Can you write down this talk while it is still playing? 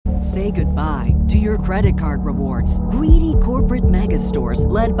Say goodbye to your credit card rewards. Greedy corporate mega stores,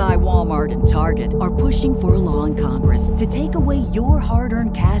 led by Walmart and Target, are pushing for a law in Congress to take away your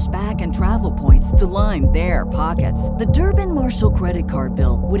hard-earned cash back and travel points to line their pockets. The Durbin-Marshall credit card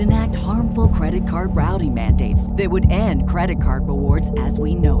bill would enact harmful credit card routing mandates that would end credit card rewards as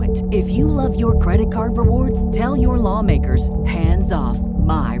we know it. If you love your credit card rewards, tell your lawmakers, hands off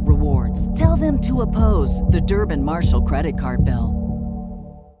my rewards. Tell them to oppose the Durbin-Marshall credit card bill.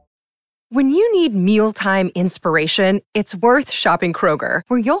 When you need mealtime inspiration, it's worth shopping Kroger,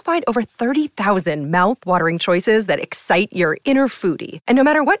 where you'll find over 30,000 mouth-watering choices that excite your inner foodie. And no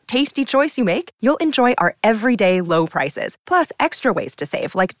matter what tasty choice you make, you'll enjoy our everyday low prices, plus extra ways to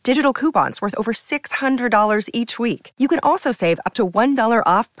save, like digital coupons worth over $600 each week. You can also save up to $1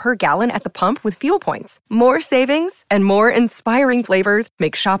 off per gallon at the pump with fuel points. More savings and more inspiring flavors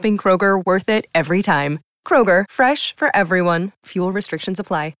make shopping Kroger worth it every time. Kroger, fresh for everyone. Fuel restrictions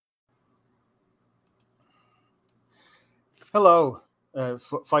apply. Hello,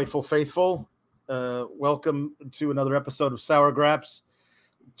 Fightful Faithful. Welcome to another episode of Sour Graps.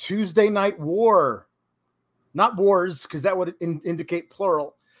 Tuesday Night War. Not wars, because that would indicate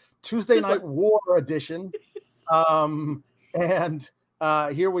plural. Tuesday Night War edition. And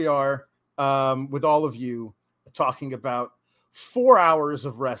here we are with all of you talking about 4 hours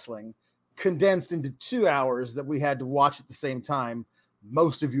of wrestling condensed into 2 hours that we had to watch at the same time.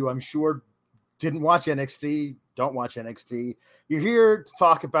 Most of you, I'm sure, didn't watch NXT. Don't watch NXT. You're here to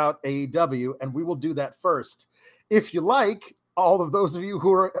talk about AEW, and we will do that first. If you like, all of those of you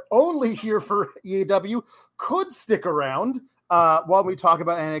who are only here for AEW could stick around while we talk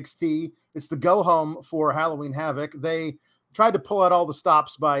about NXT. It's the go home for Halloween Havoc. They tried to pull out all the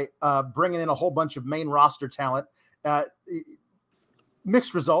stops by bringing in a whole bunch of main roster talent.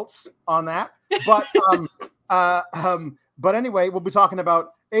 Mixed results on that. But anyway, we'll be talking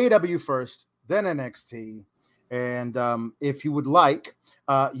about AEW first, then NXT. And if you would like,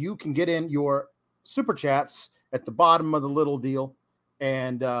 you can get in your super chats at the bottom of the little deal,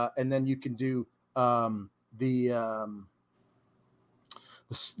 and then you can do the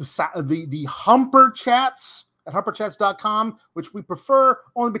Humper chats at humperchats.com, which we prefer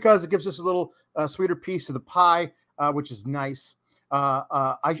only because it gives us a little sweeter piece of the pie, which is nice.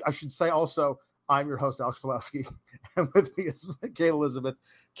 I should say also, I'm your host, Alex Pulaski, and with me is Kate Elizabeth.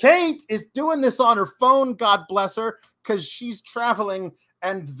 Kate is doing this on her phone, God bless her, because she's traveling,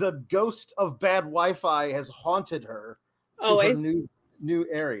 and the ghost of bad Wi-Fi has haunted her to Always. her new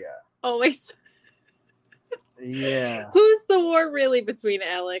area. Always. Yeah. Who's the war really between,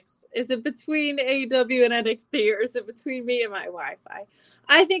 Alex? Is it between AEW and NXT, or is it between me and my Wi-Fi?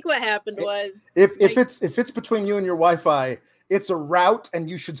 I think what happened was if it's between you and your Wi-Fi, it's a rout, and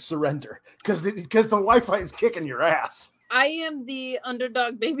you should surrender because the Wi-Fi is kicking your ass. I am the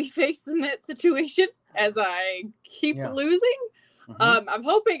underdog babyface in that situation as I keep losing. Mm-hmm. I'm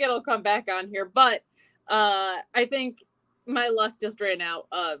hoping it'll come back on here, but I think my luck just ran out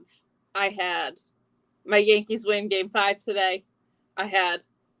of. I had my Yankees win Game 5 today. I had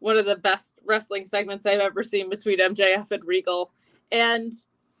one of the best wrestling segments I've ever seen between MJF and Regal, and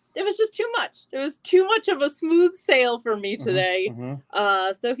it was just too much. It was too much of a smooth sail for me today.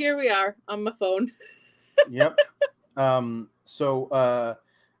 Mm-hmm. So here we are on my phone. Yep. So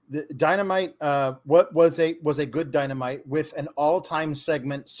the Dynamite, what was a good Dynamite with an all-time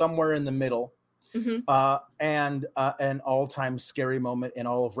segment somewhere in the middle, and an all-time scary moment in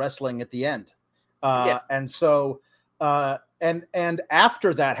all of wrestling at the end. And so, and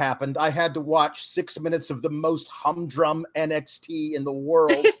after that happened, I had to watch 6 minutes of the most humdrum NXT in the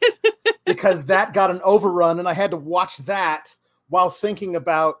world because that got an overrun, and I had to watch that while thinking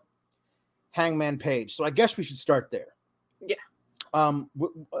about Hangman Page. So I guess we should start there. Yeah. I'll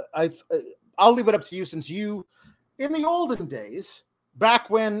leave it up to you, since you, in the olden days, back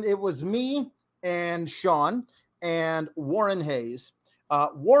when it was me and Sean and Warren Hayes,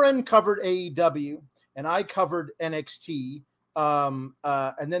 Warren covered AEW and I covered NXT. And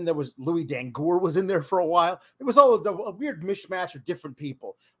then there was Louis Dangoor was in there for a while. It was all a weird mishmash of different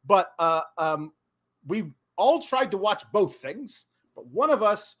people, but we all tried to watch both things, but one of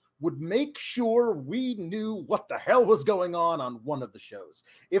us would make sure we knew what the hell was going on one of the shows.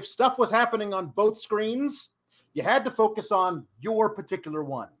 If stuff was happening on both screens, you had to focus on your particular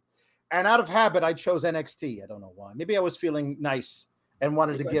one. And out of habit, I chose NXT. I don't know why. Maybe I was feeling nice and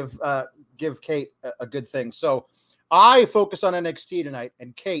wanted to give Kate a good thing. So I focused on NXT tonight,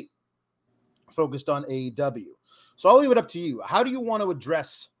 and Kate focused on AEW. So I'll leave it up to you. How do you want to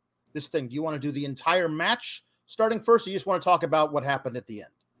address this thing? Do you want to do the entire match starting first, or you just want to talk about what happened at the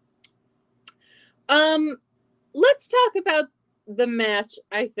end? Let's talk about the match,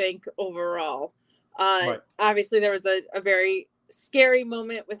 I think, overall. Right. Obviously, there was a very scary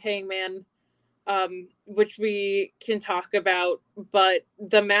moment with Hangman, which we can talk about. But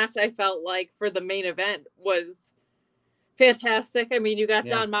the match, I felt like, for the main event was fantastic. I mean, you got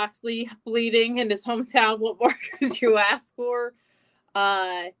Jon Moxley bleeding in his hometown. What more could you ask for?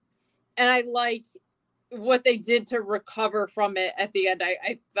 And I like what they did to recover from it at the end.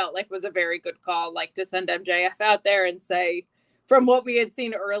 I felt like was a very good call, like to send MJF out there and say, from what we had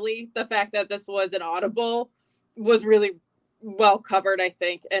seen early, the fact that this was an audible was really well covered, I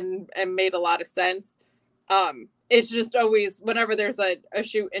think, and made a lot of sense. It's just always, whenever there's a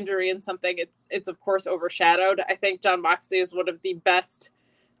shoot injury in something, it's of course overshadowed. I think Jon Moxley is one of the best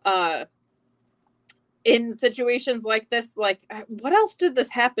in situations like this. Like, what else did this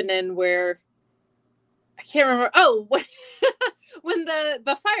happen in where I can't remember? Oh, when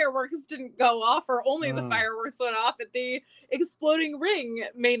the fireworks didn't go off, or only the fireworks went off at the Exploding Ring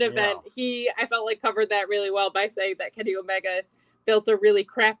main event. I felt like covered that really well by saying that Kenny Omega built a really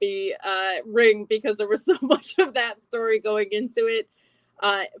crappy ring because there was so much of that story going into it.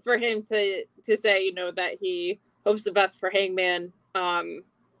 For him to say, you know, that he hopes the best for Hangman,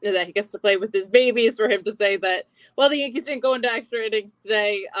 that he gets to play with his babies, for him to say that, well, the Yankees didn't go into extra innings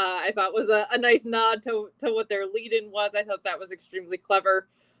today, I thought was a nice nod to what their lead-in was. I thought that was extremely clever.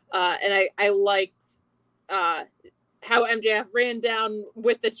 And I liked how MJF ran down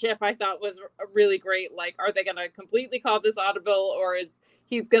with the chip. I thought was really great. Like, are they going to completely call this audible, or is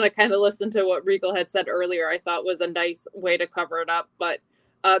he's going to kind of listen to what Regal had said earlier? I thought was a nice way to cover it up. But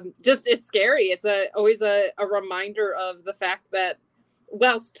just, it's scary. It's always a reminder of the fact that,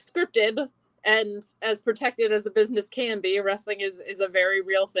 whilst scripted and as protected as a business can be, wrestling is a very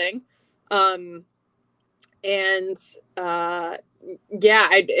real thing.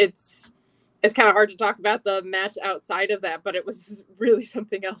 It's kind of hard to talk about the match outside of that, but it was really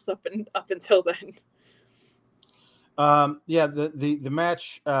something else up until then. The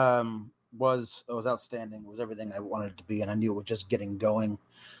match was outstanding. It was everything I wanted it to be, and I knew it was just getting going.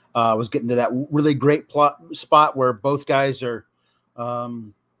 Was getting to that really great plot spot where both guys are,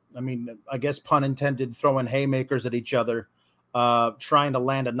 I guess pun intended, throwing haymakers at each other, trying to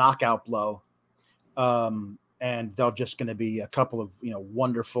land a knockout blow. And they're just going to be a couple of,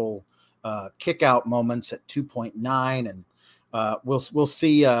 wonderful kick out moments at 2.9. And we'll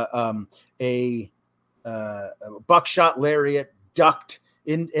see a buckshot lariat ducked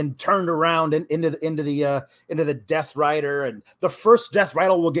and turned around and into the Death Rider, and the first Death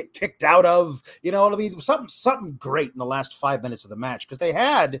Rider will get kicked out of. It'll be something great in the last 5 minutes of the match, because they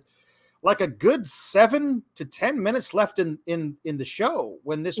had like a good 7 to 10 minutes left in the show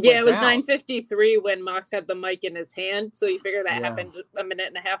when this. Yeah, it was 9:53 when Mox had the mic in his hand, so you figure that happened a minute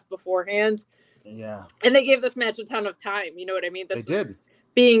and a half beforehand. Yeah, and they gave this match a ton of time. You know what I mean? They did.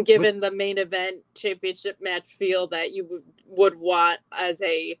 Being given the main event championship match feel that you would want as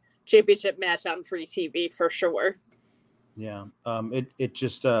a championship match on free TV for sure. Yeah. It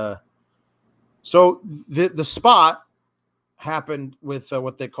just, so the spot happened with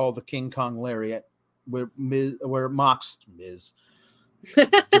what they call the King Kong Lariat, where Mox is.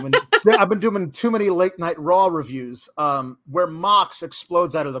 I've been doing too many late night Raw reviews, where Mox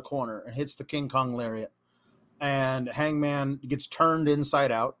explodes out of the corner and hits the King Kong Lariat. And Hangman gets turned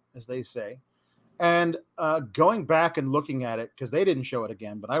inside out, as they say. And going back and looking at it, because they didn't show it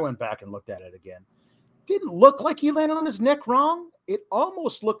again, but I went back and looked at it again. Didn't look like he landed on his neck wrong. It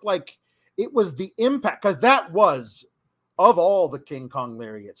almost looked like it was the impact, because that was, of all the King Kong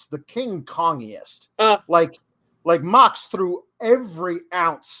lariats, the King Kongiest. Like Mox threw every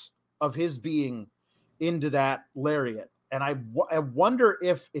ounce of his being into that lariat. And I wonder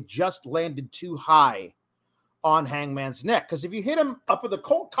if it just landed too high on Hangman's neck, because if you hit him up with the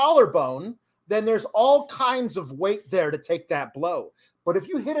collarbone, then there's all kinds of weight there to take that blow. But if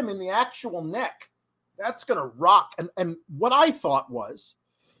you hit him in the actual neck, that's going to rock. And what I thought was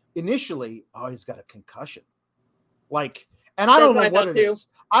initially, he's got a concussion. And I don't know what it is.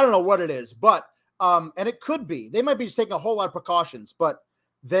 I don't know what it is, but and it could be. They might be just taking a whole lot of precautions, but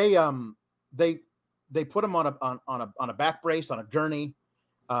they put him on a back brace, on a gurney.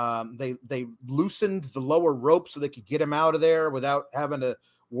 They loosened the lower rope so they could get him out of there without having to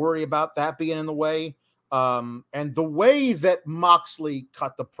worry about that being in the way. And the way that Moxley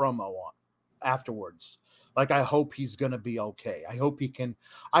cut the promo on afterwards, I hope he's going to be okay.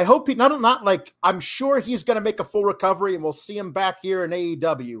 I'm sure he's going to make a full recovery and we'll see him back here in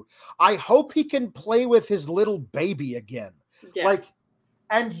AEW. I hope he can play with his little baby again. Yeah.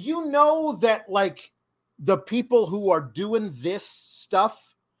 And that the people who are doing this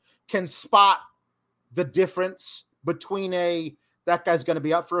stuff can spot the difference between a that guy's going to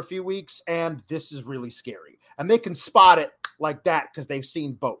be out for a few weeks, and this is really scary. And they can spot it like that because they've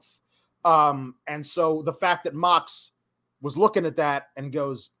seen both. And so the fact that Mox was looking at that and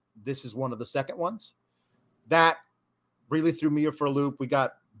goes, this is one of the second ones, that really threw me for a loop. We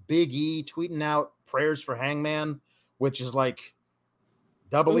got Big E tweeting out prayers for Hangman, which is like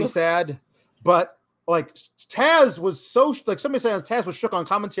doubly sad. But like Taz was so, like somebody saying Taz was shook on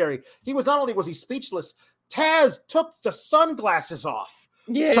commentary. He was, not only was he speechless, Taz took the sunglasses off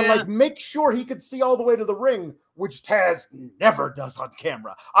to like make sure he could see all the way to the ring, which Taz never does on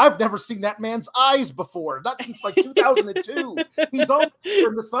camera. I've never seen that man's eyes before, not since like 2002. He's always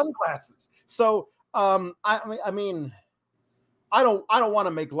wearing the sunglasses. So I mean, I don't want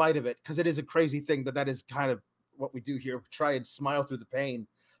to make light of it because it is a crazy thing that is kind of what we do here. We try and smile through the pain.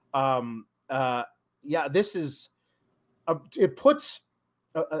 This is it puts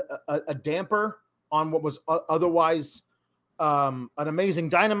a damper on what was otherwise an amazing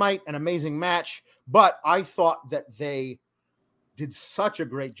Dynamite, an amazing match. But I thought that they did such a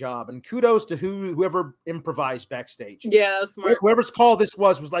great job, and kudos to whoever improvised backstage. Yeah, that was smart. Whoever's call this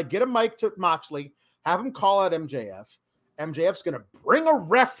was like, get a mic to Moxley, have him call out MJF. MJF's going to bring a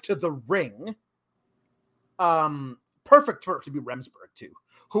ref to the ring. Perfect for it to be Remsburg too,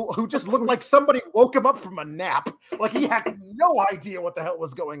 who just looked like somebody woke him up from a nap. Like he had no idea what the hell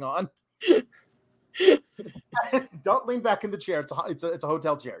was going on. Don't lean back in the chair. It's a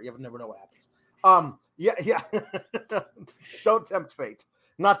hotel chair. You never know what happens. Don't tempt fate.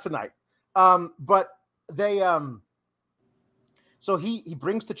 Not tonight. But they so he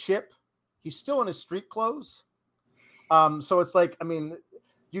brings the chip. He's still in his street clothes. So it's like, I mean,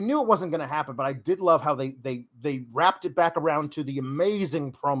 you knew it wasn't going to happen, but I did love how they wrapped it back around to the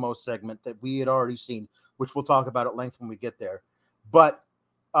amazing promo segment that we had already seen, which we'll talk about at length when we get there. But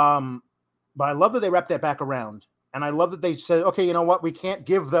I love that they wrapped that back around, and I love that they said, okay, you know what? We can't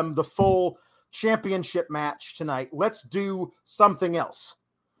give them the full championship match tonight. Let's do something else.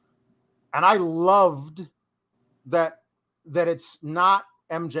 And I loved that it's not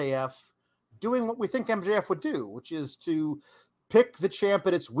MJF doing what we think MJF would do, which is to pick the champ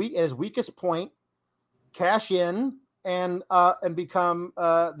at its weakest point, cash in, and become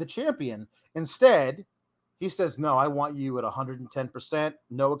the champion. Instead, he says, no, I want you at 110%.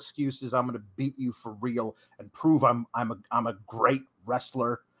 No excuses. I'm going to beat you for real and prove I'm a great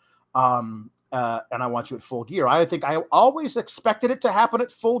wrestler. And I want you at Full Gear. I think I always expected it to happen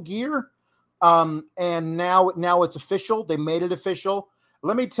at Full Gear. And now it's official. They made it official.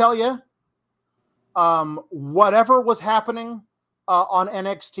 Let me tell you, whatever was happening on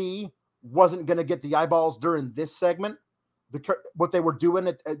NXT wasn't going to get the eyeballs during this segment. What they were doing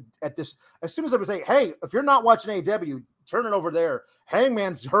at this, as soon as I would say, hey, if you're not watching AEW, turn it over there.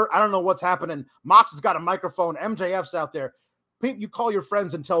 Hangman's hurt. I don't know what's happening. Mox has got a microphone. MJF's out there. You call your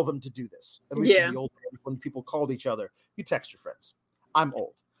friends and tell them to do this. At least in the old days when people called each other, you text your friends. I'm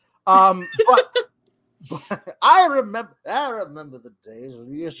old. But I remember the days when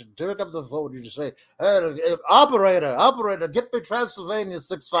you used to pick up the phone and you say, hey, operator, get me Transylvania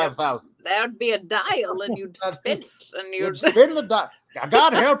 65000. That would be a dial, and you'd spin it. And you'd spin the dial.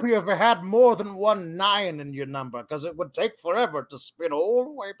 God help you if you had more than 1 9 in your number, because it would take forever to spin all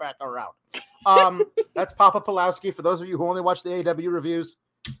the way back around. That's Papa Pulowski. For those of you who only watch the AEW reviews,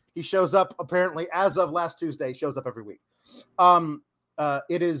 he shows up apparently as of last Tuesday. Shows up every week.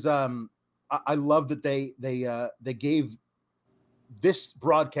 It is. I love that they gave this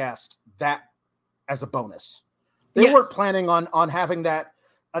broadcast that as a bonus. They weren't planning on having that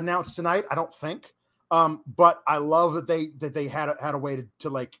announced tonight, I don't think. But I love that they had a way to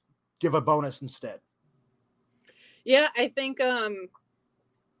like give a bonus instead. Yeah, I think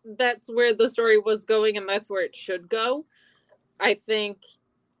that's where the story was going, and that's where it should go. I think,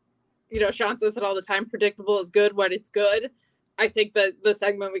 Sean says it all the time, predictable is good when it's good. I think that the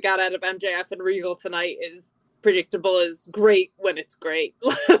segment we got out of MJF and Regal tonight is predictable is great when it's great.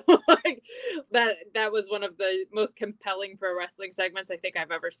 Like that was one of the most compelling pro wrestling segments I think I've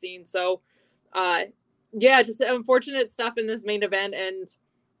ever seen. So just unfortunate stuff in this main event. And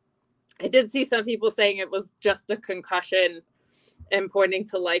I did see some people saying it was just a concussion and pointing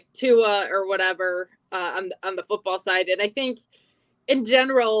to like Tua or whatever on the football side. And I think in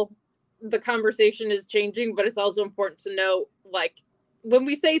general, the conversation is changing, but it's also important to know, like, when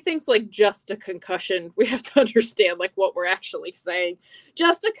we say things like just a concussion, we have to understand like what we're actually saying.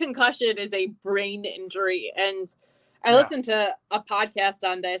 Just a concussion is a brain injury. And I listened to a podcast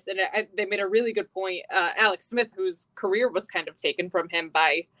on this, and they made a really good point. Alex Smith, whose career was kind of taken from him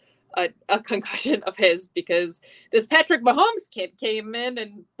by a concussion of his, because this Patrick Mahomes kid came in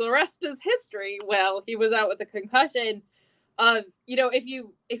and the rest is history. Well, he was out with a concussion. of,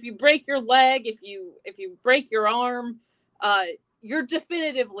 if you break your leg, if you break your arm, you're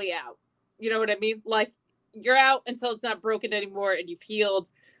definitively out. You know what I mean? Like, you're out until it's not broken anymore and you've healed.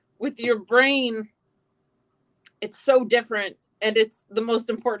 With your brain, it's so different, and it's the most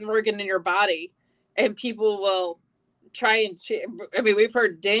important organ in your body, and people will try and we've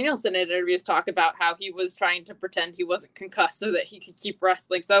heard Danielson in interviews talk about how he was trying to pretend he wasn't concussed so that he could keep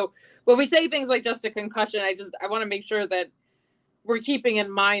wrestling. So when we say things like just a concussion, I want to make sure that we're keeping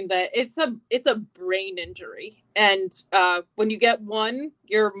in mind that it's a brain injury, and when you get one,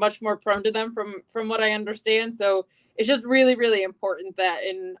 you're much more prone to them from what I understand. So it's just really, really important that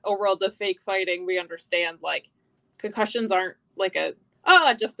in a world of fake fighting, we understand, like, concussions aren't like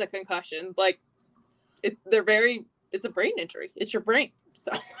just a concussion. Like, it's a brain injury. It's your brain.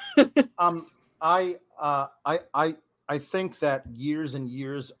 So I think that years and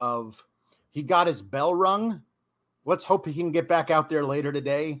years of, he got his bell rung. Let's hope he can get back out there later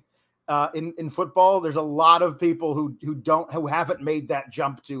today. In football, there's a lot of people who haven't made that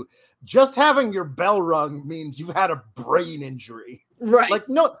jump to just having your bell rung means you've had a brain injury. Right. Like,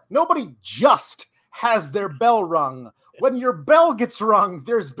 nobody just has their bell rung. When your bell gets rung,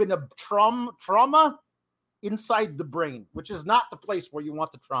 there's been a trauma inside the brain, which is not the place where you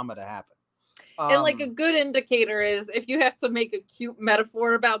want the trauma to happen. And like, a good indicator is if you have to make a cute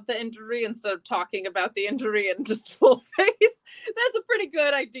metaphor about the injury instead of talking about the injury in just full face, that's a pretty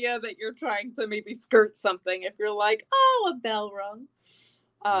good idea that you're trying to maybe skirt something. If you're like, a bell rung.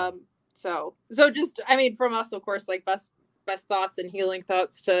 So just, from us, of course, like, best thoughts and healing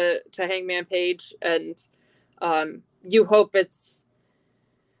thoughts to Hangman Page. And you hope it's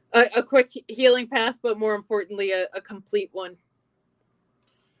a quick healing path, but more importantly, a complete one.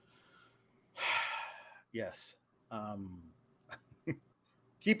 Yes.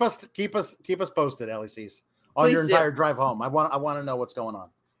 Keep us posted, LECs, on Please your entire drive home. I want to know what's going on.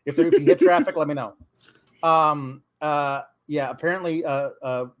 If you hit traffic, let me know. Yeah. Apparently,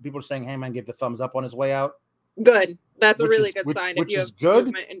 people are saying Hangman gave the thumbs up on his way out. Good. That's a really good sign. Which if you is have good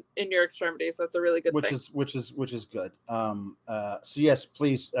movement in your extremities, that's a really good thing. Which is good. So yes,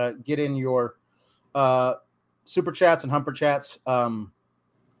 please get in your super chats and humper chats.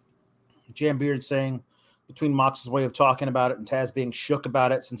 Jam Beard saying, between Mox's way of talking about it and Taz being shook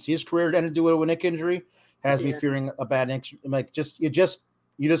about it since his career ended due to a neck injury, has me fearing a bad neck. Like, you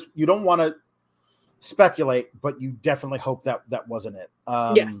don't want to speculate, but you definitely hope that wasn't it.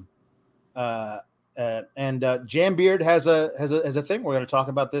 Yes. And Jam Beard has a thing. We're going to talk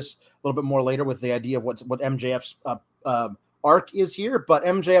about this a little bit more later with the idea of what MJF's arc is here. But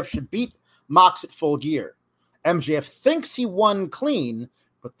MJF should beat Mox at Full Gear. MJF thinks he won clean,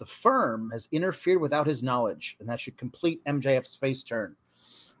 but the firm has interfered without his knowledge, and that should complete MJF's face turn.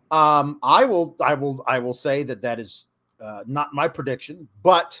 I will say that is not my prediction,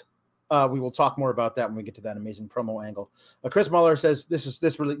 but we will talk more about that when we get to that amazing promo angle. Chris Muller says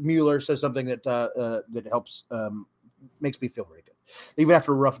Mueller says something that helps, makes me feel very good. Even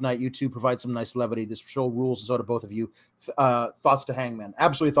after a rough night, you two provide some nice levity. This show rules, and so do both of you. Thoughts to Hangman.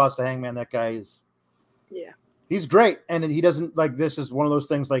 Absolutely thoughts to Hangman. That guy is, he's great. And he doesn't, like, this is one of those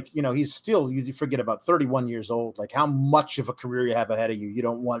things, like, he's still, you forget, about 31 years old. Like, how much of a career you have ahead of you. You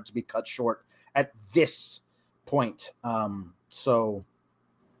don't want it to be cut short at this point. So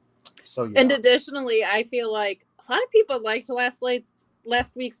yeah. And additionally, I feel like a lot of people liked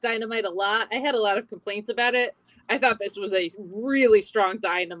last week's Dynamite a lot. I had a lot of complaints about it. I thought this was a really strong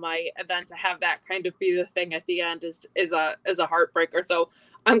Dynamite, and then to have that kind of be the thing at the end is a heartbreaker. So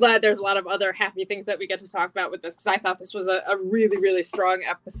I'm glad there's a lot of other happy things that we get to talk about with this, because I thought this was a really, really strong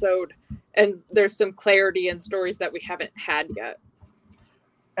episode, and there's some clarity and stories that we haven't had yet.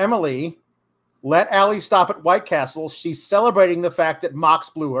 Emily, let Allie stop at White Castle. She's celebrating the fact that Mox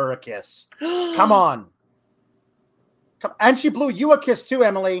blew her a kiss. Come on. And she blew you a kiss too,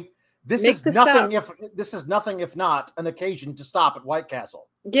 Emily. This is nothing if not an occasion to stop at White Castle.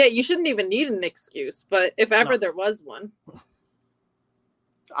 Yeah, you shouldn't even need an excuse, but if ever there was one.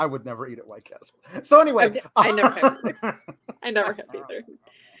 I would never eat at White Castle. So anyway. I never have either.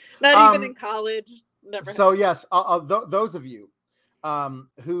 Not even in college. Never. So yes, those of you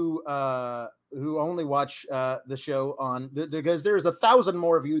who only watch the show on, because there's 1,000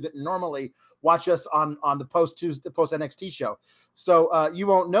 more of you that normally watch us on the post NXT show. So you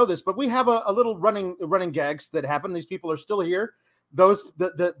won't know this, but we have a little running gags that happen. These people are still here. Those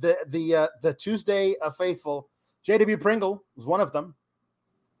the Tuesday faithful. JW Pringle was one of them.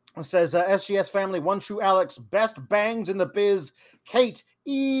 It says SGS family, one true Alex, best bangs in the biz, Kate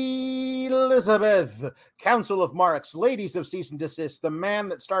Elizabeth, Council of Marks, ladies of Cease and Desist, the man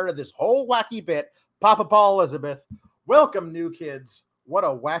that started this whole wacky bit, Papa Paul Elizabeth, Welcome, new kids. What a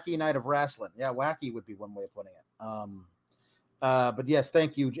wacky night of wrestling. Yeah, wacky would be one way of putting it. But yes,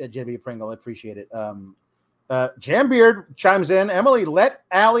 thank you, JB Pringle. I appreciate it. Jambeard chimes in. Emily, let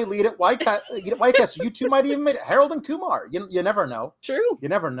Allie lead at White Castle. You two might even make it. Harold and Kumar. You never know. True. You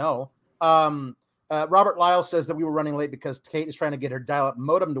never know. Robert Lyle says that we were running late because Kate is trying to get her dial-up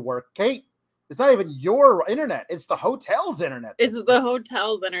modem to work. Kate, it's not even your internet. It's the hotel's internet. It's the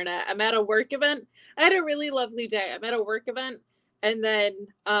hotel's internet. I'm at a work event. I had a really lovely day. I'm at a work event, and then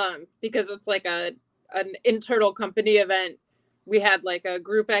because it's like an internal company event, we had like a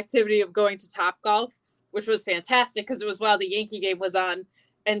group activity of going to Topgolf, which was fantastic because it was while the Yankee game was on.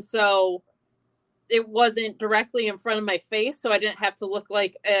 And so it wasn't directly in front of my face, so I didn't have to look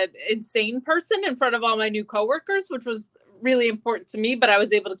like an insane person in front of all my new coworkers, which was really important to me. But I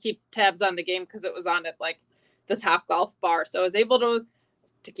was able to keep tabs on the game because it was on at like the Topgolf bar. So I was able to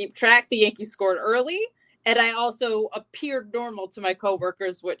keep track. The Yankees scored early, and I also appeared normal to my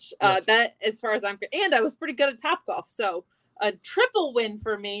coworkers, which Yes. that, as far as I'm, and I was pretty good at Topgolf. So a triple win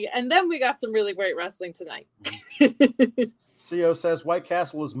for me. And then we got some really great wrestling tonight. CO says White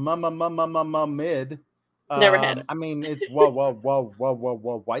Castle is mid. Never had it. I mean, it's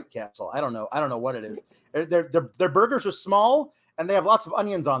whoa, White Castle. I don't know what it is. Their burgers are small and they have lots of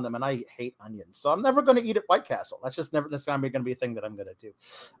onions on them, and I hate onions, so I'm never going to eat at White Castle. That's just never necessarily going to be a thing that I'm going to do.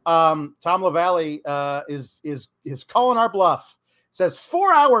 Tom LaValle is calling our bluff. Says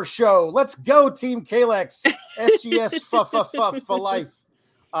 4-hour show. Let's go, Team Kalex. SGS for life.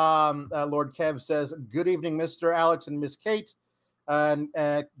 Lord Kev says, good evening, Mr. Alex and Miss Kate. And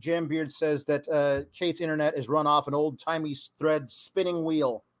Jambeard says that Kate's internet is run off an old-timey thread spinning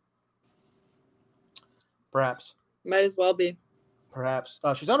wheel. Perhaps. Might as well be. Perhaps.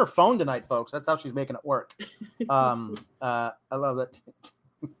 She's on her phone tonight, folks. That's how she's making it work. I love that.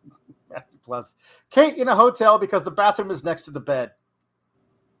 Plus, Kate in a hotel because the bathroom is next to the bed.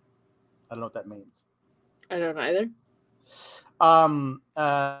 I don't know what that means. I don't either.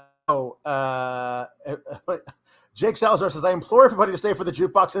 Jake Salazar says, I implore everybody to stay for the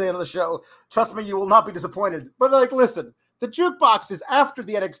jukebox at the end of the show. Trust me, you will not be disappointed. But listen, the jukebox is after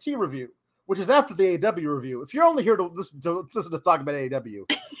the NXT review, which is after the AEW review. If you're only here to listen to talk about AEW,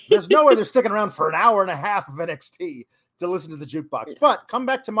 there's no way they're sticking around for an hour and a half of NXT to listen to the jukebox. But come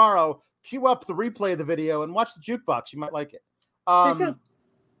back tomorrow, queue up the replay of the video, and watch the jukebox. You might like it.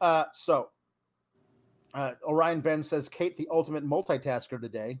 Orion Ben says, Kate, the ultimate multitasker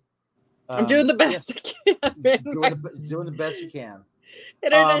today. I'm doing the best I can. Doing the best you can.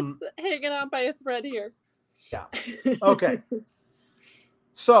 Internet's hanging on by a thread here. Yeah. Okay.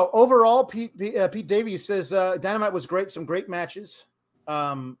 So overall, Pete Davies says Dynamite was great. Some great matches.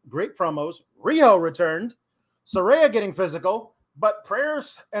 Great promos. Rio returned. Saraya getting physical. But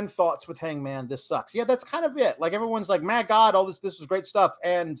prayers and thoughts with Hangman. This sucks. Yeah, that's kind of it. Like everyone's like, my God, all this was great stuff.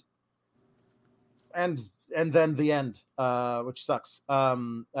 And then the end, which sucks.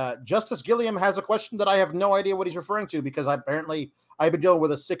 Justice Gilliam has a question that I have no idea what he's referring to because I've been dealing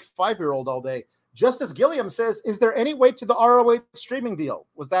with a sick 5-year-old all day. Justice Gilliam says, is there any way to the ROH streaming deal?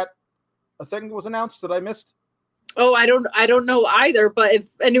 Was that a thing that was announced that I missed? Oh, I don't know either, but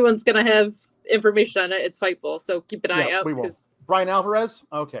if anyone's going to have information on it, it's Fightful. So keep an eye out. We will. Brian Alvarez?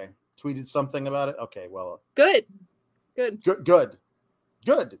 Okay. Tweeted something about it. Okay. Well, Good.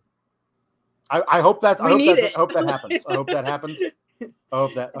 I hope that happens. I hope that happens. I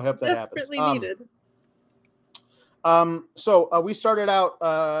hope that Desperately happens. Needed. So we started out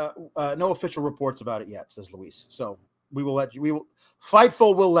no official reports about it yet, says Luis. So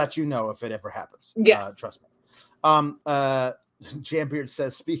Fightful will let you know if it ever happens. Yes. Trust me. Jambeard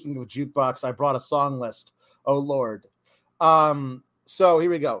says, speaking of jukebox, I brought a song list. Oh Lord. So here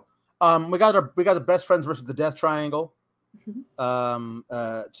we go. We got the Best Friends versus the Death Triangle.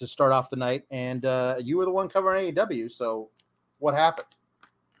 To start off the night, and you were the one covering AEW, so what happened?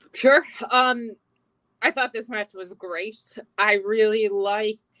 Sure. I thought this match was great. I really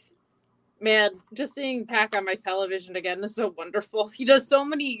liked, just seeing Pac on my television again is so wonderful. He does so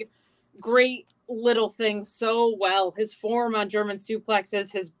many great little things so well. His form on German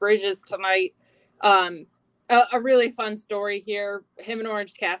suplexes, his bridges tonight. A really fun story here. Him and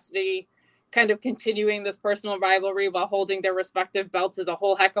Orange Cassidy kind of continuing this personal rivalry while holding their respective belts is a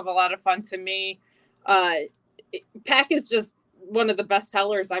whole heck of a lot of fun to me. Pac is just one of the best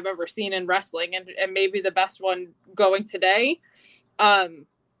sellers I've ever seen in wrestling, and maybe the best one going today.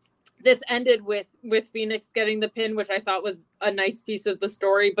 This ended with Phoenix getting the pin, which I thought was a nice piece of the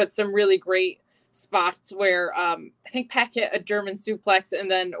story, but some really great spots where I think Pac hit a German suplex and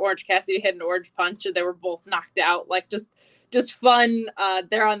then Orange Cassidy hit an orange punch and they were both knocked out. Like just fun.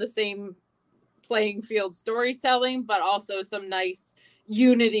 They're on the same playing field storytelling, but also some nice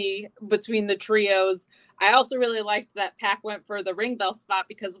unity between the trios. I also really liked that Pac went for the ring bell spot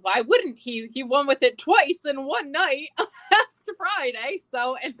because why wouldn't he? He won with it twice in one night last Friday.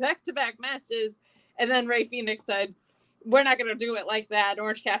 So, and back-to-back matches. And then Ray Phoenix said, we're not going to do it like that.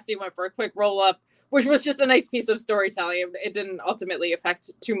 Orange Cassidy went for a quick roll-up, which was just a nice piece of storytelling. It didn't ultimately affect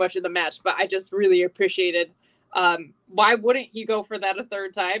too much of the match, but I just really appreciated why wouldn't he go for that a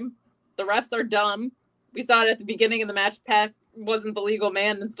third time? The refs are dumb. We saw it at the beginning of the match. Pac wasn't the legal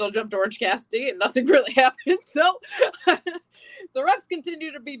man and still jumped Orange Cassidy and nothing really happened. So the refs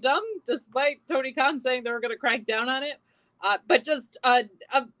continue to be dumb despite Tony Khan saying they were going to crack down on it. But just,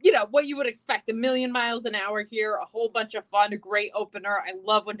 what you would expect, 1,000,000 miles an hour here, a whole bunch of fun, a great opener. I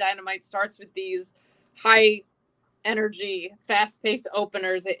love when Dynamite starts with these high energy, fast-paced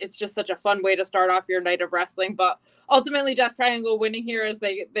openers. It's just such a fun way to start off your night of wrestling. But ultimately, Death Triangle winning here as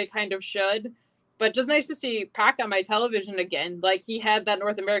they kind of should. But just nice to see Pac on my television again. Like, he had that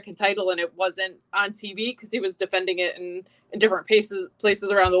North American title and it wasn't on TV because he was defending it in different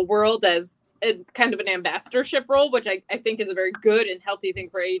places around the world as kind of an ambassadorship role, which I think is a very good and healthy thing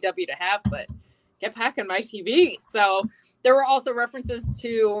for AEW to have, but get Pac on my TV. So there were also references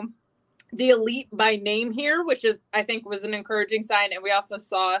to the Elite by name here, which is, I think, was an encouraging sign. And we also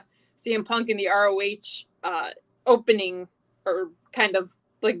saw CM Punk in the ROH opening or kind of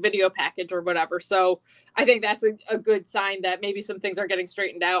like video package or whatever. So I think that's a good sign that maybe some things are getting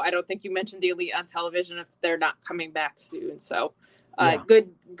straightened out. I don't think you mentioned the Elite on television if they're not coming back soon. So good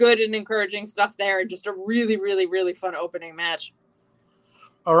and encouraging stuff there. And just a really, really, really fun opening match.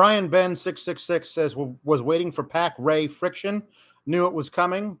 Orion Ben 666 says was waiting for Pac Ray friction, knew it was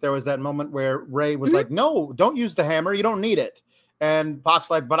coming. There was that moment where Ray was like, "No, don't use the hammer. You don't need it." And Pac's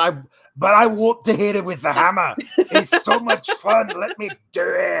like, "But I want to hit it with the hammer. It's so much fun. Let me do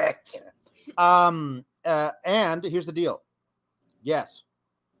it." And here's the deal. Yes.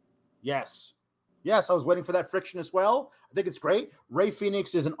 I was waiting for that friction as well. I think it's great. Ray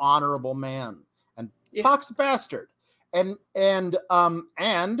Phoenix is an honorable man, and Pac's a bastard. And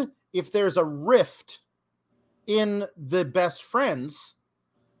if there's a rift in the best friends,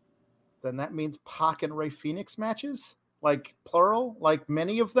 then that means Pac and Ray Phoenix matches, like plural, like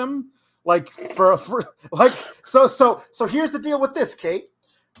many of them, like for like so here's the deal with this, Kate.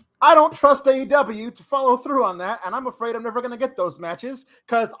 I don't trust AEW to follow through on that, and I'm afraid I'm never going to get those matches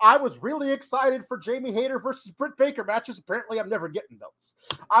because I was really excited for Jamie Hayter versus Britt Baker matches. Apparently, I'm never getting those.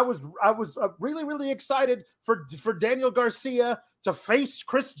 I was really, really excited for Daniel Garcia to face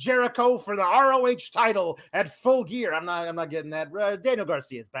Chris Jericho for the ROH title at Full Gear. I'm not getting that. Daniel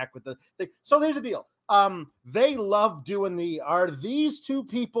Garcia is back with the thing. So there's a deal. They love doing are these two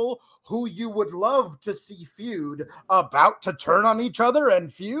people who you would love to see feud about to turn on each other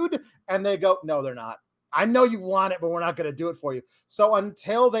and feud? And they go, no, they're not. I know you want it, but we're not going to do it for you. So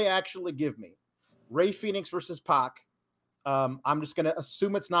until they actually give me Ray Phoenix versus Pac, I'm just going to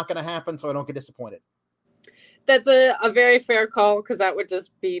assume it's not going to happen so I don't get disappointed. That's a very fair call because that would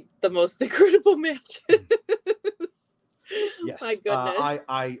just be the most incredible match. Yes, my goodness.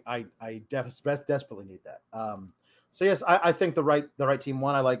 I desperately need that. So yes, I think the right team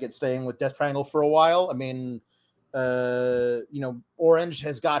won. I like it staying with Death Triangle for a while. I mean, Orange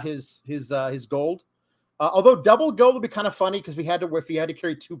has got his gold. Although double gold would be kind of funny because if he had to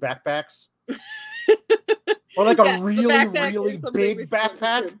carry two backpacks, or like a really big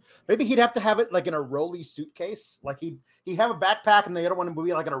backpack. Maybe he'd have to have it like in a rolly suitcase. Like he'd have a backpack, and the other one would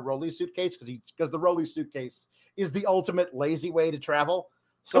be like in a rolly suitcase because the rolly suitcase is the ultimate lazy way to travel.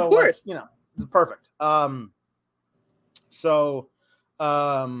 So, of course, it's perfect.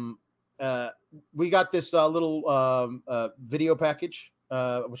 We got this little video package,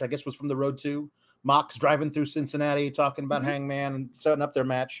 which I guess was from the Road to Mox driving through Cincinnati, talking about Hangman and setting up their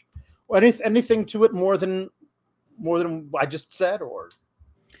match. Anything to it more than I just said, or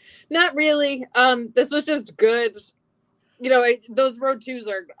not really. This was just good. Those Road 2s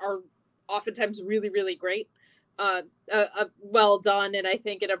are oftentimes really, really great. Well done, and I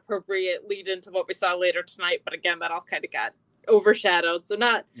think an appropriate lead into what we saw later tonight. But again, that all kind of got overshadowed, so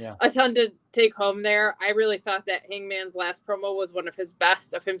not a ton to take home there. I really thought that Hangman's last promo was one of his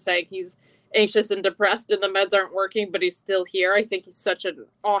best, of him saying he's anxious and depressed and the meds aren't working, but he's still here. I think he's such an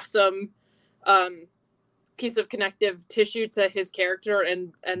awesome piece of connective tissue to his character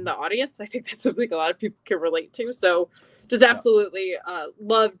and the audience. I think that's something a lot of people can relate to. So just absolutely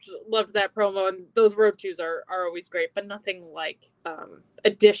loved that promo, and those Road 2s are always great, but nothing like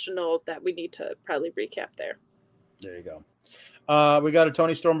additional that we need to probably recap there. There you go. We got a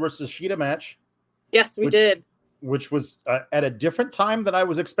Toni Storm versus Shida match. Yes, we did. Which was at a different time than I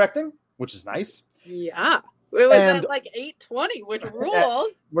was expecting, which is nice. Yeah. It was at like 8:20, which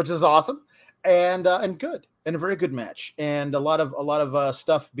ruled. Which is awesome. And good. And a very good match. And a lot of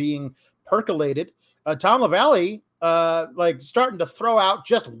stuff being percolated. Tom LaValle like starting to throw out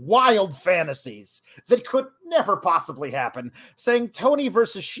just wild fantasies that could never possibly happen, saying Toni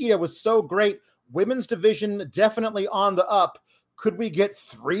versus Shida was so great. Women's division definitely on the up. Could we get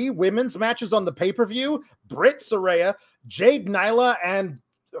 3 women's matches on the pay-per-view? Britt Saraya, Jade Nyla, and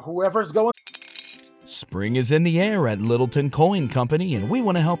whoever's going. Spring is in the air at Littleton Coin Company, and we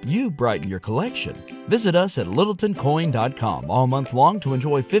want to help you brighten your collection. Visit us at littletoncoin.com all month long to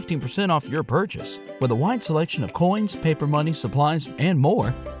enjoy 15% off your purchase. With a wide selection of coins, paper money, supplies, and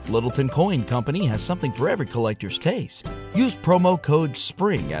more, Littleton Coin Company has something for every collector's taste. Use promo code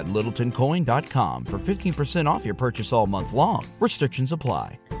SPRING at littletoncoin.com for 15% off your purchase all month long. Restrictions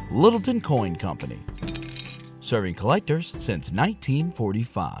apply. Littleton Coin Company. Serving collectors since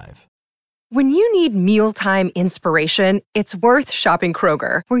 1945. When you need mealtime inspiration, it's worth shopping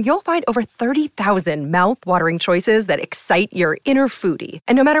Kroger, where you'll find over 30,000 mouth-watering choices that excite your inner foodie.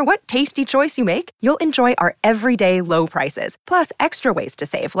 And no matter what tasty choice you make, you'll enjoy our everyday low prices, plus extra ways to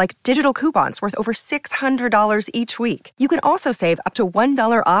save, like digital coupons worth over $600 each week. You can also save up to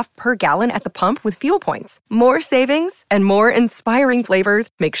 $1 off per gallon at the pump with fuel points. More savings and more inspiring flavors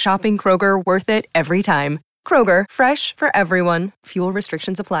make shopping Kroger worth it every time. Kroger, fresh for everyone. Fuel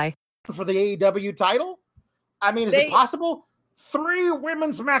restrictions apply. For the AEW title? I mean, is it possible? 3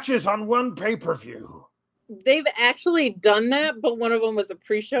 women's matches on one pay-per-view. They've actually done that, but one of them was a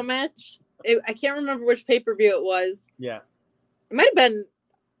pre-show match. I can't remember which pay-per-view it was. Yeah. It might have been,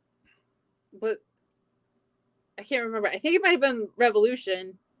 but I can't remember. I think it might have been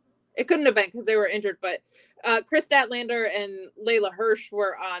Revolution. It couldn't have been because they were injured, but Chris Statlander and Layla Hirsch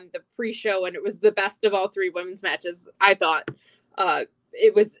were on the pre-show, and it was the best of all 3 women's matches, I thought.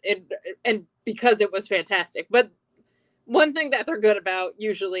 And because it was fantastic. But one thing that they're good about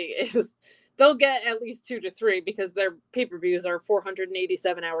usually is they'll get at least 2 to 3 because their pay-per-views are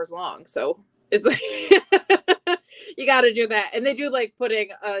 487 hours long. So it's like, you got to do that. And they do like putting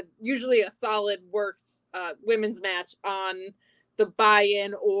usually a solid worked women's match on the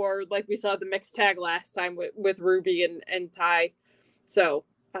buy-in, or like we saw the mixed tag last time with Ruby and Ty. So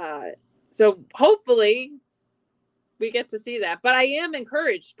hopefully we get to see that, but I am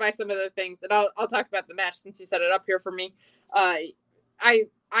encouraged by some of the things that I'll talk about the match since you set it up here for me. I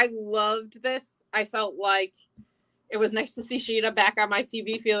loved this. I felt like it was nice to see Shida back on my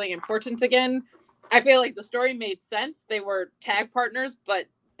TV feeling important again. I feel like the story made sense. They were tag partners, but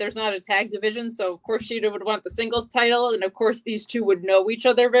there's not a tag division. So of course Shida would want the singles title. And of course these two would know each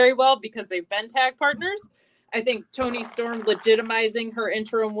other very well because they've been tag partners. I think Toni Storm legitimizing her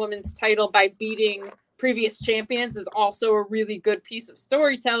interim women's title by beating previous champions is also a really good piece of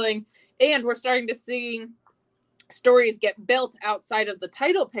storytelling. And we're starting to see stories get built outside of the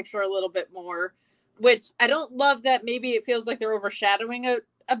title picture a little bit more, which I don't love that maybe it feels like they're overshadowing a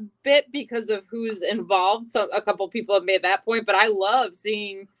bit because of who's involved. So a couple people have made that point, but I love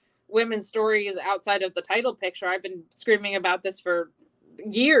seeing women's stories outside of the title picture. I've been screaming about this for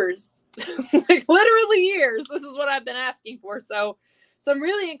years, like literally years. This is what I've been asking for. So some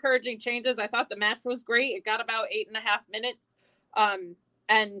really encouraging changes. I thought the match was great. It got about 8.5 minutes.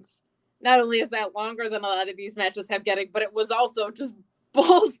 And not only is that longer than a lot of these matches have getting, but it was also just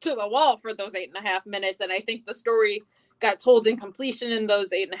balls to the wall for those 8.5 minutes. And I think the story got told in completion in those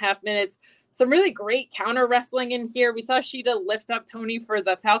 8.5 minutes. Some really great counter wrestling in here. We saw Shida lift up Toni for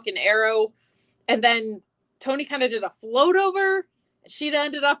the Falcon Arrow. And then Toni kind of did a float over. Shida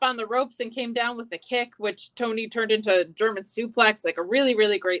ended up on the ropes and came down with a kick, which Toni turned into a German suplex, like a really,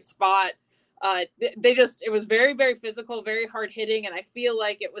 really great spot. It was very, very physical, very hard hitting. And I feel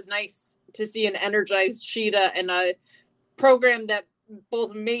like it was nice to see an energized Shida and a program that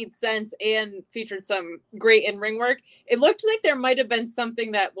both made sense and featured some great in-ring work. It looked like there might've been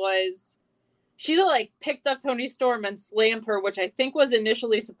something that was Shida like picked up Toni Storm and slammed her, which I think was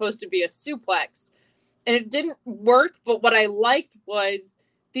initially supposed to be a suplex. And it didn't work, but what I liked was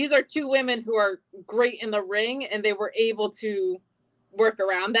these are 2 women who are great in the ring, and they were able to work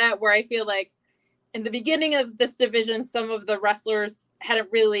around that, where I feel like in the beginning of this division, some of the wrestlers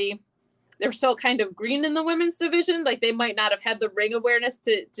they're still kind of green in the women's division. Like they might not have had the ring awareness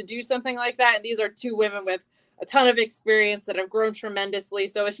to do something like that. And these are 2 women with a ton of experience that have grown tremendously.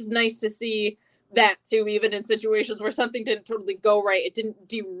 So it's just nice to see that too, even in situations where something didn't totally go right. It didn't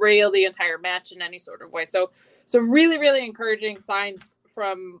derail the entire match in any sort of way. So some really, really encouraging signs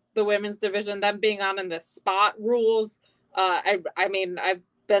from the women's division, them being on in the spot rules. I mean, I've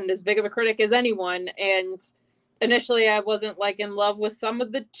been as big of a critic as anyone, and initially I wasn't like in love with some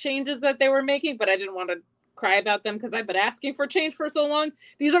of the changes that they were making, but I didn't want to cry about them because I've been asking for change for so long.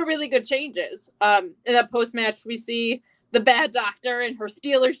 These are really good changes. In that post-match, we see the Bad Doctor in her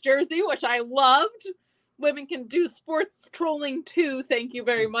Steelers jersey, which I loved. Women can do sports trolling too. Thank you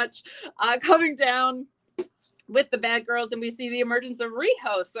very much. Coming down with the Bad Girls, and we see the emergence of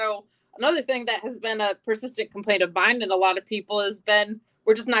Riho. So another thing that has been a persistent complaint of mine and a lot of people has been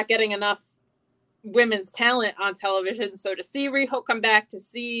we're just not getting enough women's talent on television. So to see Riho come back, to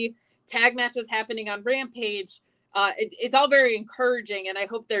see tag matches happening on Rampage, it's all very encouraging, and I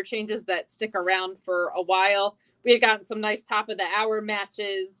hope there are changes that stick around for a while. We had gotten some nice top of the hour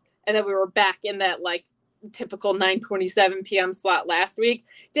matches, and then we were back in that like typical 9:27 p.m. slot last week.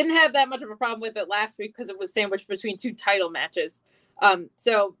 Didn't have that much of a problem with it last week because it was sandwiched between two title matches.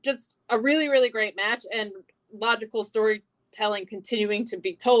 So just a really, really great match, and logical storytelling continuing to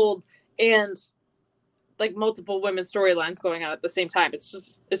be told, and like multiple women's storylines going on at the same time.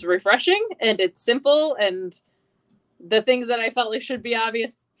 It's refreshing, and it's simple, and the things that I felt like should be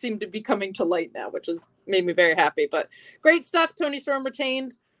obvious seem to be coming to light now, which has made me very happy. But great stuff. Toni Storm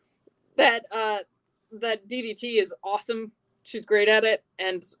retained. That DDT is awesome. She's great at it,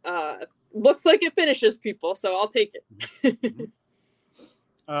 and looks like it finishes people, so I'll take it.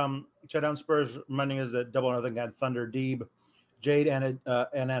 Shutdown Spurs reminding us that Double or Nothing had Thunder Deeb, Jade and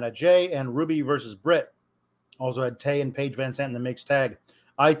Anna Jay, and Ruby versus Britt. Also had Tay and Paige Van Sant in the mixed tag.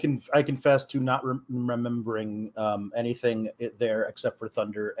 I confess to not remembering anything there except for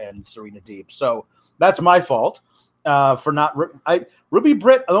Thunder and Serena Deeb. So that's my fault for not. Ruby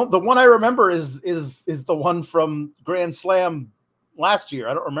Britt. The one I remember is the one from Grand Slam last year.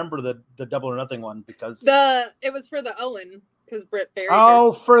 I don't remember the Double or Nothing one because it was for the Owen because Britt buried her.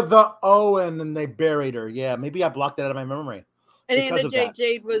 Oh, for the Owen, and they buried her. Yeah, maybe I blocked that out of my memory. And Anna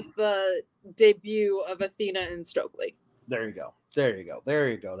Jade was the debut of Athena and Stokely. There you go.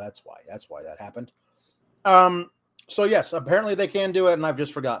 That's why that happened. So yes, apparently they can do it, and I've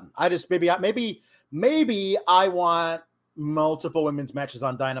just forgotten. I just maybe I want multiple women's matches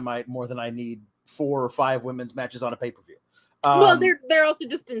on Dynamite more than I need 4 or 5 women's matches on a pay-per-view. Well, they're also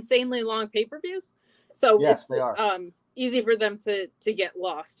just insanely long pay-per-views. So yes, they are. Easy for them to get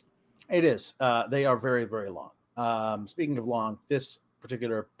lost. It is. They are very, very long. Speaking of long, this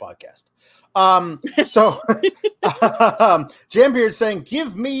particular podcast. So Jambeard saying,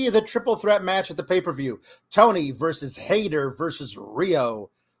 give me the triple threat match at the pay-per-view. Toni versus Hayter versus Riho,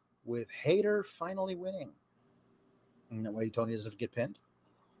 with Hayter finally winning. And that way Toni doesn't get pinned.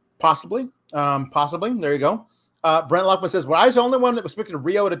 Possibly. There you go. Brent Lockman says, well, I was the only one that was picking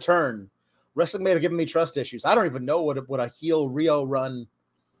Riho to turn. Wrestling may have given me trust issues. I don't even know what a heel Riho run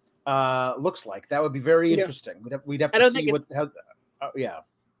looks like. That would be very interesting. We'd have to see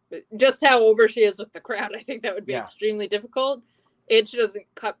just how over she is with the crowd. I think that would be extremely difficult. And she doesn't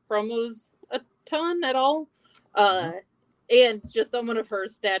cut promos a ton at all. And just someone of her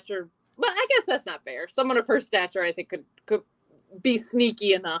stature. Well, I guess that's not fair. Someone of her stature, I think, could be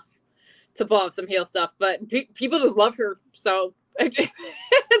sneaky enough to pull off some heel stuff. But people just love her. So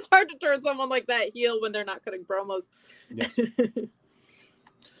it's hard to turn someone like that heel when they're not cutting promos. Yes.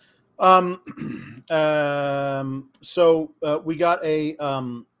 So we got a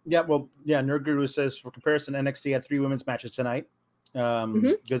Nerd Guru says, for comparison, NXT had 3 women's matches tonight.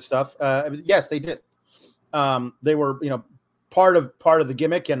 Good stuff. Yes, they did. They were, part of the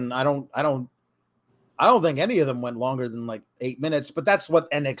gimmick, and I don't think any of them went longer than like 8 minutes, but that's what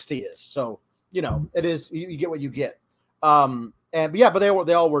NXT is. So, it is, you get what you get. But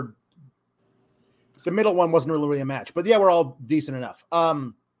they all were, the middle one wasn't really a match, but we're all decent enough.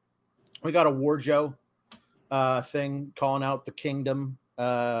 We got a Warjo thing calling out the Kingdom,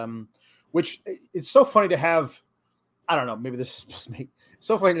 which it's so funny to have. I don't know. Maybe this is just me. It's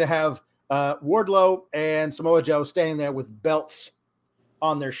so funny to have Wardlow and Samoa Joe standing there with belts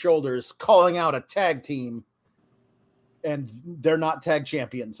on their shoulders, calling out a tag team, and they're not tag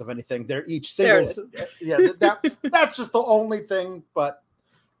champions of anything. They're each singles. That's just the only thing. But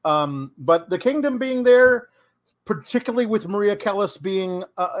the Kingdom being there, particularly with Maria Kellis being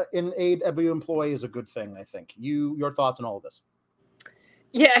an AEW employee, is a good thing, I think. Your thoughts on all of this?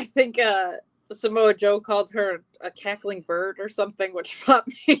 Yeah, I think Samoa Joe called her a cackling bird or something, which got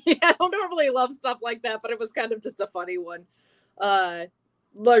me. I don't normally love stuff like that, but it was kind of just a funny one,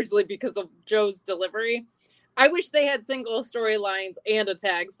 largely because of Joe's delivery. I wish they had single storylines and a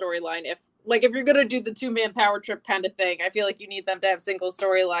tag storyline. If you're going to do the 2-man power trip kind of thing, I feel like you need them to have single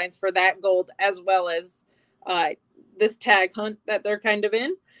storylines for that gold as well as this tag hunt that they're kind of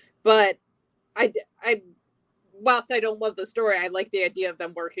in. But I whilst I don't love the story, I like the idea of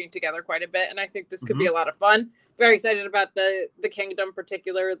them working together quite a bit, and I think this could be a lot of fun. very excited about the Kingdom,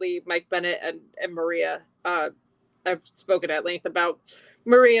 particularly Mike Bennett and Maria. I've spoken at length about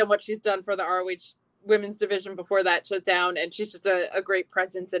Maria and what she's done for the ROH women's division before that shut down, and she's just a great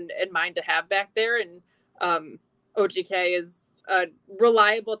presence and mind to have back there. And OGK is a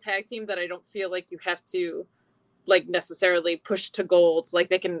reliable tag team that I don't feel like you have to like necessarily push to gold. Like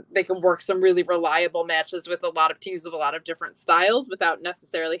they can work some really reliable matches with a lot of teams of a lot of different styles without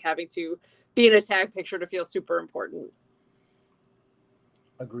necessarily having to be in a tag picture to feel super important.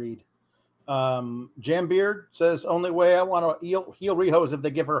 Agreed. Jambeard says, only way I want to heel Riho is if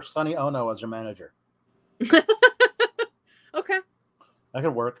they give her Sonny Ono as her manager. Okay. That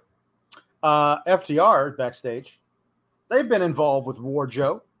could work. FTR backstage. They've been involved with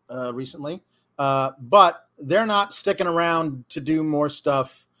Wardlow recently, but they're not sticking around to do more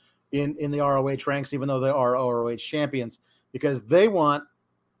stuff in the ROH ranks, even though they are ROH champions, because they want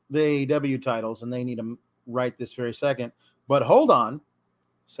the AEW titles and they need them right this very second. But hold on,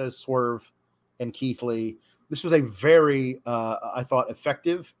 says Swerve and Keith Lee. This was a very, I thought,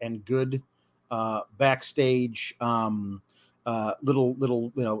 effective and good backstage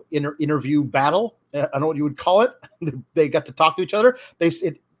little interview battle. I don't know what you would call it. They got to talk to each other.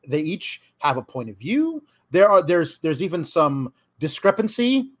 They each have a point of view. There's even some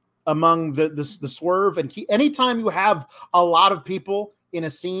discrepancy among the Swerve and Keith. Anytime you have a lot of people in a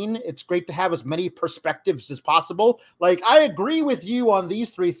scene, it's great to have as many perspectives as possible. Like, I agree with you on these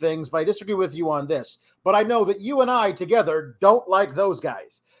three things, but I disagree with you on this. But I know that you and I together don't like those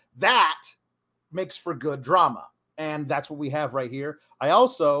guys. That makes for good drama. And that's what we have right here. I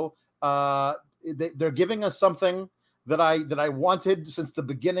also, they're giving us something that I wanted since the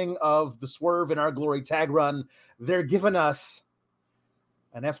beginning of the Swerve in Our Glory tag run. They're giving us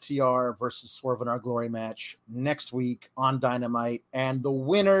an FTR versus Swerve in Our Glory match next week on Dynamite, and the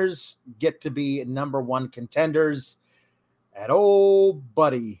winners get to be number one contenders. And oh,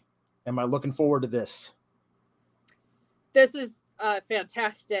 buddy, am I looking forward to this. This is a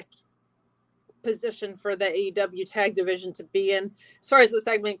fantastic position for the AEW tag division to be in. As far as the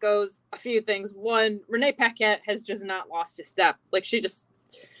segment goes, a few things. One, Renee Paquette has just not lost a step. Like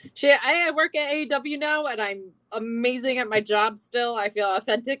I work at AEW now, and I'm amazing at my job still. I feel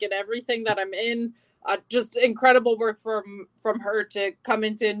authentic in everything that I'm in. Just incredible work from her to come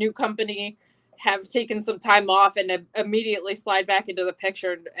into a new company, have taken some time off, and immediately slide back into the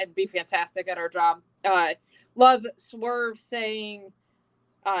picture and be fantastic at her job. Love Swerve saying,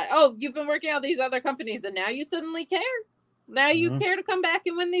 oh, you've been working at these other companies, and now you suddenly care? Now you care to come back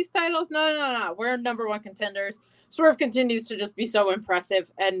and win these titles? No. We're number one contenders. Swerve continues to just be so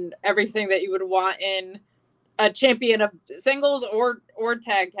impressive, and everything that you would want in a champion of singles or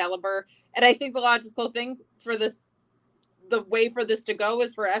tag caliber. And I think the logical thing for this, the way for this to go,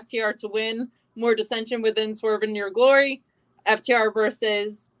 is for FTR to win, more dissension within Swerve in Your Glory. FTR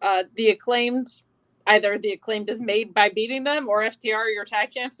versus the Acclaimed. Either the Acclaimed is made by beating them, or FTR your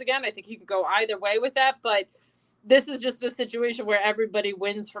tag champs again. I think you can go either way with that, but this is just a situation where everybody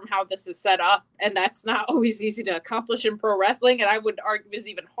wins from how this is set up, and that's not always easy to accomplish in pro wrestling, and I would argue is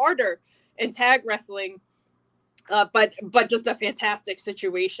even harder in tag wrestling. But just a fantastic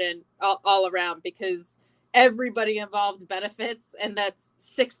situation all around, because everybody involved benefits, and that's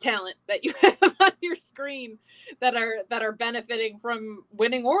 6 talent that you have on your screen that are benefiting from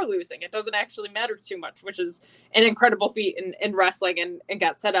winning or losing. It doesn't actually matter too much, which is an incredible feat in wrestling, and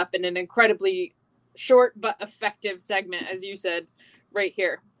got set up in an incredibly short but effective segment, as you said, right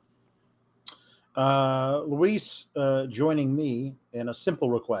here. Luis joining me in a simple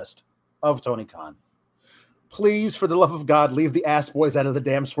request of Tony Khan. Please, for the love of God, leave the ass boys out of the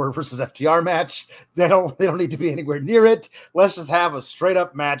damn Swerve versus FTR match. They don't need to be anywhere near it. Let's just have a straight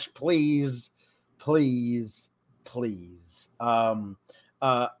up match, please. Please. I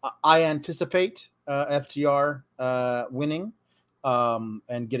anticipate FTR winning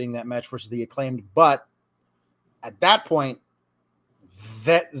and getting that match versus the Acclaimed, but at that point,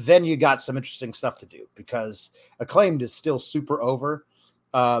 then you got some interesting stuff to do, because Acclaimed is still super over.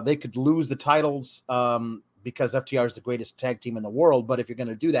 They could lose the titles because FTR is the greatest tag team in the world. But if you're going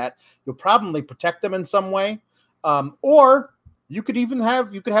to do that, you'll probably protect them in some way. Or you could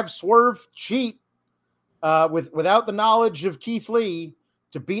have Swerve cheat without the knowledge of Keith Lee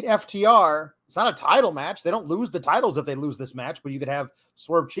to beat FTR. It's not a title match. They don't lose the titles if they lose this match, but you could have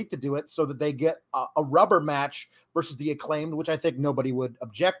Swerve cheat to do it so that they get a rubber match versus the Acclaimed, which I think nobody would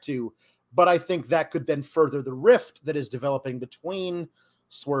object to. But I think that could then further the rift that is developing between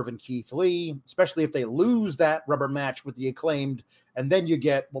Swerve and Keith Lee, especially if they lose that rubber match with the Acclaimed, and then you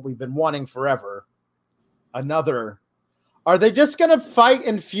get what we've been wanting forever, another Are they just going to fight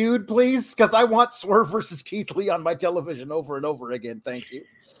and feud, please? Because I want Swerve versus Keith Lee on my television over and over again. Thank you.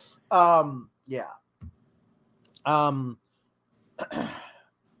 Yeah. Jambeard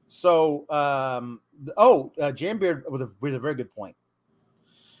with a very good point.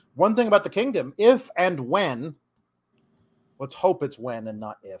 One thing about the Kingdom, if and when, let's hope it's when and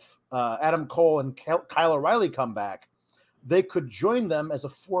not if, Adam Cole and Kyle O'Reilly come back, they could join them as a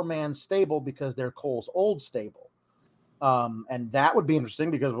 4-man stable because they're Cole's old stable. And that would be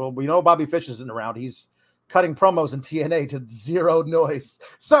interesting because, well, we know Bobby Fish isn't around. He's cutting promos in TNA to zero noise.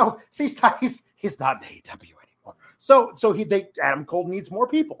 So he's not in AEW anymore. So Adam Cole needs more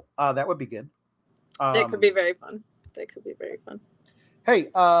people. That would be good. That could be very fun. Hey,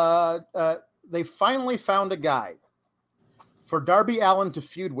 they finally found a guy for Darby Allin to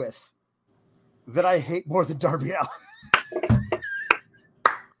feud with that I hate more than Darby Allin.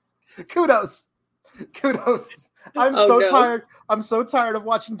 Kudos. I'm tired. I'm so tired of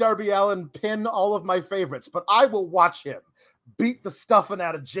watching Darby Allin pin all of my favorites, but I will watch him beat the stuffing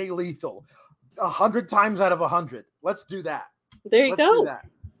out of Jay Lethal 100 times out of 100. Let's do that. Let's go. Do that.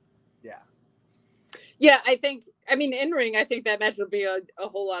 Yeah. Yeah, I mean, in ring, I think that match would be a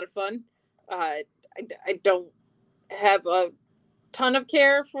whole lot of fun. I don't have a ton of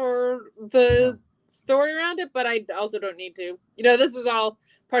care for the story around it, but I also don't need to. This is all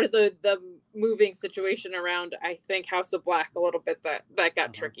part of the moving situation around, I think, House of Black a little bit that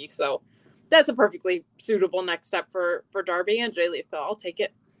got tricky. So that's a perfectly suitable next step for Darby and Jay Lethal. I'll take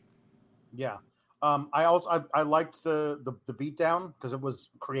it. Yeah. I liked the beatdown because it was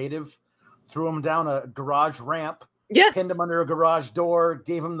creative. Threw him down a garage ramp. Yes. Pinned him under a garage door.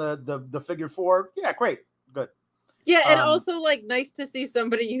 Gave him the figure 4. Yeah, great. Good. Yeah, and also nice to see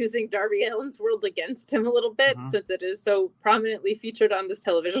somebody using Darby Allin's world against him a little bit, since it is so prominently featured on this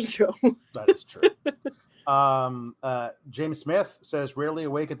television show. That is true. James Smith says, rarely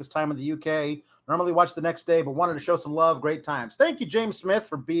awake at this time in the UK. Normally watch the next day, but wanted to show some love. Great times. Thank you, James Smith,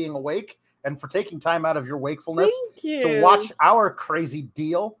 for being awake and for taking time out of your wakefulness to watch our crazy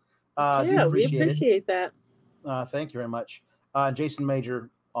deal. We appreciate that. Thank you very much. Jason Major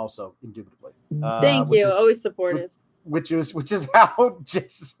also, indubitably. Thank you. Always supportive. Which is how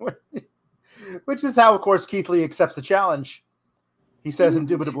of course Keith Lee accepts the challenge. He says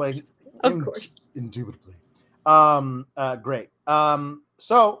indubitably. Of course. Indubitably. Great.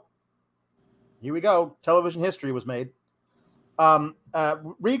 So here we go. Television history was made.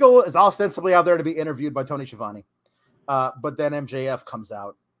 Regal is ostensibly out there to be interviewed by Tony Schiavone. But then MJF comes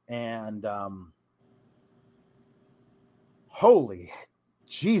out and holy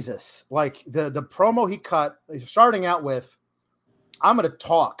Jesus, like the promo he cut, starting out with, I'm going to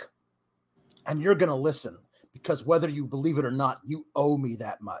talk and you're going to listen because whether you believe it or not, you owe me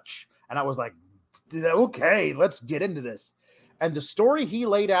that much. And I was like, okay, let's get into this. And the story he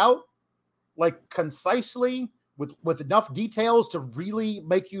laid out, like concisely with enough details to really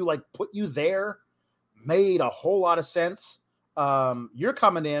make you put you there, made a whole lot of sense. You're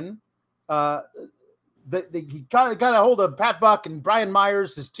coming in, he got a hold of Pat Buck and Brian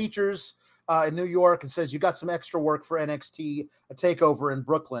Myers, his teachers in New York, and says, you got some extra work for NXT, a takeover in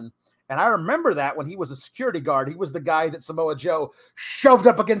Brooklyn. And I remember that when he was a security guard, he was the guy that Samoa Joe shoved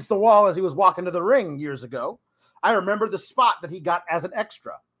up against the wall as he was walking to the ring years ago. I remember the spot that he got as an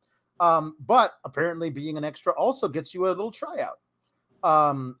extra. But apparently being an extra also gets you a little tryout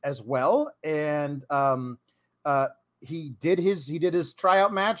as well. And he did his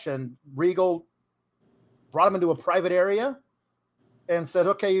tryout match, and Regal brought him into a private area and said,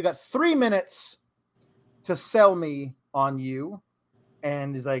 okay, you got 3 minutes to sell me on you.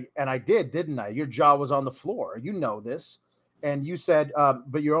 And he's like, and I did, didn't I? Your jaw was on the floor. You know this. And you said,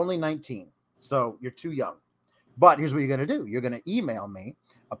 but you're only 19, so you're too young. But here's what you're going to do. You're going to email me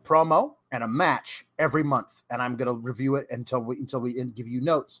a promo and a match every month, and I'm going to review it until we give you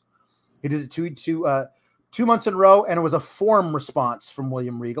notes. He did it 2 months in a row, and it was a form response from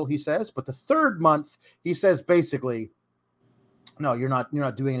William Regal, he says. But the third month, he says basically, no, you're not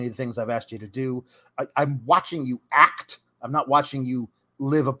doing any of the things I've asked you to do. I'm watching you act. I'm not watching you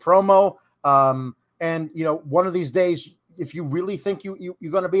live a promo. And one of these days, if you really think you're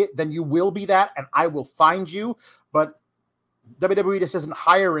going to be it, then you will be that, and I will find you. But WWE just isn't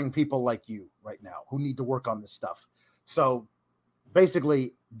hiring people like you right now who need to work on this stuff. So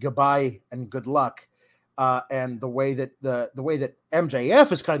basically, goodbye and good luck. And the way that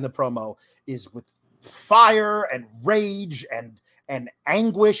MJF is cutting the promo is with fire and rage and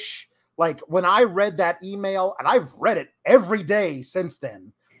anguish. Like when I read that email, and I've read it every day since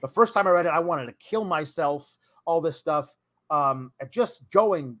then. The first time I read it, I wanted to kill myself. All this stuff, just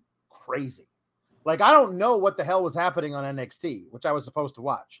going crazy. Like, I don't know what the hell was happening on NXT, which I was supposed to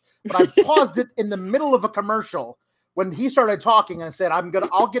watch, but I paused it in the middle of a commercial when he started talking and I said,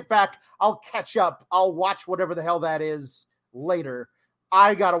 I'll get back. I'll catch up. I'll watch whatever the hell that is later.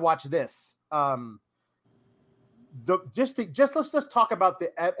 I got to watch this. Let's just talk about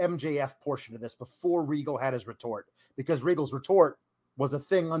the MJF portion of this before Regal had his retort, because Regal's retort was a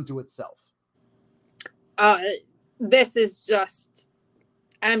thing unto itself. This is just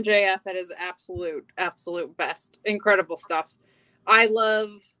MJF at his absolute best. Incredible stuff. I love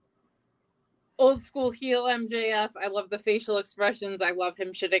old school heel MJF. I love the facial expressions. I love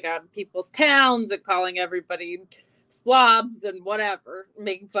him shitting on people's towns and calling everybody slobs and whatever,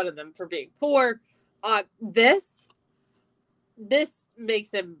 making fun of them for being poor. This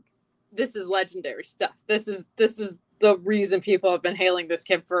makes him. This is legendary stuff. This is the reason people have been hailing this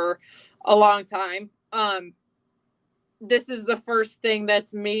kid for a long time. This is the first thing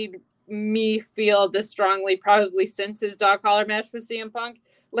that's made me feel this strongly, probably since his dog collar match with CM Punk.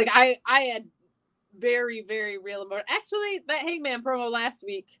 Like I had very, very real emotion. Actually, that Hangman promo last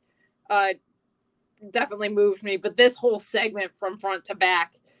week definitely moved me, but this whole segment from front to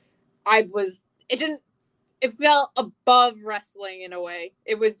back, it felt above wrestling in a way.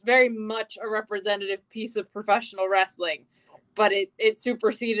 It was very much a representative piece of professional wrestling, but it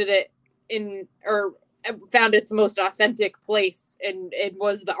superseded it or found its most authentic place, and it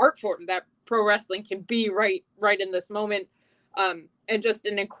was the art form that pro wrestling can be right in this moment. And just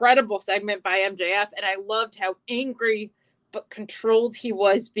an incredible segment by MJF. And I loved how angry but controlled he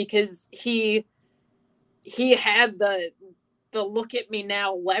was, because he had the look at me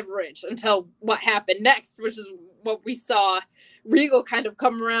now leverage until what happened next, which is what we saw Regal kind of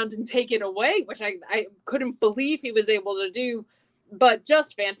come around and take it away, which I couldn't believe he was able to do. But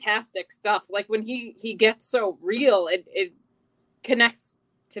just fantastic stuff. Like when he gets so real, it connects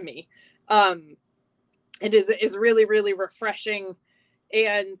to me. It is really, really refreshing.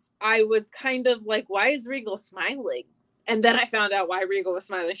 And I was kind of like, why is Regal smiling? And then I found out why Regal was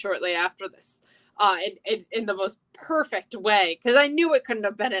smiling shortly after this, in the most perfect way. Because I knew it couldn't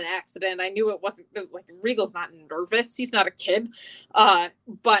have been an accident. I knew it wasn't, like, Regal's not nervous. He's not a kid.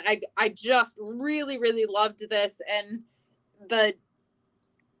 But I just really, really loved this. And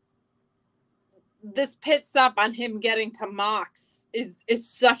this pit stop on him getting to Mox is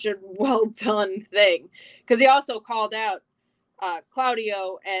such a well done thing, because he also called out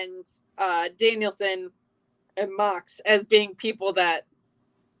Claudio and Danielson and Mox as being people that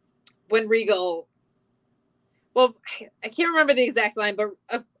when Regal, well, I can't remember the exact line, but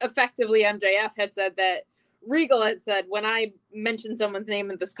effectively MJF had said that Regal had said, when I mention someone's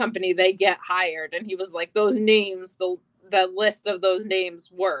name in this company, they get hired. And he was like, those names, the list of those names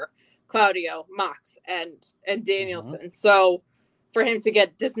were Claudio, Mox, and Danielson. Mm-hmm. So for him to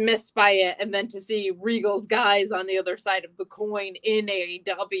get dismissed by it, and then to see Regal's guys on the other side of the coin in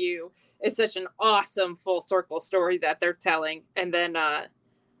AEW is such an awesome full circle story that they're telling. And then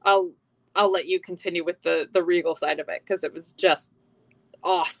I'll let you continue with the Regal side of it, because it was just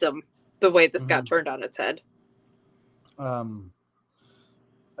awesome the way this got turned on its head.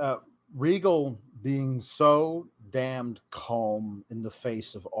 Regal being so damned calm in the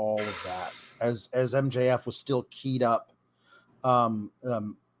face of all of that, as MJF was still keyed up.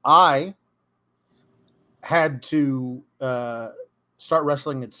 I had to start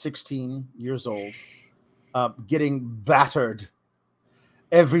wrestling at 16 years old, getting battered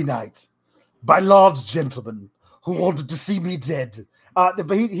every night by large gentlemen who wanted to see me dead. But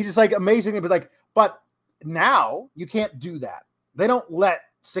he just like amazingly, but now you can't do that. They don't let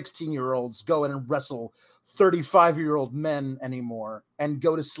 16-year-olds go in and wrestle 35-year-old men anymore and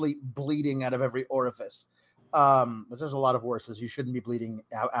go to sleep bleeding out of every orifice. There's a lot of worse, you shouldn't be bleeding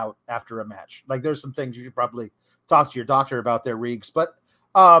out after a match. Like, there's some things you should probably talk to your doctor about their Reeks, but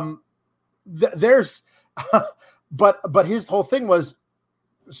there's but his whole thing was,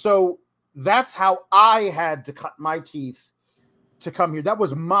 so that's how I had to cut my teeth to come here. That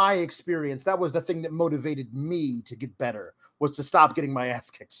was my experience. That was the thing that motivated me to get better, was to stop getting my ass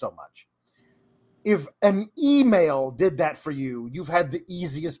kicked so much. If an email did that for you, you've had the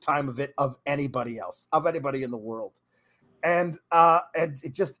easiest time of it of anybody else, of anybody in the world. And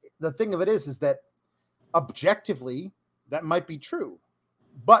it just, the thing of it is that objectively that might be true,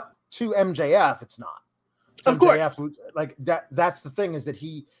 but to MJF, it's not. Of course. Like that's the thing, is that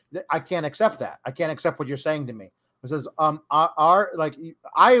I can't accept that. I can't accept what you're saying to me. It says, but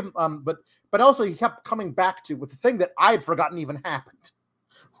also he kept coming back to with the thing that I had forgotten even happened,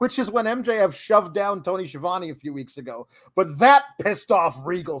 which is when MJF shoved down Tony Schiavone a few weeks ago. But that pissed off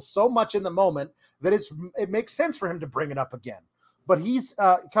Regal so much in the moment that it makes sense for him to bring it up again. but he's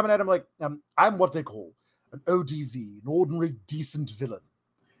coming at him like, I'm what they call an ODV, an ordinary decent villain.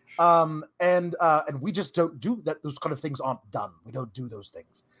 And we just don't do that. Those kind of things aren't done. We don't do those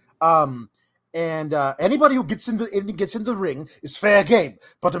things. And anybody who gets in the ring is fair game.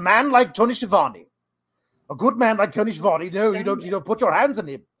 But a man like Tony Schiavone, a good man like Tony Schiavone, no, you don't put your hands on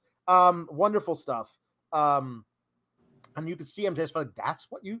him. Wonderful stuff. And you can see him just like, that's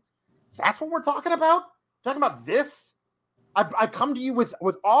what we're talking about? Talking about this? I come to you with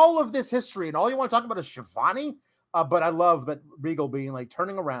all of this history, and all you want to talk about is Schiavone. But I love that Regal being like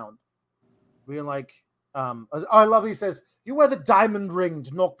turning around, being like, I love that he says, you wear the diamond ring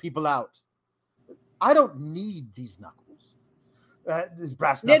to knock people out. I don't need these knuckles. These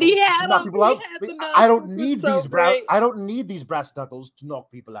brass knuckles to knock people out. I don't need I don't need these brass knuckles to knock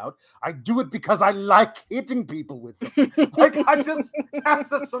people out. I do it because I like hitting people with them. That's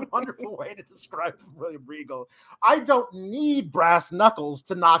such a wonderful way to describe William Regal. I don't need brass knuckles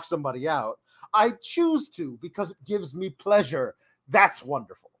to knock somebody out. I choose to because it gives me pleasure. That's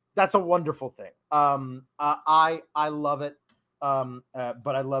wonderful. That's a wonderful thing. I love it.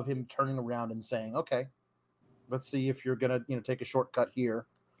 But I love him turning around and saying, okay, let's see if you're going to, take a shortcut here.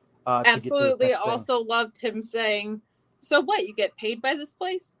 Absolutely. Also loved him saying, so what, you get paid by this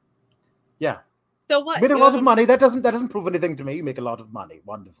place? Yeah. So what? You made a lot of money. That doesn't prove anything to me. You make a lot of money.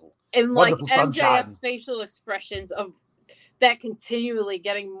 Wonderful. And wonderful MJF's sunshine. facial expressions of that continually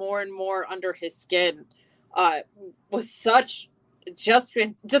getting more and more under his skin was such just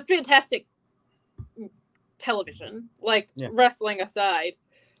fantastic television, wrestling aside.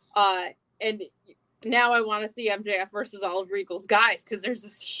 And now I want to see MJF versus all of Regal's guys because there's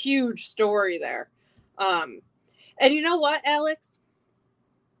this huge story there. And you know what, Alex?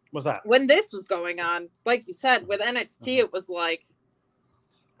 What's that? When this was going on, like you said, with NXT, it was like,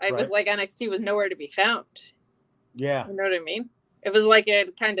 was like NXT was nowhere to be found. Yeah. You know what I mean? It was like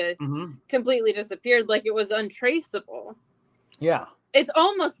it kind of completely disappeared, like it was untraceable. Yeah. It's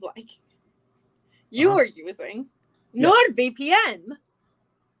almost like you were using NordVPN.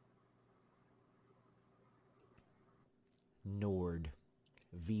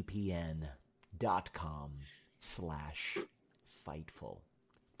 NordVPN.com/Fightful.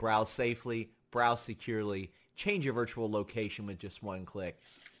 Browse safely, browse securely, change your virtual location with just one click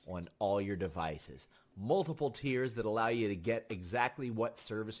on all your devices. Multiple tiers that allow you to get exactly what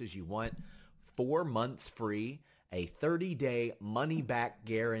services you want. 4 months free, a 30-day money-back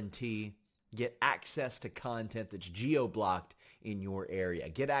guarantee. Get access to content that's geo-blocked in your area.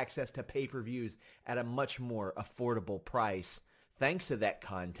 Get access to pay-per-views at a much more affordable price thanks to that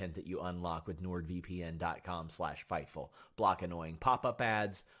content that you unlock with NordVPN.com/Fightful. Block annoying pop-up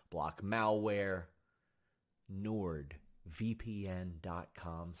ads, block malware.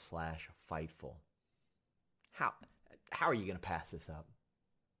 NordVPN.com/Fightful. How are you going to pass this up?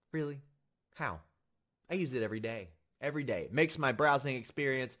 Really? How? I use it every day. Every day. It makes my browsing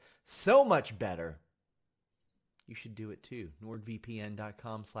experience so much better. You should do it too.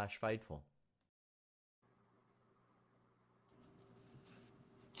 NordVPN.com/Fightful.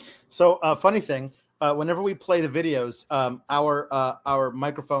 So, funny thing, whenever we play the videos, our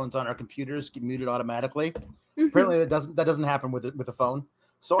microphones on our computers get muted automatically. Apparently, that doesn't happen with a phone.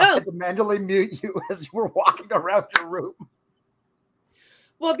 So I had to manually mute you as you were walking around your room.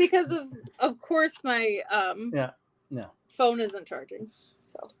 Well, because of course my phone isn't charging.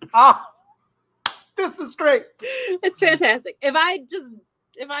 So this is great. It's fantastic. If I just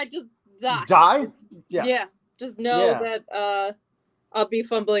die, just know that I'll be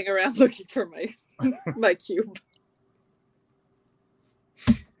fumbling around looking for my cube.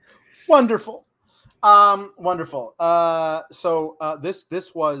 Wonderful. Wonderful. So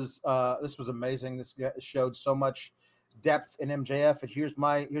this was amazing. This showed so much depth in MJF. And here's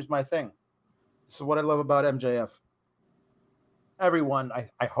my thing. So what I love about MJF, everyone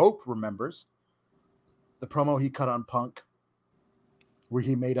I hope remembers the promo he cut on Punk, where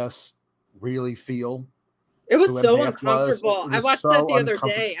he made us really feel. It was so uncomfortable. I watched that the other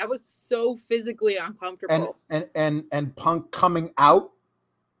day. I was so physically uncomfortable. And Punk coming out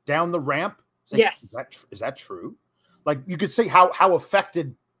down the ramp. Like, yes. Is that true? Like, you could see how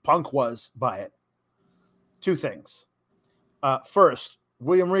affected Punk was by it. Two things. First,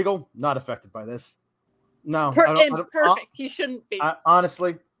 William Regal, not affected by this. No. Perfect. He shouldn't be.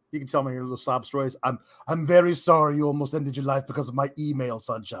 Honestly, you can tell me your little sob stories. I'm very sorry you almost ended your life because of my email,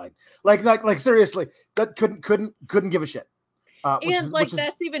 sunshine. Like seriously, that couldn't give a shit.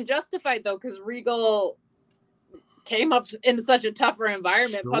 That's even justified though, because Regal came up into such a tougher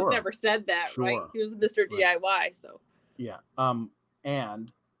environment. Sure. Punk never said that, right? He was Mr. DIY, so. Yeah.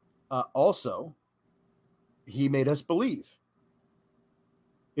 And also, he made us believe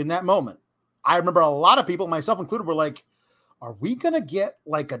in that moment. I remember a lot of people, myself included, were like, are we going to get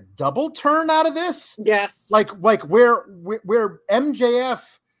like a double turn out of this? Yes. Like where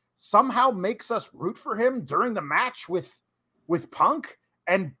MJF somehow makes us root for him during the match with Punk,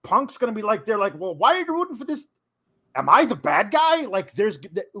 and Punk's going to be like, they're like, well, why are you rooting for this? Am I the bad guy? Like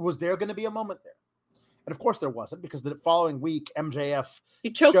was there going to be a moment there? And of course there wasn't, because the following week, MJF he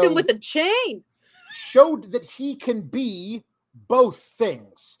choked him with a chain. Showed that he can be both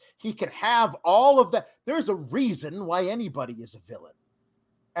things. He can have all of that. There's a reason why anybody is a villain.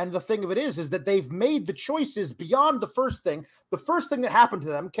 And the thing of it is that they've made the choices beyond the first thing. The first thing that happened to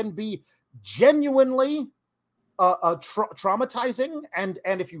them can be genuinely traumatizing. And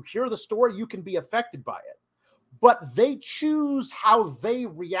if you hear the story, you can be affected by it. But they choose how they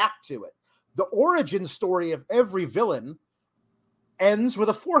react to it. The origin story of every villain ends with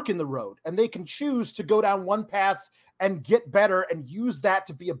a fork in the road, and they can choose to go down one path and get better and use that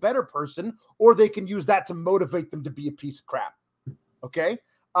to be a better person, or they can use that to motivate them to be a piece of crap. Okay.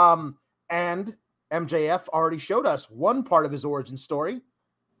 And MJF already showed us one part of his origin story.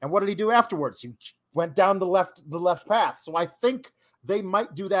 And what did he do afterwards? He went down the left path. So I think they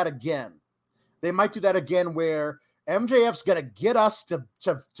might do that again. They might do that again, where MJF's going to get us to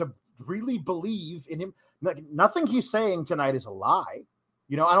really believe in him. Nothing he's saying tonight is a lie.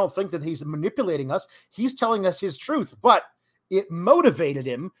 I don't think that he's manipulating us. He's telling us his truth, but it motivated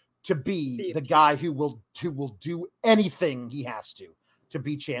him to be the guy who will do anything he has to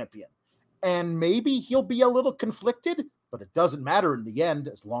be champion. And maybe he'll be a little conflicted, but it doesn't matter in the end,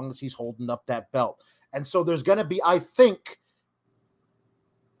 as long as he's holding up that belt. And so there's going to be, I think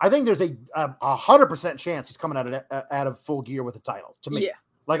there's a 100% chance he's coming out of Full Gear with the title, to me. Yeah.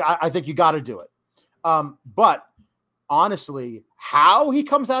 Like, I think you got to do it. But honestly, how he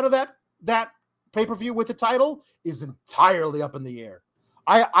comes out of that pay-per-view with the title is entirely up in the air.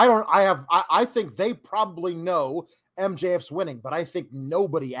 I think they probably know MJF's winning, but I think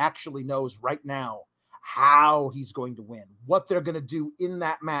nobody actually knows right now how he's going to win, what they're going to do in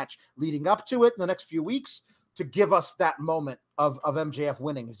that match leading up to it in the next few weeks to give us that moment of MJF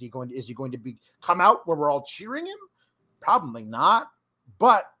winning. Is he going to come out where we're all cheering him? Probably not.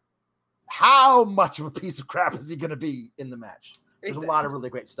 But how much of a piece of crap is he going to be in the match? There's a lot of really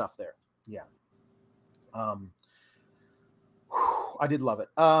great stuff there. Yeah. I did love it.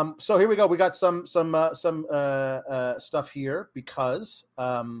 So here we go. We got some stuff here because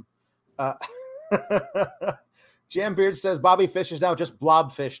Jambeard says Bobby Fish is now just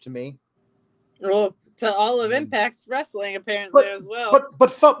Blobfish to me. Well, to all of Impact Wrestling apparently as well.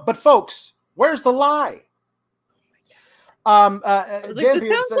 But folks, where's the lie? This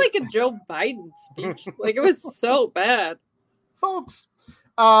sounds like a Joe Biden speech. Like, it was so bad, folks.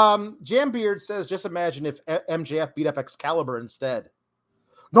 Jambeard says, just imagine if MJF beat up Excalibur instead.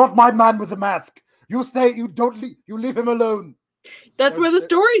 Not my man with the mask. You stay. You don't leave. You leave him alone. That's where the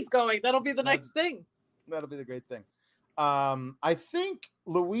story's going. That'll be the next thing. That'll be the great thing. I think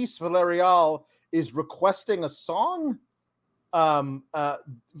Luis Villarreal is requesting a song for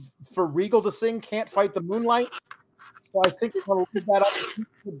Regal to sing "Can't Fight the Moonlight." So I think we're going to leave that up,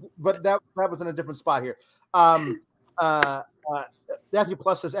 but that was in a different spot here. Matthew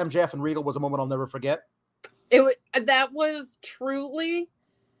Plus says MJF and Regal was a moment I'll never forget. That was truly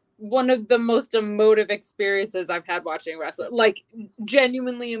one of the most emotive experiences I've had watching wrestling. Like,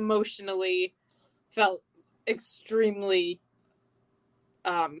 genuinely emotionally felt extremely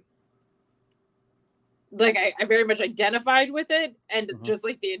like I very much identified with it, and just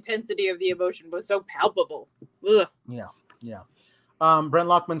like the intensity of the emotion was so palpable. Ugh. Yeah. Brent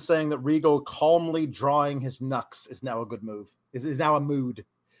Lockman saying that Regal calmly drawing his knucks is now a good move. Is now a mood.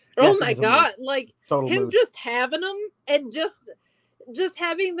 Oh my God. Like, total him mood. Just having them and just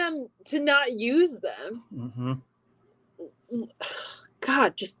having them to not use them.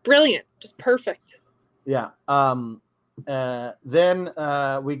 God, just brilliant. Just perfect. Yeah. Then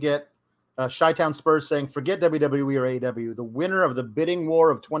we get Chi-Town Spurs saying, forget WWE or AEW. The winner of the bidding war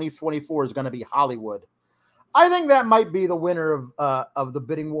of 2024 is going to be Hollywood. I think that might be the winner of the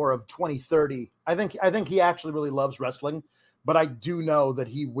bidding war of 2030. I think he actually really loves wrestling, but I do know that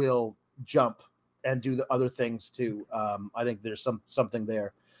he will jump and do the other things too. I think there's something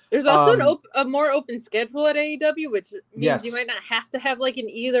there. There's also a more open schedule at AEW, which means you might not have to have like an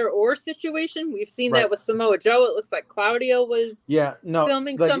either or situation. We've seen that with Samoa Joe. It looks like Claudio was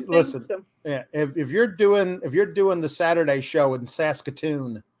filming something. Listen, if you're doing the Saturday show in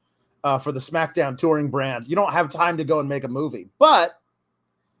Saskatoon for the SmackDown touring brand, you don't have time to go and make a movie. But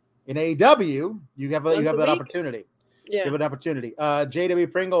in AEW, you have that opportunity. Yeah. Give it an opportunity. JW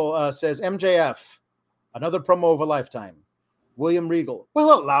Pringle says MJF, another promo of a lifetime. William Regal,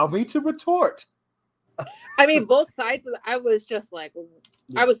 well, allow me to retort. I mean, both sides of I was just like,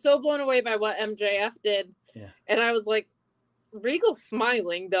 Yeah. I was so blown away by what MJF did. Yeah. And I was like, Regal's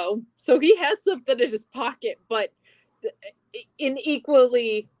smiling, though. So he has something in his pocket, but in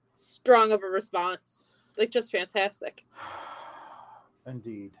equally strong of a response. Like, just fantastic.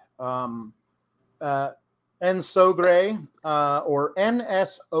 Indeed. Nsogre, or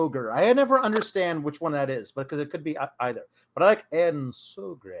NS Ogre. I never understand which one that is, but because it could be either. But I like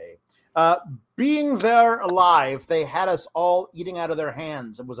Nsogre. Being there alive, they had us all eating out of their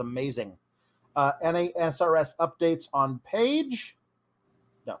hands. It was amazing. NASRS updates on page?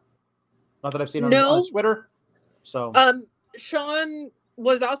 No. Not that I've seen on Twitter. So Sean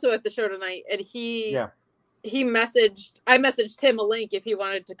was also at the show tonight, and I messaged him a link if he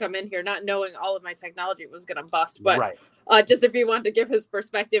wanted to come in here, not knowing all of my technology was going to bust, but just if he wanted to give his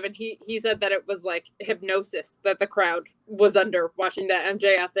perspective. And he said that it was like hypnosis that the crowd was under watching that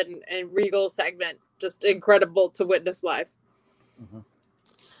MJF and Regal segment. Just incredible to witness live.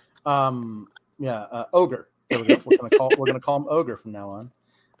 Mm-hmm. Ogre. We're gonna call him Ogre from now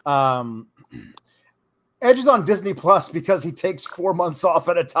on. Edge is on Disney Plus because he takes 4 months off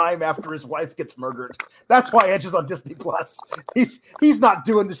at a time after his wife gets murdered. That's why Edge is on Disney Plus. He's not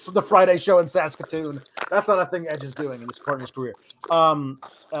doing the Friday show in Saskatoon. That's not a thing Edge is doing in this part of his career.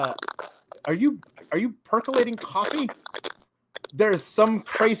 Are you percolating coffee? There's some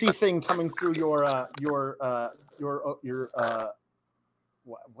crazy thing coming through your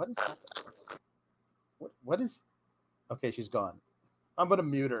what is that? What is? Okay, she's gone. I'm gonna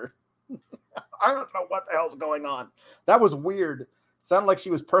mute her. I don't know what the hell's going on. That was weird. Sounded like she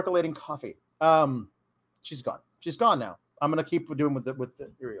was percolating coffee. She's gone. She's gone now. I'm gonna keep doing with the.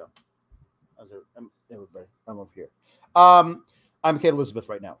 Here we go. Everybody, I'm over here. I'm Kate Elizabeth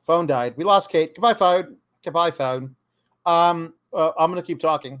right now. Phone died. We lost Kate. Goodbye, phone. Goodbye, phone. I'm gonna keep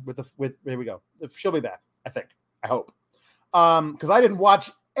talking with. Here we go. She'll be back. I think. I hope. Because I didn't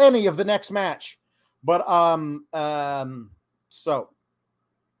watch any of the next match, but so.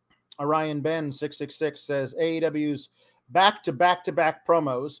 Orion Ben 666 says AEW's back-to-back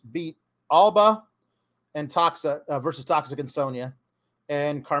promos beat Alba and Toxa versus Toxic and Sonya,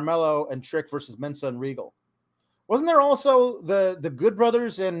 and Carmelo and Trick versus Mensa and Regal. Wasn't there also the Good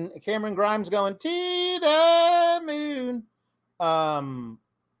Brothers and Cameron Grimes going to the moon?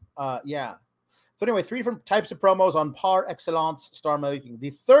 Yeah. So anyway, 3 different types of promos on Par Excellence Star Making.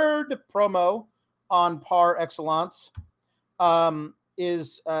 The third promo on Par Excellence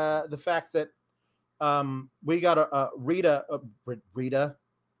is the fact that we got a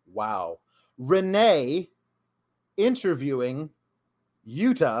Renee interviewing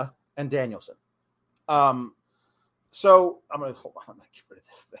Yuta and Danielson. So I'm gonna hold on. I'm gonna get rid of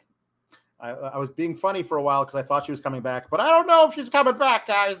this thing. I was being funny for a while because I thought she was coming back, but I don't know if she's coming back,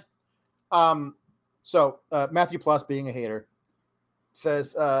 guys. So Matthew Plus, being a hater,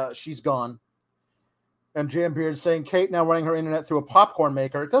 says she's gone. And Jam Beard saying Kate now running her internet through a popcorn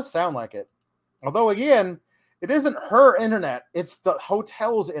maker. It does sound like it. Although, again, it isn't her internet. It's the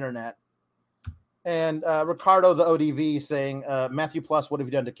hotel's internet. And Ricardo, the ODV, saying, Matthew Plus, what have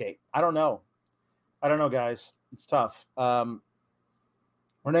you done to Kate? I don't know. I don't know, guys. It's tough.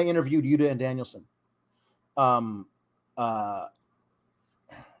 Renee interviewed Yuta and Danielson.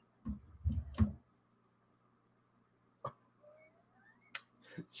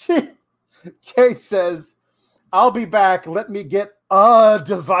 Kate says, I'll be back. Let me get a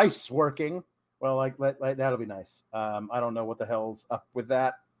device working. Well, like that'll be nice. I don't know what the hell's up with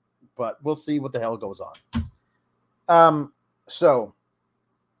that, but we'll see what the hell goes on. So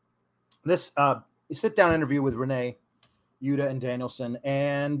this sit down interview with Renee, Yuta, and Danielson,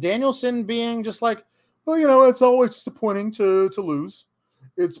 and Danielson being just like, well, it's always disappointing to lose.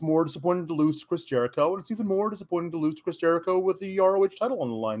 It's more disappointing to lose to Chris Jericho, and it's even more disappointing to lose to Chris Jericho with the ROH title on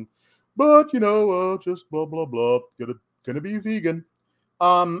the line. But just blah blah blah. Gonna be vegan.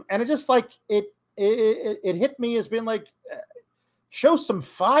 And it just like it hit me as being like, show some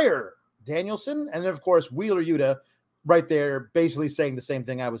fire, Danielson. And then of course Wheeler Yuta right there, basically saying the same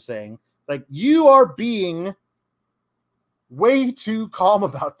thing I was saying. Like, you are being way too calm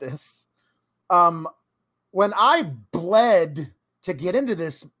about this. When I bled to get into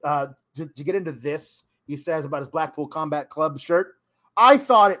this, he says about his Blackpool Combat Club shirt, I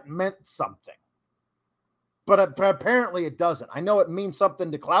thought it meant something, but apparently it doesn't. I know it means something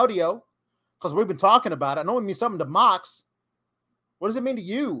to Claudio because we've been talking about it. I know it means something to Mox. What does it mean to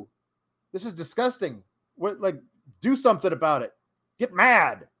you? This is disgusting. Do something about it. Get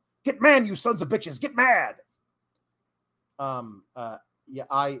mad, you sons of bitches. Get mad. I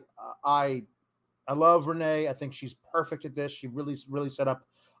I love Renee. I think she's perfect at this. She really set up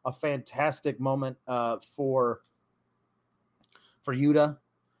a fantastic moment for Yuta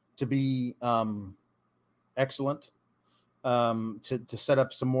to be excellent, to set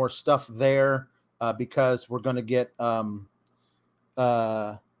up some more stuff there, because we're going to get some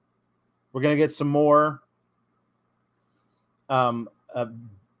more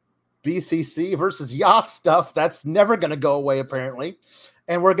BCC versus Yas stuff. That's never going to go away, apparently.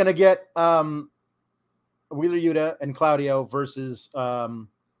 And we're going to get Wheeler Yuta and Claudio versus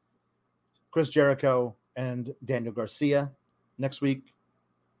Chris Jericho and Daniel Garcia next week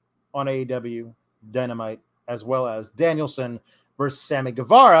on AEW Dynamite, as well as Danielson versus Sammy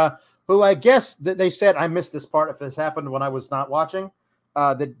Guevara, who I guess that they said, I missed this part if this happened when I was not watching,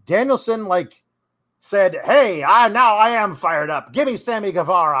 that Danielson said, hey, I am fired up. Give me Sammy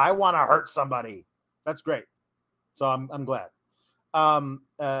Guevara. I want to hurt somebody. That's great. So I'm glad.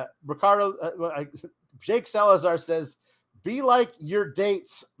 Ricardo, Jake Salazar says, be like your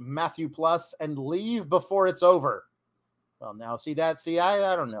dates, Matthew Plus, and leave before it's over. Well, now I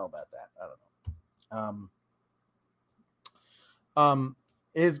don't know about that. I don't know.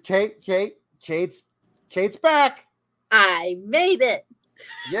 Is Kate's back. I made it.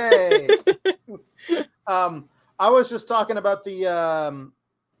 Yay. I was just talking about the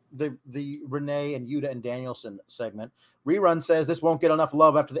Renee and Yuta and Danielson segment. Rerun says this won't get enough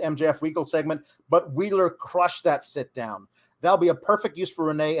love after the MJF Regal segment, but Wheeler crushed that sit down. That'll be a perfect use for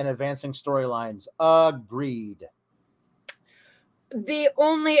Renee and advancing storylines. Agreed.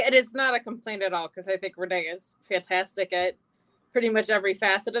 It is not a complaint at all, because I think Renee is fantastic at pretty much every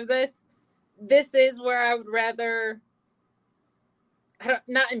facet of this. This is where I would rather,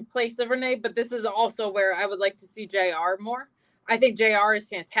 not in place of Renee, but this is also where I would like to see JR more. I think JR is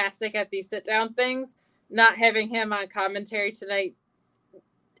fantastic at these sit down things. Not having him on commentary tonight,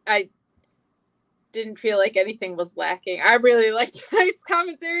 I didn't feel like anything was lacking. I really liked tonight's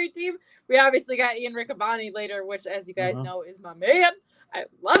commentary team. We obviously got Ian Riccaboni later, which, as you guys know, is my man. I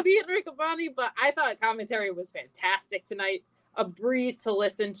love Ian Riccaboni, but I thought commentary was fantastic tonight. A breeze to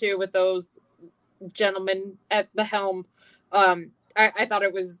listen to with those gentlemen at the helm. I thought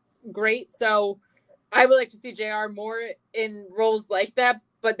it was great. So I would like to see JR more in roles like that,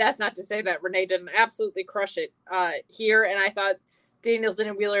 but that's not to say that Renee didn't absolutely crush it here. And I thought Danielson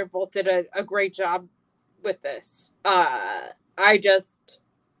and Wheeler both did a great job with this. I just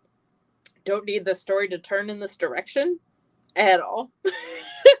don't need the story to turn in this direction at all.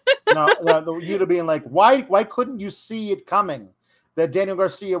 No, Yuta being like, why couldn't you see it coming that Daniel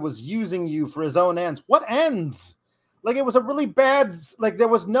Garcia was using you for his own ends? What ends? It was a really bad, there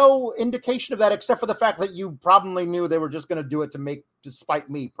was no indication of that except for the fact that you probably knew they were just going to do it to spite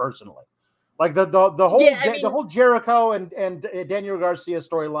me personally. The whole Jericho and Daniel Garcia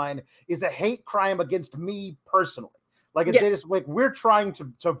storyline is a hate crime against me personally. They just we're trying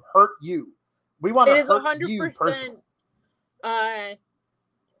to hurt you. We want to hurt 100%, you personally.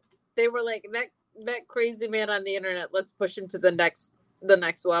 They were like that crazy man on the internet. Let's push him to the next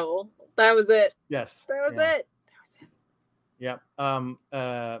level. That was it. Yes, that was it. Yep.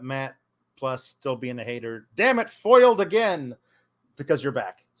 Matt Plus still being a hater. Damn it, foiled again because you're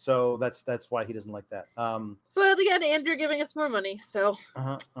back. So that's why he doesn't like that. But again, Andrew giving us more money. So.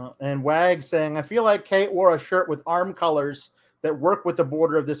 And Wag saying, I feel like Kate wore a shirt with arm colors that work with the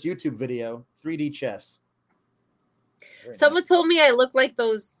border of this YouTube video. 3D chess. Someone told me I look like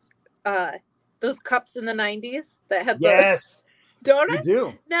those cups in the 90s that had yes. Don't you I?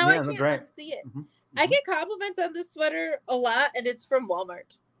 Do. Now I can't see it. Mm-hmm. I get compliments on this sweater a lot, and it's from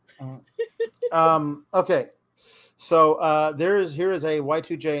Walmart. Okay. So here is a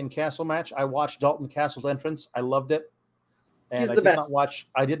Y2J and Castle match. I watched Dalton Castle's entrance. I loved it. And He's the best.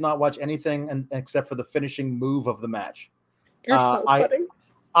 I did not watch anything except for the finishing move of the match. You're so funny.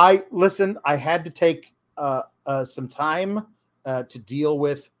 I had to take some time to deal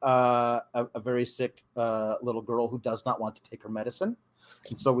with a very sick little girl who does not want to take her medicine.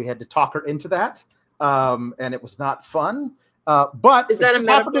 And so we had to talk her into that. And it was not fun. But is that a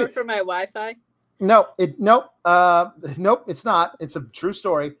metaphor for my Wi-Fi? Nope, it's not. It's a true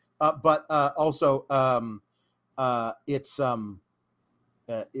story. But also it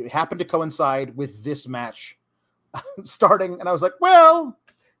happened to coincide with this match starting, and I was like, well,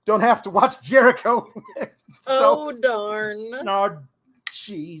 don't have to watch Jericho. Oh darn. No,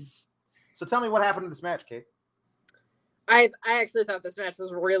 jeez. So tell me what happened in this match, Kate. I actually thought this match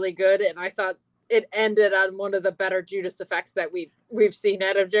was really good, and I thought it ended on one of the better Judas effects that we've seen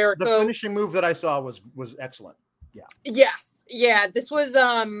out of Jericho. The finishing move that I saw was excellent. Yeah. Yes. Yeah. This was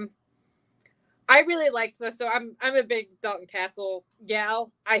I really liked this. So I'm a big Dalton Castle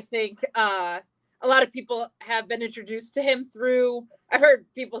gal. I think I a lot of people have been introduced to him through, I've heard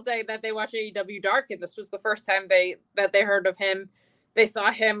people say that they watch AEW Dark, and this was the first time they heard of him. They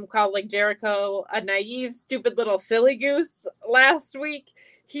saw him calling Jericho a naive, stupid little silly goose last week.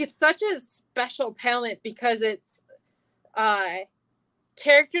 He's such a special talent because it's a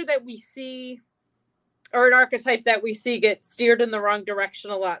character that we see, or an archetype that we see get steered in the wrong direction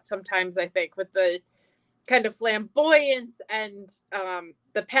a lot sometimes, I think, with the kind of flamboyance and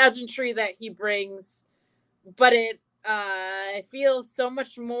the pageantry that he brings. But it feels so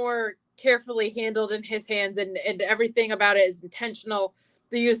much more carefully handled in his hands, and everything about it is intentional.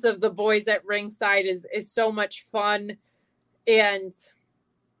 The use of the boys at ringside is so much fun. And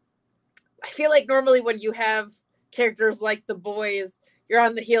I feel like normally when you have characters like the boys, you're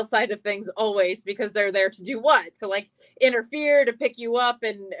on the heel side of things always, because they're there to do what? To like interfere, to pick you up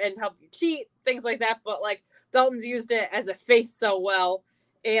and help you cheat, things like that. But like Dalton's used it as a face so well.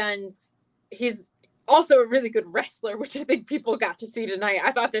 And he's also a really good wrestler, which I think people got to see tonight.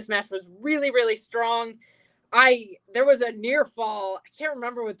 I thought this match was really, really strong. There was a near fall. I can't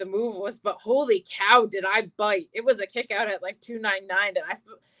remember what the move was, but holy cow, did I bite. It was a kick out at like 299. And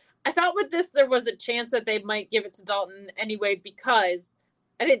I thought with this, there was a chance that they might give it to Dalton anyway, because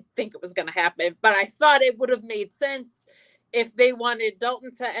I didn't think it was going to happen, but I thought it would have made sense if they wanted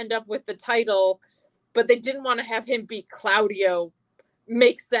Dalton to end up with the title, but they didn't want to have him beat Claudio.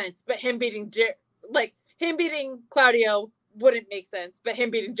 Makes sense. But him beating Claudio wouldn't make sense, but him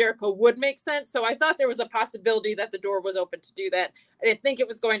beating Jericho would make sense. So I thought there was a possibility that the door was open to do that. I didn't think it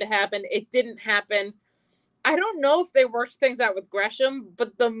was going to happen. It didn't happen. I don't know if they worked things out with Gresham,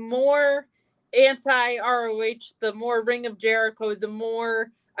 but the more anti-ROH, the more Ring of Jericho, the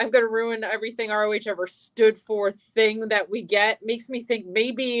more I'm going to ruin everything ROH ever stood for thing that we get, makes me think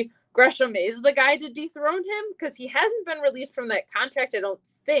maybe Gresham is the guy to dethrone him, because he hasn't been released from that contract, I don't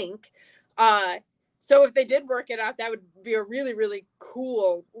think. So if they did work it out, that would be a really, really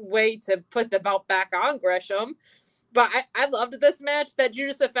cool way to put the belt back on Gresham. But I loved this match. That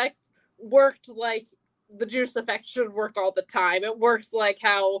Judas Effect worked like the Judas Effect should work all the time. It works like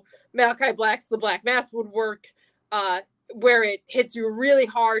how Malachi Black's The Black Mass would work, where it hits you really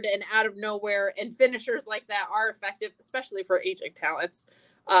hard and out of nowhere. And finishers like that are effective, especially for aging talents.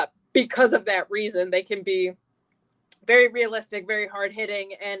 Because of that reason, they can be very realistic, very hard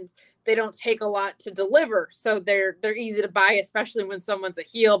hitting, and they don't take a lot to deliver. So they're easy to buy, especially when someone's a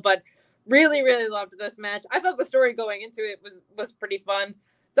heel. But really, really loved this match. I thought the story going into it was pretty fun.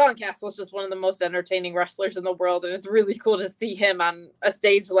 Dalton Castle is just one of the most entertaining wrestlers in the world, and it's really cool to see him on a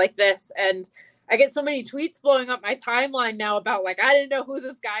stage like this. And I get so many tweets blowing up my timeline now about, like, I didn't know who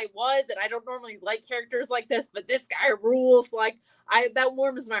this guy was, and I don't normally like characters like this, but this guy rules. Like, that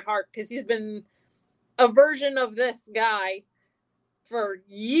warms my heart, because he's been a version of this guy for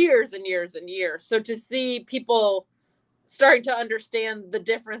years and years and years. So to see people starting to understand the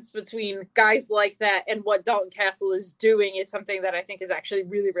difference between guys like that and what Dalton Castle is doing is something that I think is actually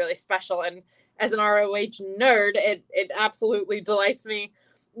really, really special. And as an ROH nerd, it absolutely delights me.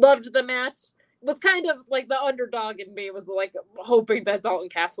 Loved the match. Was kind of like the underdog in me, was like hoping that Dalton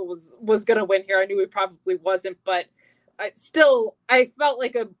Castle was going to win here. I knew he probably wasn't, but I felt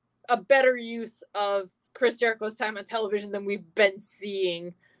like a better use of Chris Jericho's time on television than we've been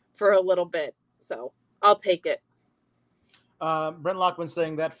seeing for a little bit. So I'll take it. Brent Lockman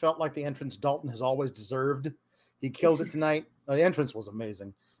saying that felt like the entrance Dalton has always deserved. He killed it tonight. The entrance was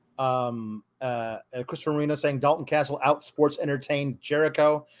amazing. Christopher Marino saying Dalton Castle out-sports entertained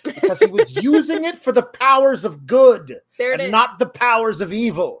Jericho because he was using it for the powers of good and not the powers of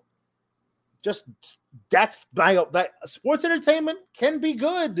evil. Just that sports entertainment can be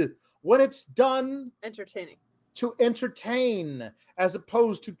good when it's done to entertain as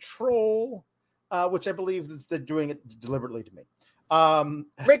opposed to troll. Which I believe they're doing it deliberately to me.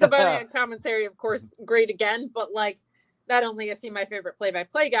 Rick O'Brien commentary, of course, great again, but like, not only is he my favorite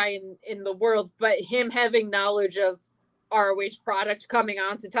play-by-play guy in the world, but him having knowledge of ROH product coming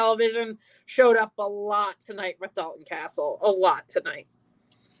onto television showed up a lot tonight with Dalton Castle. A lot tonight.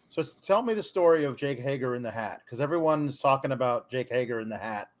 So tell me the story of Jake Hager in the hat, because everyone's talking about Jake Hager in the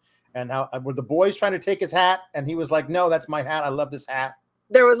hat, and how were the boys trying to take his hat, and he was like, "No, that's my hat. I love this hat."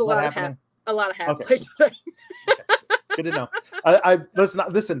 There was a lot of hat. A lot of hat play tonight. Okay. Good to know. I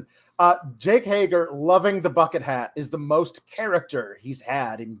listen. Jake Hager loving the bucket hat is the most character he's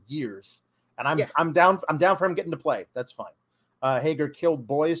had in years, and I'm down for him getting to play. That's fine. Hager killed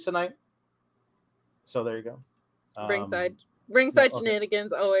boys tonight, so there you go. Ringside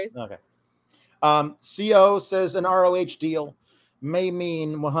shenanigans always. Okay. CO says an ROH deal may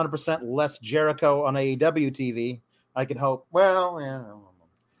mean 100% less Jericho on AEW TV. I can hope. Well, yeah.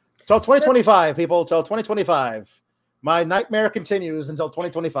 Till 2025, people. Till 2025. My nightmare continues until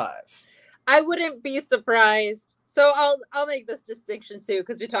 2025. I wouldn't be surprised. So I'll make this distinction too,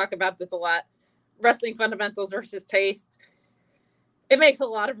 because we talk about this a lot. Wrestling fundamentals versus taste. It makes a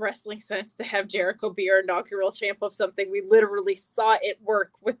lot of wrestling sense to have Jericho be our inaugural champ of something. We literally saw it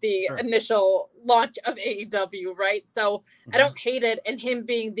work with the initial launch of AEW, right? So I don't hate it. And him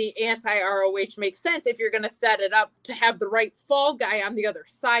being the anti-ROH makes sense if you're going to set it up to have the right fall guy on the other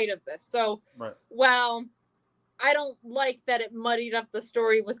side of this. So, well, I don't like that it muddied up the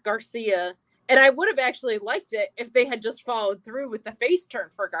story with Garcia. And I would have actually liked it if they had just followed through with the face turn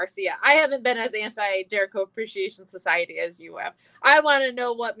for Garcia. I haven't been as anti-Jericho Appreciation Society as you have. I want to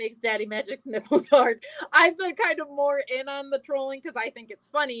know what makes Daddy Magic's nipples hard. I've been kind of more in on the trolling because I think it's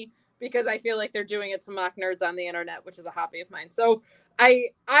funny, because I feel like they're doing it to mock nerds on the internet, which is a hobby of mine. So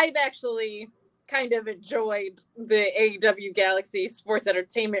I've actually kind of enjoyed the AEW Galaxy Sports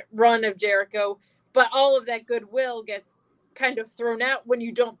Entertainment run of Jericho, but all of that goodwill gets kind of thrown out when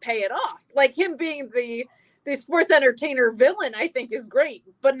you don't pay it off. Like him being the sports entertainer villain, I think is great,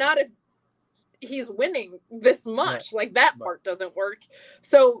 but not if he's winning this much. Like that part doesn't work.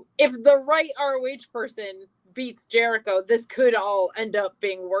 So if the right ROH person beats Jericho, this could all end up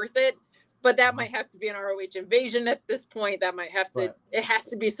being worth it, but that might have to be an ROH invasion at this point. That might have to, it has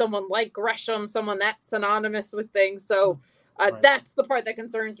to be someone like Gresham, someone that's synonymous with things. So that's the part that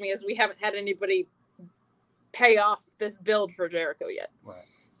concerns me, is we haven't had anybody pay off this build for Jericho yet. Right.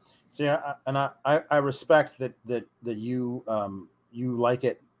 See, I respect that you you like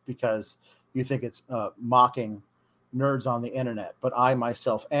it because you think it's mocking nerds on the internet, but I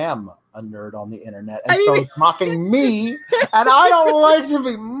myself am a nerd on the internet, and so it's mocking me, and I don't like to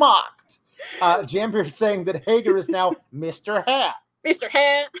be mocked. Jambeard saying that Hager is now Mr. Hat. Mr.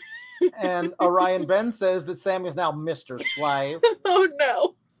 Hat. And Orion Ben says that Sam is now Mr. Slave. Oh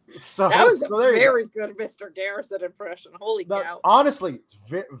no. So that was a very good Mr. Garrison impression. Holy cow. Honestly, it's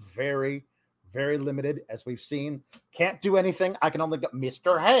very, very limited, as we've seen. Can't do anything. I can only get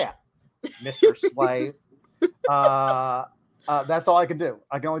Mr. Hat, Mr. Slave. That's all I can do.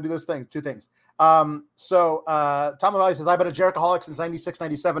 I can only do those two things. Tom O'Malley says, I've been a Jerichoholic since 96,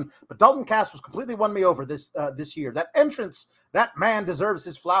 97, but Dalton Cass was completely won me over this year. That entrance, that man deserves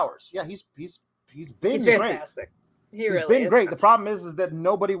his flowers. Yeah, he's been he's fantastic. Great. He's been great. The problem is that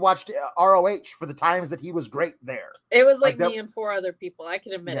nobody watched ROH for the times that he was great there. It was like me and 4 other people. I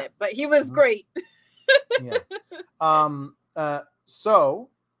can admit it, but he was great. So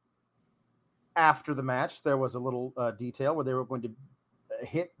after the match, there was a little detail where they were going to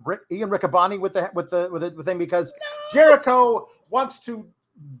hit Ian Riccaboni with the thing, because Jericho wants to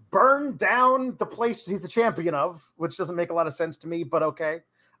burn down the place he's the champion of, which doesn't make a lot of sense to me, but okay.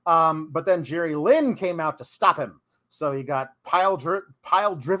 But then Jerry Lynn came out to stop him. So he got pile drove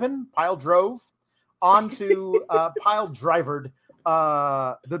onto pile drivered.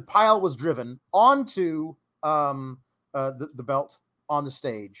 The pile was driven onto the belt on the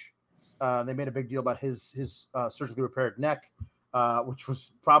stage. They made a big deal about his surgically repaired neck, which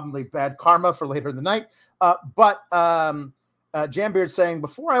was probably bad karma for later in the night. But Jambeard saying,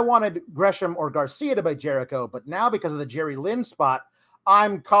 before I wanted Gresham or Garcia to beat Jericho, but now because of the Jerry Lynn spot,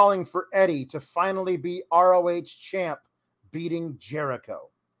 I'm calling for Eddie to finally be ROH champ, beating Jericho.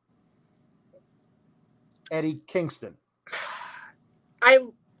 Eddie Kingston. I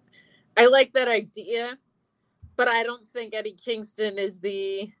like that idea, but I don't think Eddie Kingston is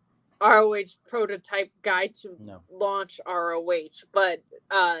the ROH prototype guy to launch ROH. But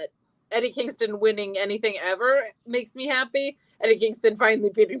Eddie Kingston winning anything ever makes me happy. Eddie Kingston finally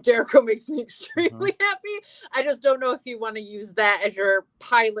beating Jericho makes me extremely happy. I just don't know if you want to use that as your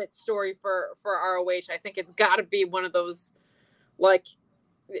pilot story for ROH. I think it's got to be one of those, like,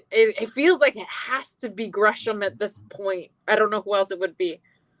 it feels like it has to be Gresham at this point. I don't know who else it would be.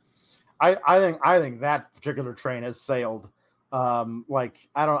 I think that particular train has sailed. I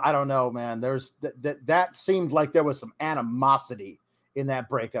don't know, man. There's that seemed like there was some animosity in that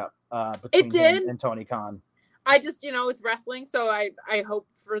breakup between him and Tony Khan. I just, it's wrestling, so I hope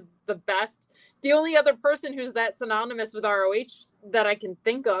for the best. The only other person who's that synonymous with ROH that I can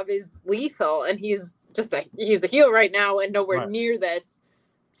think of is Lethal, and he's a heel right now and nowhere near this.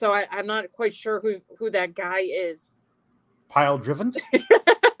 So I'm not quite sure who that guy is. Pile driven.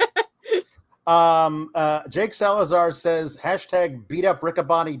 Jake Salazar says hashtag beat up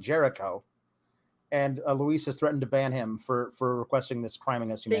Riccaboni Jericho, and Luis has threatened to ban him for requesting this crime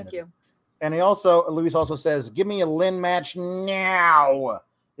against humanity. Thank you. And Luis also says, give me a Lynn match now.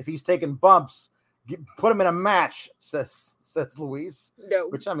 If he's taking bumps, put him in a match, says Luis. No.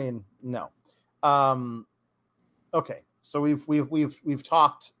 Which, I mean, no. Okay. So we've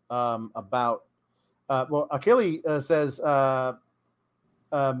talked about. Well, Achille says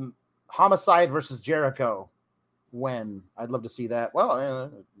Homicide versus Jericho. When I'd love to see that.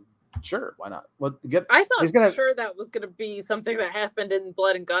 Well, sure, why not? Well, I thought for sure that was going to be something that happened in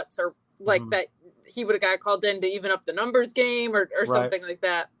Blood and Guts, or like that he would have got called in to even up the numbers game, or something like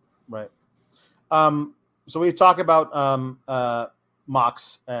that. Right. So we talk about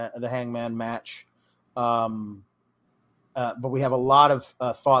Mox, the Hangman match, but we have a lot of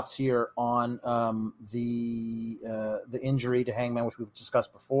thoughts here on the injury to Hangman, which we've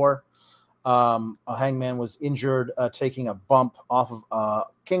discussed before. Hangman was injured taking a bump off of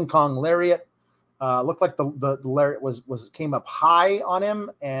King Kong lariat. Looked like the lariat came up high on him,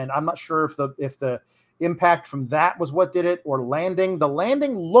 and I'm not sure if the impact from that was what did it, or landing. The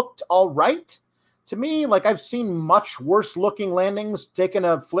landing looked all right to me. Like, I've seen much worse looking landings, taking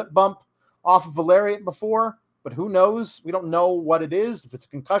a flip bump off of a lariat before, but who knows? We don't know what it is. If it's a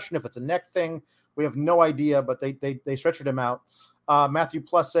concussion, if it's a neck thing, we have no idea, but they stretched him out. Matthew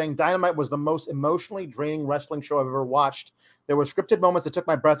Plus saying, Dynamite was the most emotionally draining wrestling show I've ever watched. There were scripted moments that took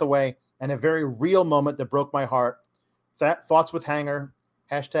my breath away and a very real moment that broke my heart. Thoughts with Hanger.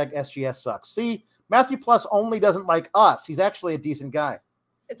 Hashtag SGS sucks. See, Matthew Plus only doesn't like us. He's actually a decent guy.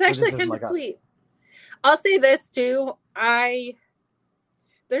 It's actually kind of sweet. I'll say this too.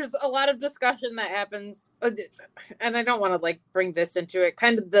 There's a lot of discussion that happens, and I don't want to like bring this into it.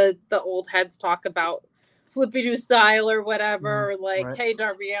 Kind of the old heads talk about flippy-do style or whatever, right. Hey,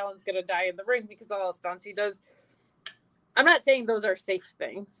 Darby Allin's going to die in the ring because of all the stunts he does. I'm not saying those are safe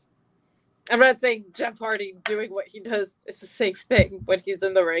things. I'm not saying Jeff Hardy doing what he does is a safe thing when he's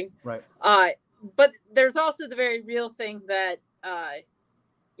in the ring. Right. But there's also the very real thing that,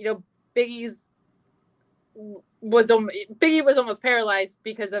 Biggie was almost paralyzed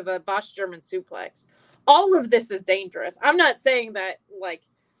because of a botched German suplex. All of this is dangerous. I'm not saying that, like,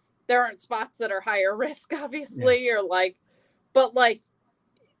 there aren't spots that are higher risk, obviously, but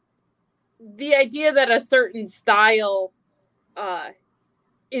the idea that a certain style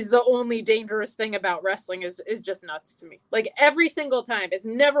is the only dangerous thing about wrestling is just nuts to me. Like, every single time, it's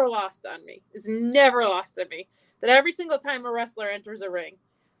never lost on me. It's never lost on me that every single time a wrestler enters a ring,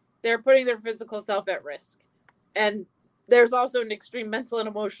 they're putting their physical self at risk. And there's also an extreme mental and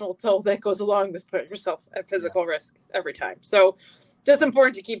emotional toll that goes along with putting yourself at physical risk every time. So, just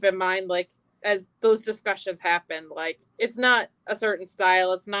important to keep in mind, like, as those discussions happen, like, it's not a certain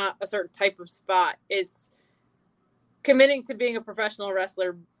style. It's not a certain type of spot. It's committing to being a professional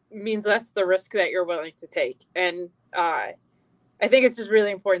wrestler means that's the risk that you're willing to take. And I think it's just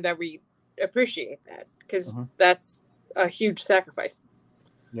really important that we appreciate that, because that's a huge sacrifice.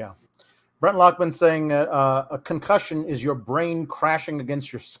 Yeah. Brent Lockman saying that a concussion is your brain crashing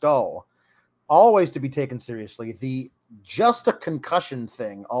against your skull. Always to be taken seriously. The just a concussion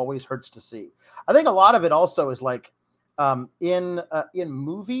thing always hurts to see. I think a lot of it also is like in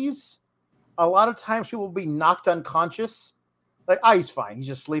movies, a lot of times people will be knocked unconscious. Like, he's fine. He's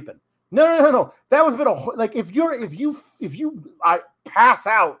just sleeping. No. That was like, if you pass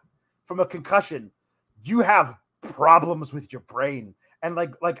out from a concussion, you have problems with your brain. And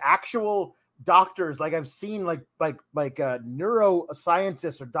like actual doctors, like I've seen like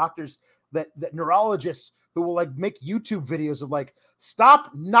neuroscientists or doctors that neurologists who will like make YouTube videos of like, stop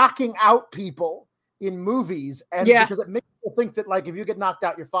knocking out people in movies. And because it makes people think that like, if you get knocked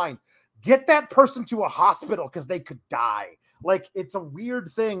out, you're fine. Get that person to a hospital because they could die. Like, it's a weird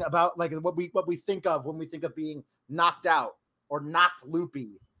thing about like what we think of when we think of being knocked out or knocked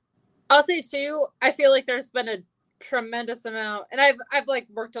loopy. I'll say too, I feel like there's been a tremendous amount, and I've like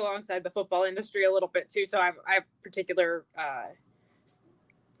worked alongside the football industry a little bit too, so I have particular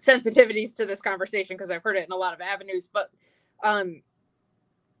sensitivities to this conversation because I've heard it in a lot of avenues. But I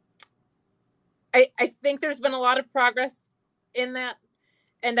think there's been a lot of progress in that,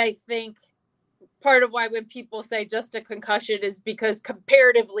 and I think part of why when people say just a concussion is because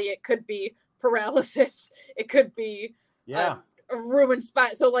comparatively it could be paralysis, it could be a ruined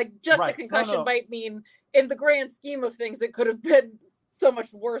spine. So like just a concussion might mean, in the grand scheme of things, it could have been so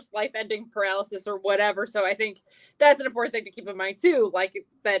much worse, life-ending paralysis or whatever. So I think that's an important thing to keep in mind too, like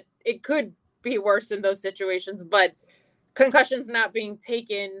that it could be worse in those situations, but concussions not being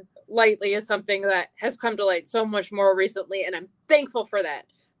taken lightly is something that has come to light so much more recently, and I'm thankful for that.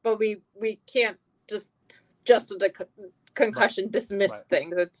 But we can't just a concussion dismiss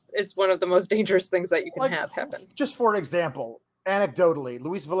things. It's one of the most dangerous things that you can have happen. Just for example, anecdotally,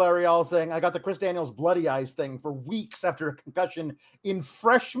 Luis Villarreal saying, I got the Chris Daniels bloody eyes thing for weeks after a concussion in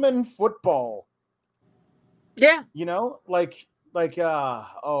freshman football. Yeah. You know,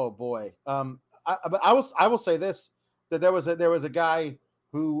 oh boy. I will say this, that there was a guy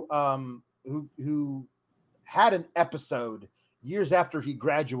who had an episode years after he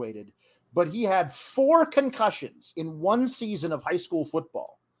graduated, but he had 4 concussions in one season of high school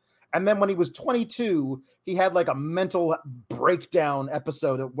football. And then when he was 22, he had like a mental breakdown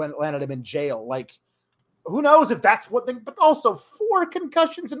episode that landed him in jail. Like, who knows if that's what but also 4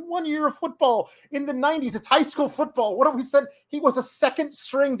 concussions in 1 year of football in the 90s. It's high school football. What have we said? He was a second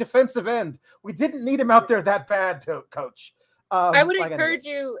string defensive end. We didn't need him out there that bad, coach. I would encourage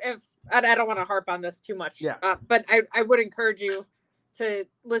you, if I don't want to harp on this too much, but I would encourage you to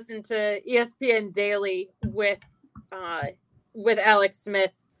listen to ESPN Daily with Alex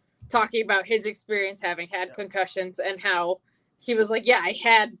Smith talking about his experience having had concussions and how he was like, yeah, I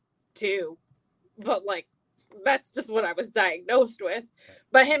had 2, but like, that's just what I was diagnosed with.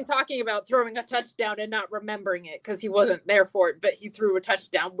 But him talking about throwing a touchdown and not remembering it because he wasn't there for it, but he threw a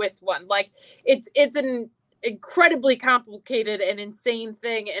touchdown with one. Like, it's an incredibly complicated and insane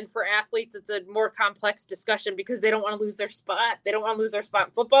thing, and for athletes it's a more complex discussion because they don't want to lose their spot. They don't want to lose their spot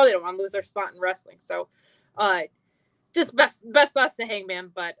in football. They don't want to lose their spot in wrestling. So just best thoughts to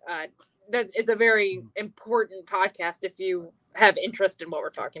Hangman, but it's a very important podcast if you have interest in what we're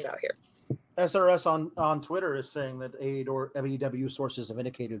talking about here. SRS on Twitter is saying that AEW sources have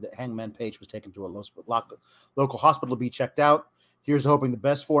indicated that Hangman Page was taken to a local hospital to be checked out. Here's hoping the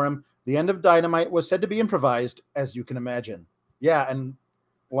best for him. The end of Dynamite was said to be improvised, as you can imagine. Yeah, and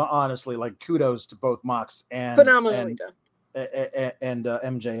honestly, like, kudos to both Mox and phenomenally done and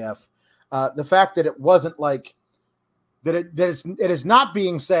MJF. The fact that it wasn't like that it is not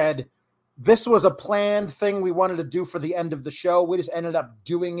being said, this was a planned thing we wanted to do for the end of the show. We just ended up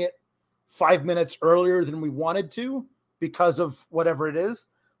doing it 5 minutes earlier than we wanted to because of whatever it is.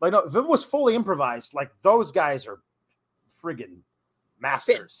 Like, no, if it was fully improvised, like, those guys are friggin'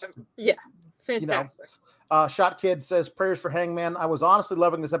 masters. Yeah, fantastic. Shot Kid says, prayers for Hangman. I was honestly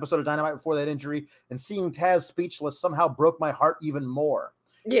loving this episode of Dynamite before that injury, and seeing Taz speechless somehow broke my heart even more.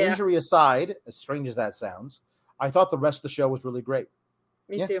 Yeah. Injury aside, as strange as that sounds, I thought the rest of the show was really great.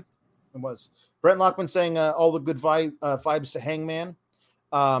 Me too. It was. Brent Lockman saying all the good vibes to Hangman.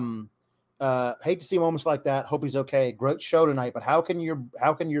 Hate to see moments like that. Hope he's okay. Great show tonight, but how can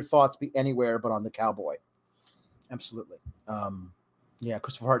your thoughts be anywhere but on the Cowboy? Absolutely.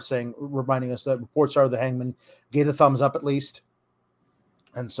 Christopher Hart reminding us that reports are the Hangman gave the thumbs up at least,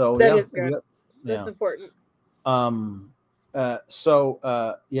 and so that is good. That's important.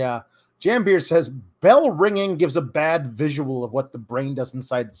 Jam Beard says bell ringing gives a bad visual of what the brain does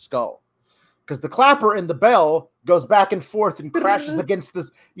inside the skull, because the clapper in the bell goes back and forth and crashes against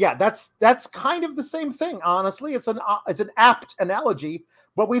this. Yeah, that's kind of the same thing. Honestly, it's an apt analogy,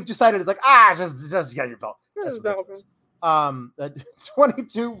 but we've decided it's like just get your bell.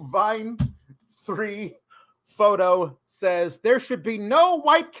 22 Vine 3 photo says there should be no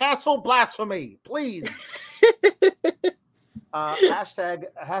White Castle blasphemy, please.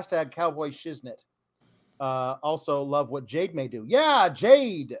 Hashtag Cowboy Shiznit. Also love what Jade may do. Yeah,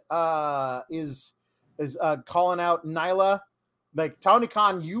 Jade is calling out Nyla. Like, Tony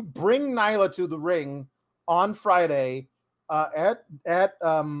Khan, you bring Nyla to the ring on Friday at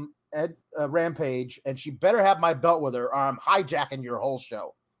Rampage, and she better have my belt with her, or I'm hijacking your whole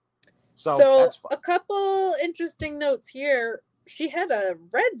show. So that's fun. A couple interesting notes here. She had a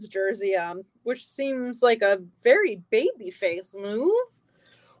Reds jersey on, which seems like a very babyface move.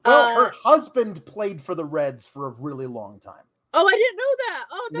 Well, her husband played for the Reds for a really long time. Oh, I didn't know that.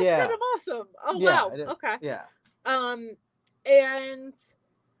 Oh, that's kind of awesome. Oh, yeah, wow. Okay. Yeah. And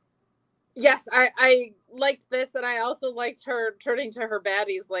yes, I liked this, and I also liked her turning to her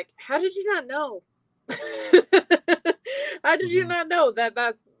baddies. Like, how did you not know? How did you not know that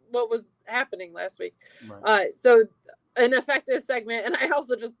that's what was happening last week? Right. So an effective segment, and I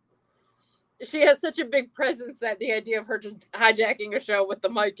also she has such a big presence that the idea of her just hijacking a show with the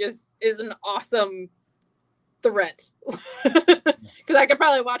mic is an awesome threat. Because I could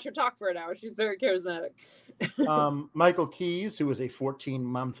probably watch her talk for an hour. She's very charismatic. Michael Keys, who is a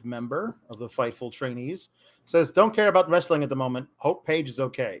 14-month member of the Fightful trainees, says, don't care about wrestling at the moment. Hope Page is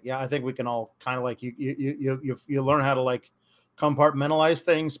okay. Yeah, I think we can all kind of like you learn how to like compartmentalize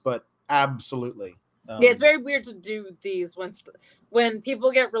things, but absolutely. Yeah, it's very weird to do these when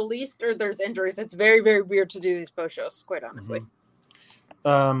people get released or there's injuries. It's very, very weird to do these post shows, quite honestly.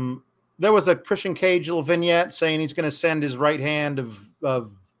 There was a Christian Cage little vignette saying he's going to send his right hand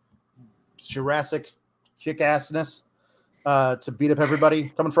of Jurassic kick-assness to beat up everybody,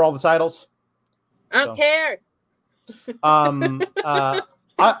 coming for all the titles. I don't care.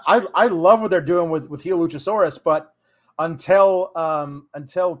 I love what they're doing with heel Luchasaurus, but until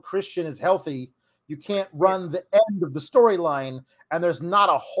Christian is healthy, You can't run the end of the storyline, and there's not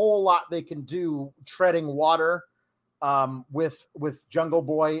a whole lot they can do treading water with Jungle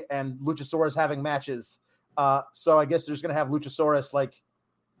Boy and Luchasaurus having matches. So I guess they're just going to have Luchasaurus like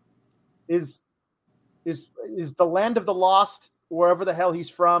is the land of the lost, wherever the hell he's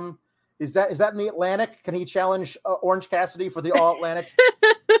from. Is that in the Atlantic? Can he challenge Orange Cassidy for the All Atlantic?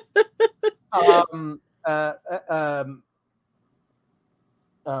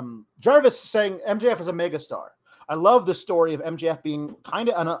 Jarvis saying MJF is a megastar. I love the story of MJF being kind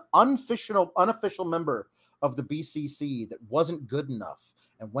of an unofficial member of the BCC that wasn't good enough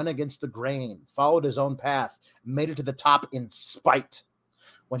and went against the grain, followed his own path, made it to the top in spite.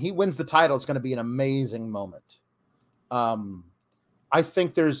 When he wins the title, it's going to be an amazing moment. I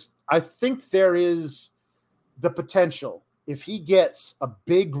think there is the potential, if he gets a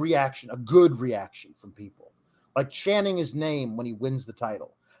big reaction, a good reaction from people, like chanting his name when he wins the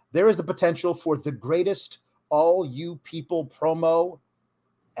title, there is the potential for the greatest all you people promo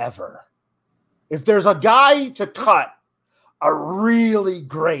ever. If there's a guy to cut a really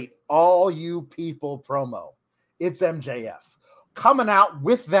great all you people promo, it's MJF. Coming out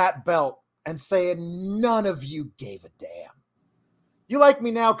with that belt and saying, none of you gave a damn. You like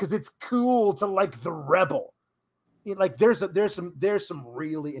me now because it's cool to like the rebel. Like there's some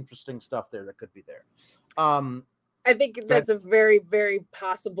really interesting stuff there that could be there. I think that's a very, very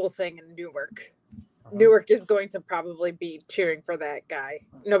possible thing in Newark. Newark is going to probably be cheering for that guy,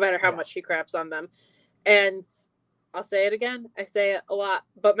 no matter how much he craps on them. And I'll say it again. I say it a lot.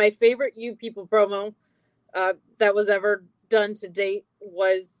 But my favorite You People promo that was ever done to date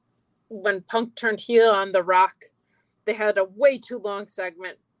was when Punk turned heel on The Rock. They had a way too long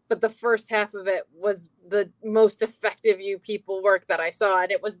segment, but the first half of it was the most effective You People work that I saw.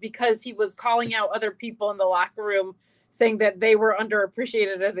 And it was because he was calling out other people in the locker room, saying that they were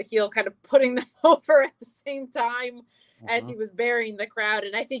underappreciated as a heel, kind of putting them over at the same time as he was burying the crowd.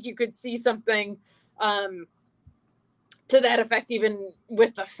 And I think you could see something to that effect, even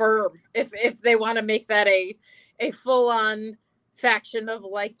with the Firm, if they want to make that a full-on faction of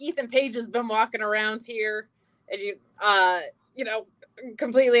like, Ethan Page has been walking around here and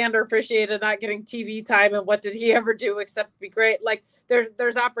completely underappreciated, not getting TV time, and what did he ever do except be great? Like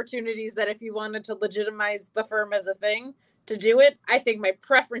there's opportunities that if you wanted to legitimize the Firm as a thing to do it, I think my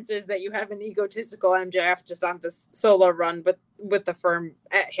preference is that you have an egotistical MJF just on this solo run, but with the Firm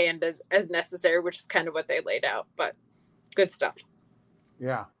at hand as necessary, which is kind of what they laid out. But good stuff.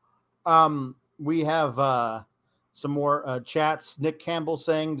 Yeah. We have some more chats. Nick Campbell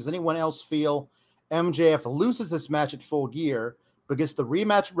saying, does anyone else feel MJF loses this match at Full Gear but gets the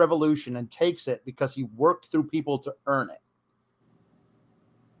rematch Revolution and takes it because he worked through people to earn it?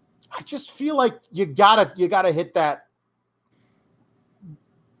 I just feel like you gotta hit that.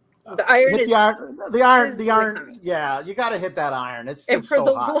 The iron hit is the iron. Yeah, you gotta hit that iron. It's for so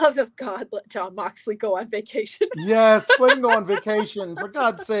the hot. love of God, let Jon Moxley go on vacation. Yes, let him go on vacation, for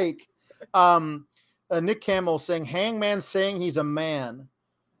God's sake. Nick Campbell saying, Hangman saying he's a man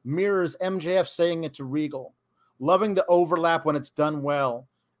mirrors MJF saying it to Regal. Loving the overlap when it's done well.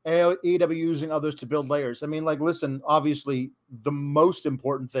 AEW using others to build layers. I mean, like, listen, obviously the most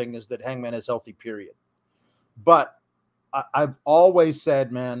important thing is that Hangman is healthy, period. But I've always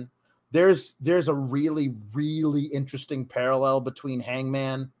said, man, there's a really, really interesting parallel between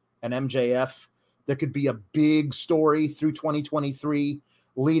Hangman and MJF that could be a big story through 2023,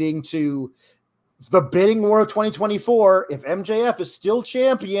 leading to the bidding war of 2024. If MJF is still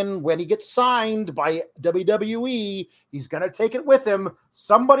champion when he gets signed by WWE, he's going to take it with him.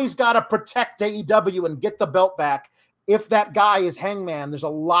 Somebody's got to protect AEW and get the belt back. If that guy is Hangman, there's a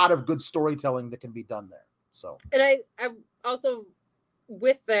lot of good storytelling that can be done there. So, and I also,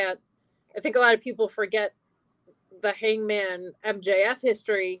 with that, I think a lot of people forget the Hangman MJF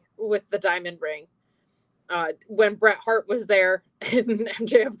history with the diamond ring. When Bret Hart was there and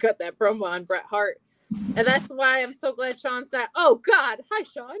MJF got that promo on Bret Hart. And that's why I'm so glad Sean's not. Oh, God. Hi,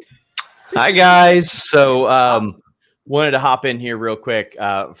 Sean. Hi, guys. So wanted to hop in here real quick.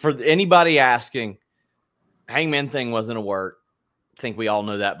 For anybody asking, Hangman thing wasn't a work. I think we all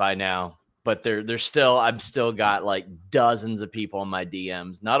know that by now. But there's still, I've still got like dozens of people in my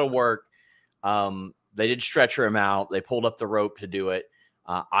DMs. Not a work. They did stretcher him out. They pulled up the rope to do it.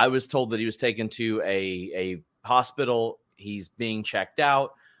 I was told that he was taken to a hospital. He's being checked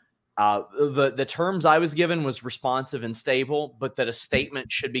out. The terms I was given was responsive and stable, but that a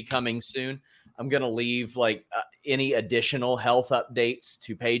statement should be coming soon. I'm going to leave like any additional health updates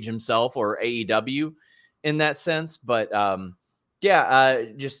to Page himself or AEW in that sense. But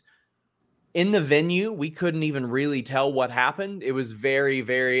just in the venue, we couldn't even really tell what happened. It was very,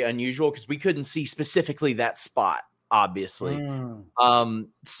 very unusual because we couldn't see specifically that spot, obviously.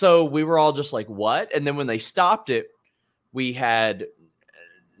 So we were all just like, what? And then when they stopped it, we had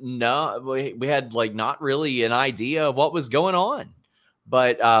like not really an idea of what was going on.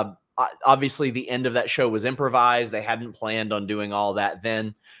 But obviously the end of that show was improvised. They hadn't planned on doing all that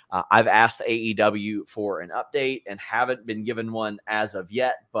then. I've asked AEW for an update and haven't been given one as of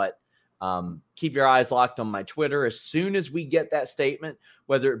yet, but keep your eyes locked on my Twitter. As soon as we get that statement,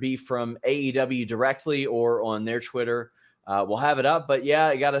 whether it be from AEW directly or on their Twitter, we'll have it up. But yeah,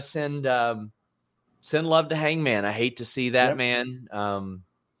 I got to send love to Hangman. I hate to see that, man.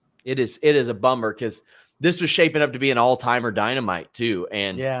 It is a bummer because this was shaping up to be an all-timer Dynamite too.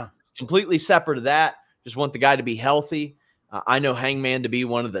 And completely separate of that, just want the guy to be healthy. I know Hangman to be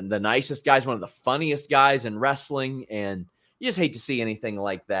one of the nicest guys, one of the funniest guys in wrestling, and you just hate to see anything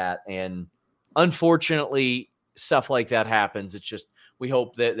like that. And unfortunately, stuff like that happens. It's just, we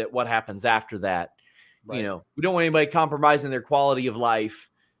hope that what happens after that, we don't want anybody compromising their quality of life.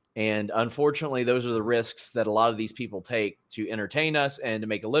 And unfortunately, those are the risks that a lot of these people take to entertain us and to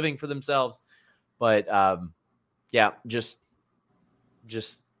make a living for themselves. But just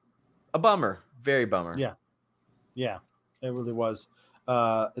a bummer, very bummer. Yeah, it really was.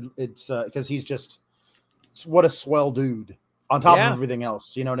 It's because he's just, what a swell dude on top of everything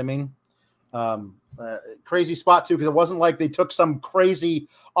else. You know what I mean? Crazy spot too, because it wasn't like they took some crazy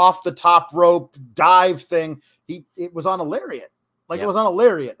off the top rope dive thing. It was on a lariat. It was on a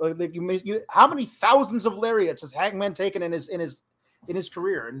lariat. Like how many thousands of lariats has Hangman taken in his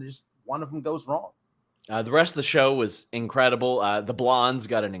career, and just one of them goes wrong. The rest of the show was incredible. The Blondes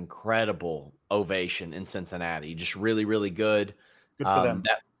got an incredible ovation in Cincinnati. Just really, really good. Good for them.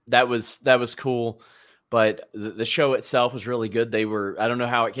 That was cool. But the show itself was really good. They were, I don't know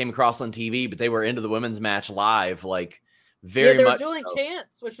how it came across on TV, but they were into the women's match live, like very much. They were dueling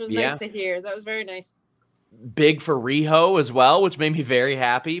chants, which was nice to hear. That was very nice. Big for Riho as well, which made me very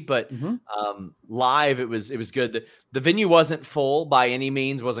happy. But live, it was good. The venue wasn't full by any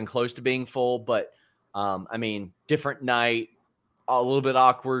means, wasn't close to being full, but I mean, different night, a little bit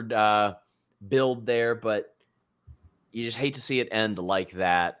awkward build there, but you just hate to see it end like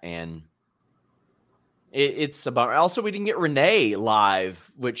that. And it's a bummer. Also, we didn't get Renee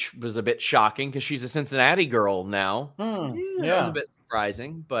live, which was a bit shocking because she's a Cincinnati girl now. That was a bit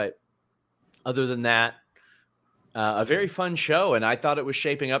surprising, but other than that, a very fun show, and I thought it was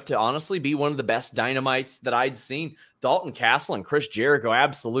shaping up to honestly be one of the best Dynamites that I'd seen. Dalton Castle and Chris Jericho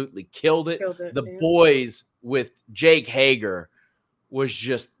absolutely killed it. The boys with Jake Hager was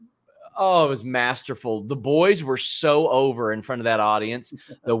just, it was masterful. The boys were so over in front of that audience.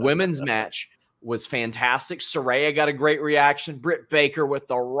 The women's match was fantastic. Saraya got a great reaction. Britt Baker with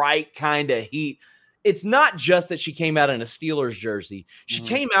the right kind of heat. It's not just that she came out in a Steelers jersey. She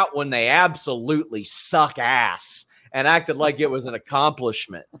came out when they absolutely suck ass and acted like it was an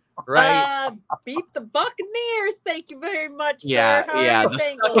accomplishment, right? Beat the Buccaneers. Thank you very much. Yeah, sir. yeah.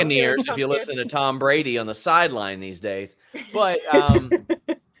 The Buccaneers, if you listen to Tom Brady on the sideline these days. But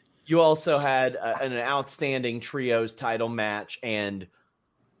you also had an outstanding trios title match and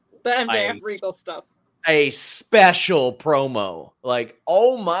the MJF Regal stuff. A special promo. Like,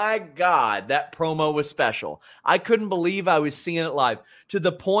 oh my God, that promo was special. I couldn't believe I was seeing it live, to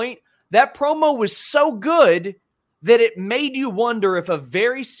the point that promo was so good that it made you wonder if a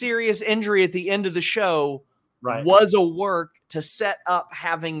very serious injury at the end of the show was a work to set up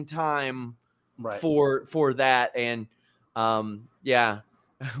having time for that. And Kentucky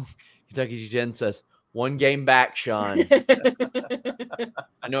Jen says, one game back, Sean.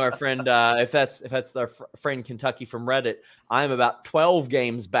 I know our friend, if that's our friend Kentucky from Reddit, I'm about 12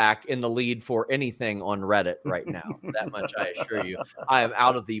 games back in the lead for anything on Reddit right now. That much I assure you. I am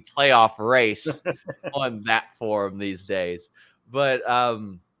out of the playoff race on that forum these days. But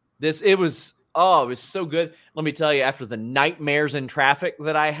it was so good. Let me tell you, after the nightmares in traffic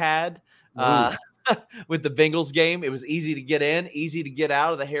that I had with the Bengals game, it was easy to get in, easy to get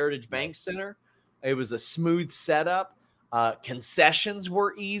out of the Heritage Bank Center. It was a smooth setup. Concessions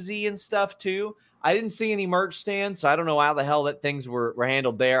were easy and stuff too. I didn't see any merch stands, so I don't know how the hell that things were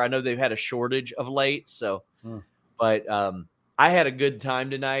handled there. I know they've had a shortage of late, but I had a good time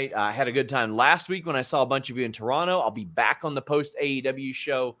tonight. I had a good time last week when I saw a bunch of you in Toronto. I'll be back on the post AEW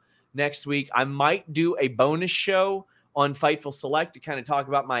show next week. I might do a bonus show on Fightful Select to kind of talk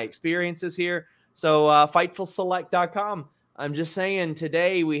about my experiences here. So FightfulSelect.com. I'm just saying,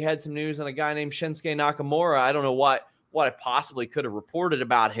 today we had some news on a guy named Shinsuke Nakamura. I don't know what I possibly could have reported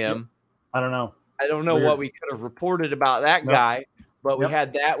about him. I don't know. Weird. What we could have reported about that guy. But we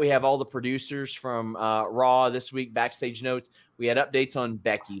had that. We have all the producers from Raw this week, backstage notes. We had updates on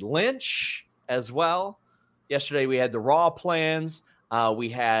Becky Lynch as well. Yesterday we had the Raw plans. We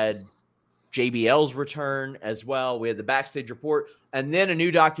had JBL's return as well. We had the backstage report. And then a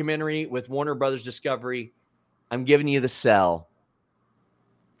new documentary with Warner Brothers Discovery. I'm giving you the sell.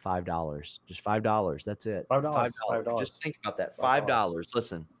 $5. Just $5. That's it. $5. Just think about that. $5.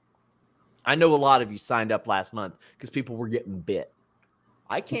 Listen, I know a lot of you signed up last month because people were getting bit.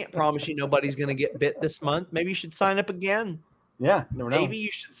 I can't promise you nobody's going to get bit this month. Maybe you should sign up again. Yeah, never know. Maybe you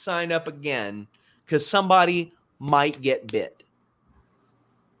should sign up again because somebody might get bit.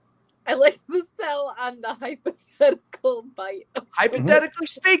 I like the sell on the hypothetical bite. Hypothetically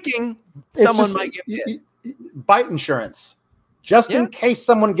speaking, someone might get bit. Bite insurance. Just in case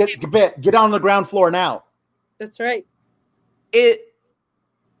someone gets bit, get on the ground floor now. That's right.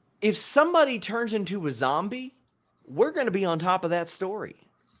 If somebody turns into a zombie, we're going to be on top of that story.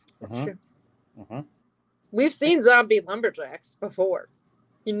 That's true. We've seen zombie lumberjacks before.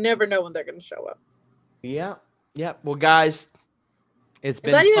 You never know when they're going to show up. Yeah. Well, guys, it's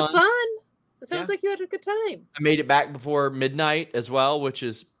been glad fun. You had fun. It sounds like you had a good time. I made it back before midnight as well, which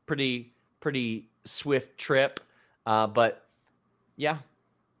is pretty swift trip. But yeah,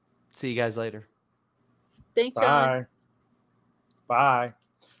 see you guys later. Thanks, Sean. Bye.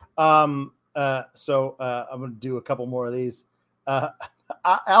 So I'm going to do a couple more of these.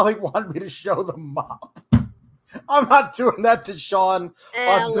 Allie wanted me to show the mop. I'm not doing that to Sean.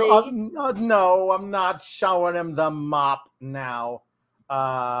 No, I'm not showing him the mop now.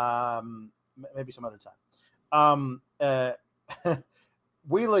 Maybe some other time.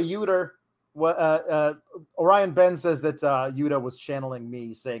 Wheeler Yuta. Orion Ben says that Yuta was channeling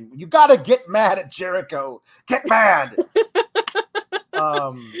me, saying, "You got to get mad at Jericho. Get mad."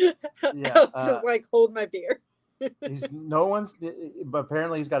 Alex is like, hold my beer. But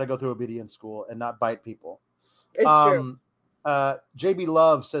apparently he's got to go through obedience school and not bite people. It's true. JB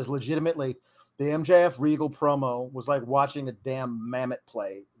Love says, legitimately, the MJF Regal promo was like watching a damn mammoth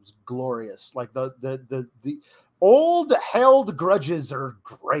play. It was glorious. Like the old held grudges are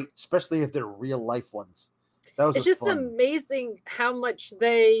great, especially if they're real life ones. It's just amazing how much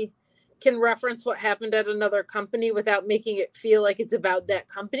they can reference what happened at another company without making it feel like it's about that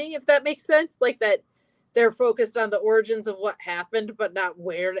company, if that makes sense. Like that they're focused on the origins of what happened, but not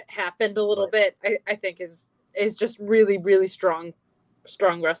where it happened a little bit, I think is just really, really strong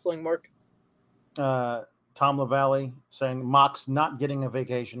wrestling work. Tom LaValle saying Mox not getting a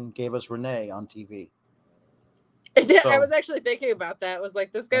vacation gave us Renee on TV. I was actually thinking about that. It was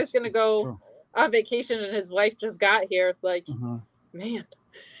like, this guy's going to go on vacation and his wife just got here. It's like, man.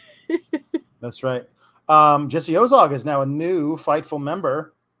 That's right. Jesse Ozog is now a new Fightful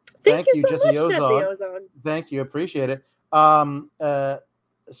member. Thank you so much, Jesse Ozog. Thank you. Appreciate it.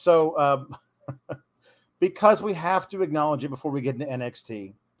 Because we have to acknowledge it before we get into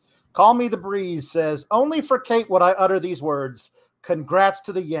NXT. Call Me the Breeze says, only for Kate would I utter these words. Congrats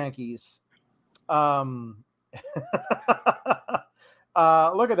to the Yankees. Look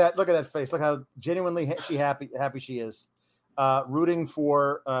at that face. Look how genuinely happy she is. Rooting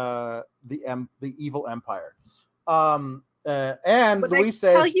for the evil empire. And Luis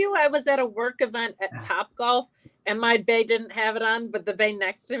says, tell you, I was at a work event at Topgolf, and my bay didn't have it on, but the bay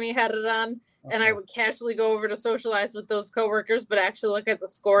next to me had it on. And I would casually go over to socialize with those coworkers, but actually look at the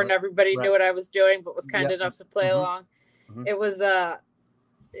score, and everybody knew what I was doing, but was kind enough to play along. It was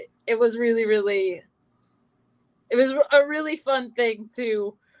really, really, it was a really fun thing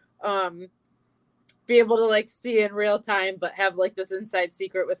to be able to like see in real time, but have like this inside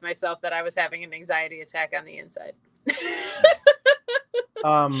secret with myself that I was having an anxiety attack on the inside.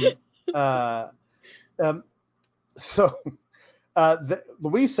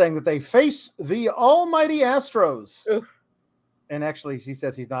 Luis saying that they face the almighty Astros. Oof. And actually, he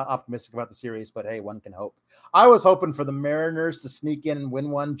says he's not optimistic about the series, but hey, one can hope. I was hoping for the Mariners to sneak in and win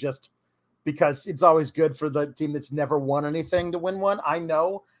one just because it's always good for the team that's never won anything to win one. I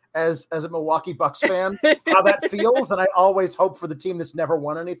know as a Milwaukee Bucks fan how that feels, and I always hope for the team that's never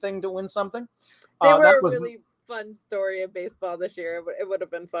won anything to win something. They were a really fun story of baseball this year. It would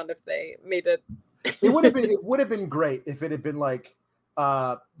have been fun if they made it. It would have been great if it had been like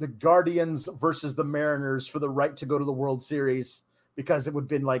the Guardians versus the Mariners for the right to go to the World Series, because it would have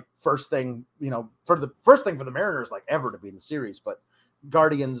been like first thing for the Mariners like ever to be in the series. But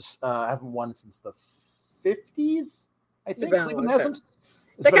Guardians haven't won since the 50s, I think. Cleveland hasn't.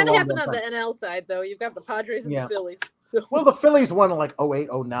 That kind of happened on the NL side, though. You've got the Padres and the Phillies. So. Well, the Phillies won in like 08,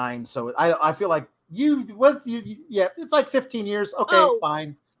 09. So I feel like it's like 15 years. Okay,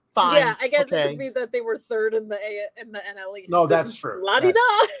 fine. Fine. Yeah, I guess it okay. just means that they were third in the NL East. No, that's true. La-di-da.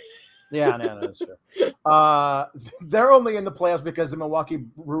 Yeah, no, that's true. They're only in the playoffs because the Milwaukee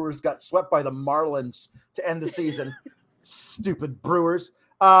Brewers got swept by the Marlins to end the season. Stupid Brewers.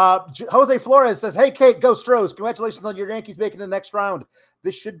 Jose Flores says, "Hey, Kate, go Stros. Congratulations on your Yankees making the next round.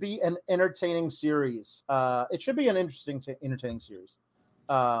 This should be an entertaining series. It should be an entertaining series.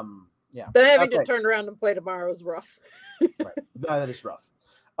 Yeah. Then having to turn around and play tomorrow is rough. Right. That is rough.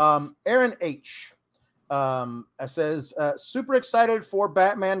 Aaron H. Says, super excited for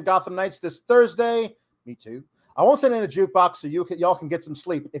Batman Gotham Knights this Thursday. Me too. I won't send in a jukebox so y'all can get some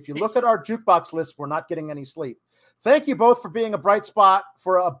sleep. If you look at our jukebox list, we're not getting any sleep. Thank you both for being a bright spot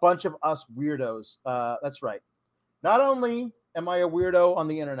for a bunch of us weirdos. That's right. Not only am I a weirdo on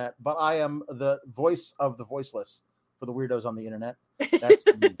the internet, but I am the voice of the voiceless for the weirdos on the internet. That's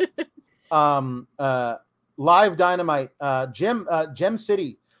me. Live Dynamite. Gem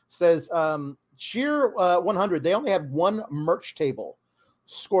City says, Cheer 100. They only had one merch table.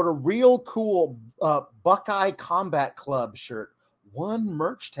 Scored a real cool Buckeye Combat Club shirt. One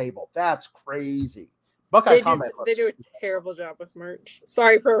merch table. That's crazy. Buckeye Combat Club. They do a terrible job with merch.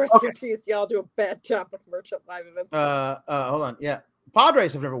 Sorry, Pro Wrestling Tees. Y'all do a bad job with merch at live events. Hold on. Yeah.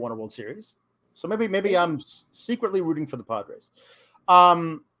 Padres have never won a World Series. So maybe I'm secretly rooting for the Padres.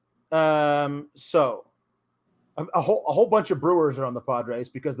 So a whole bunch of Brewers are on the Padres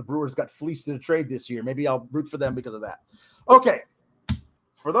because the Brewers got fleeced in a trade this year. Maybe I'll root for them because of that. Okay.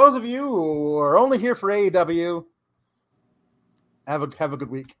 For those of you who are only here for AEW, have a good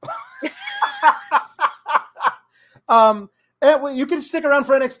week. And you can stick around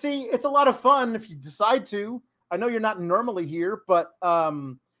for NXT. It's a lot of fun if you decide to. I know you're not normally here, but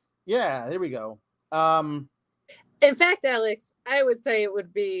yeah, there we go. In fact, Alex, I would say it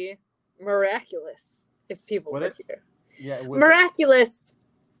would be miraculous if people were here. Yeah, it would miraculous,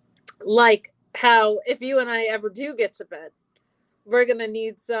 like how if you and I ever do get to bed, we're gonna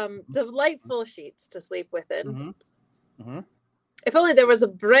need some delightful sheets to sleep within. Mm-hmm. Mm-hmm. If only there was a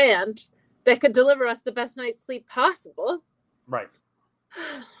brand that could deliver us the best night's sleep possible. Right.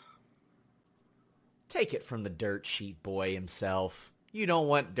 Take it from the dirt sheet boy himself. You don't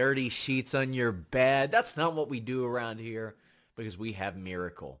want dirty sheets on your bed. That's not what we do around here because we have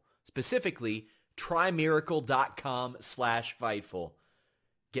Miracle. Specifically, trymiracle.com/Fightful.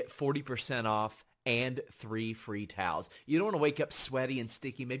 Get 40% off and 3 free towels. You don't want to wake up sweaty and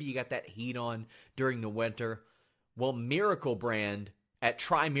sticky. Maybe you got that heat on during the winter. Well, Miracle brand at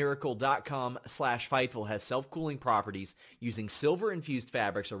trymiracle.com/Fightful has self-cooling properties using silver-infused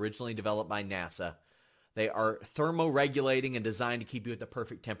fabrics originally developed by NASA. They are thermoregulating and designed to keep you at the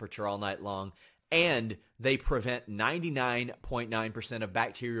perfect temperature all night long. And they prevent 99.9% of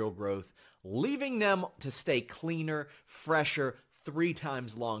bacterial growth, leaving them to stay cleaner, fresher, 3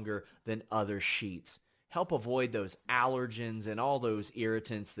 times longer than other sheets. Help avoid those allergens and all those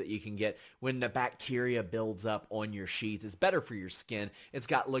irritants that you can get when the bacteria builds up on your sheets. It's better for your skin. It's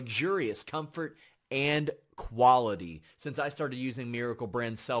got luxurious comfort and quality. Since I started using Miracle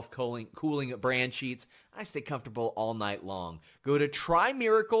brand self-cooling brand sheets, I stay comfortable all night long. Go to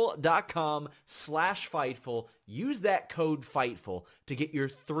trymiracle.com/Fightful. Use that code FIGHTFUL to get your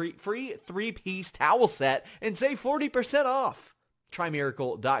free 3-piece towel set and save 40% off.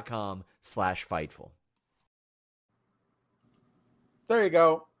 trymiracle.com/Fightful. There you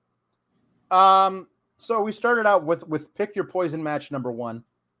go. So we started out with Pick Your Poison match number 1.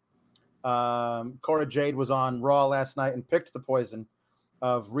 Cora Jade was on Raw last night and picked the poison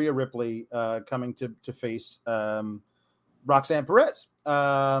of Rhea Ripley coming to face Roxanne Perez.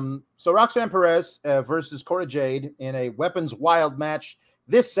 So Roxanne Perez versus Cora Jade in a Weapons Wild match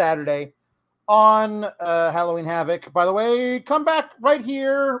this Saturday on Halloween Havoc. By the way, come back right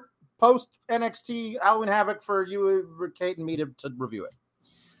here post NXT Halloween Havoc for you, Kate, and me to review it.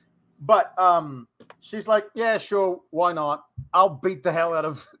 But she's like, yeah, sure, why not? I'll beat the hell out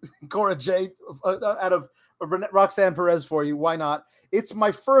of Cora Jade, out of Roxanne Perez for you. Why not? It's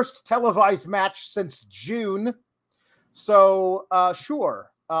my first televised match since June. So,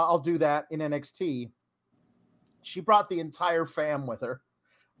 sure, I'll do that in NXT. She brought the entire fam with her.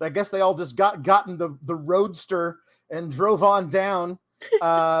 I guess they all just got in the roadster and drove on down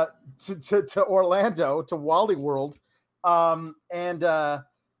to Orlando, to Wally World. Because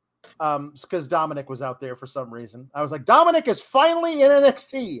Dominic was out there for some reason. I was like, Dominic is finally in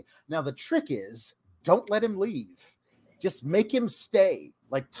NXT. Now the trick is, don't let him leave. Just make him stay.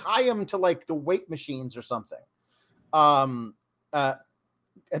 Like tie him to like the weight machines or something.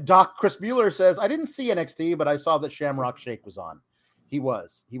 Doc Chris Mueller says, I didn't see NXT, but I saw that Shamrock Shake was on. He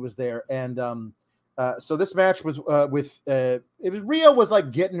was there. And So this match was Rhea was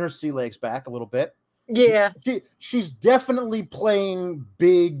like getting her sea legs back a little bit. Yeah. She's definitely playing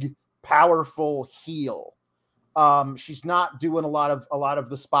big, powerful heel. She's not doing a lot of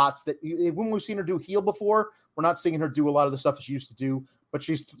the spots that when we've seen her do heel before, we're not seeing her do a lot of the stuff that she used to do, but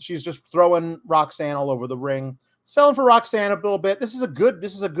she's just throwing Roxanne all over the ring, selling for Roxanne a little bit. This is a good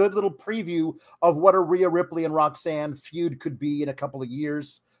little preview of what a Rhea Ripley and Roxanne feud could be in a couple of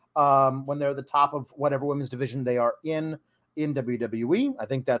years, when they're the top of whatever women's division they are in WWE. I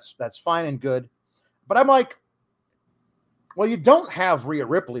think that's fine and good. But I'm like, well, you don't have Rhea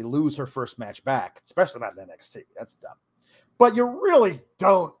Ripley lose her first match back, especially not in NXT. That's dumb. But you really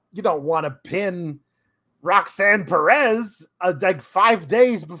don't want to pin Roxanne Perez like 5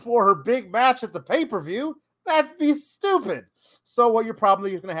 days before her big match at the pay-per-view. That'd be stupid. So what you're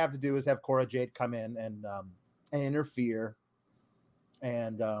probably going to have to do is have Cora Jade come in and interfere,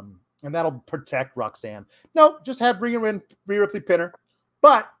 and that'll protect Roxanne. No, just have Rhea Ripley pin her.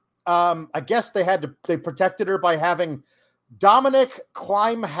 But I guess they protected her by having Dominic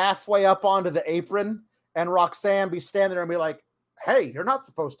climb halfway up onto the apron and Roxanne be standing there and be like, "Hey, you're not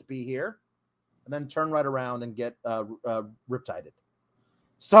supposed to be here," and then turn right around and get riptided.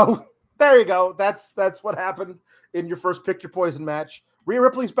 So there you go. That's what happened in your first Pick Your Poison match. Rhea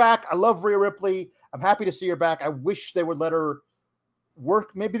Ripley's back. I love Rhea Ripley. I'm happy to see her back. I wish they would let her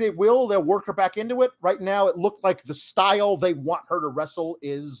work. Maybe they will. They'll work her back into it. Right now, it looked like the style they want her to wrestle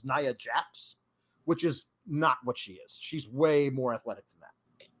is Nia Jax, which is not what she is. She's way more athletic than that.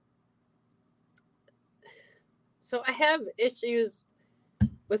 So I have issues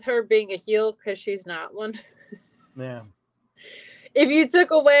with her being a heel because she's not one. Yeah. If you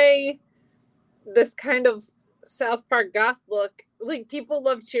took away this kind of South Park goth look, like, people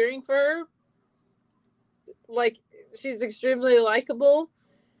love cheering for her. Like, she's extremely likable.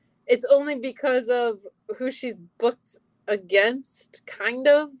 It's only because of who she's booked against, kind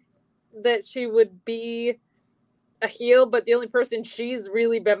of, that she would be a heel. But the only person she's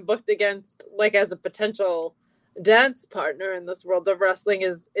really been booked against, like, as a potential dance partner in this world of wrestling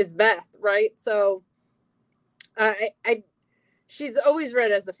is Beth, right? So she's always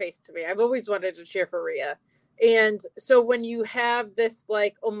read as a face to me. I've always wanted to cheer for Rhea. And so when you have this,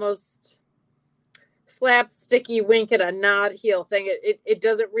 like, almost slapsticky wink and a nod heel thing, it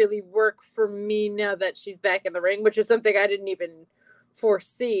doesn't really work for me now that she's back in the ring, which is something I didn't even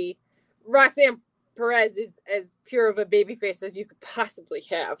foresee. Roxanne Perez is as pure of a babyface as you could possibly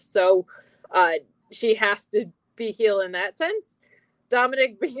have. So she has to be heel in that sense.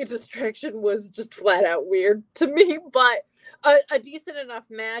 Dominic being a distraction was just flat out weird to me, but a decent enough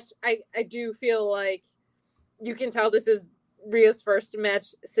match. I do feel like you can tell this is Rhea's first match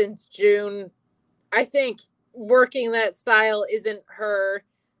since June. I think working that style isn't her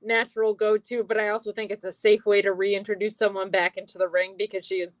natural go-to, but I also think it's a safe way to reintroduce someone back into the ring because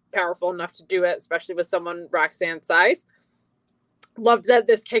she is powerful enough to do it, especially with someone Roxanne's size. Loved that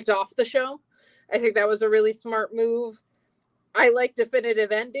this kicked off the show. I think that was a really smart move. I like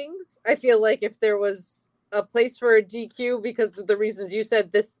definitive endings. I feel like if there was a place for a DQ because of the reasons you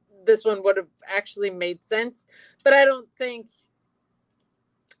said, this one would have actually made sense. But I don't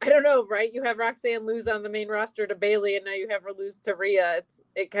know, right? You have Roxanne lose on the main roster to Bayley, and now you have her lose to Rhea.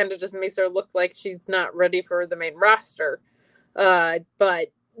 It kind of just makes her look like she's not ready for the main roster. But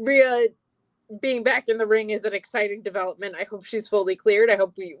Rhea being back in the ring is an exciting development. I hope she's fully cleared. I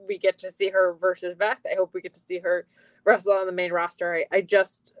hope we get to see her versus Beth. I hope we get to see her wrestle on the main roster. I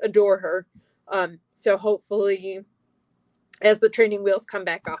just adore her. So hopefully, as the training wheels come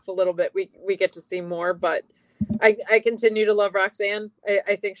back off a little bit, we get to see more. But I continue to love Roxanne.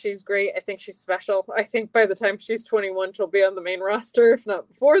 I think she's great. I think she's special. I think by the time she's 21, she'll be on the main roster, if not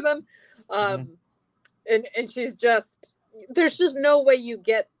before then. And she's just, there's just no way you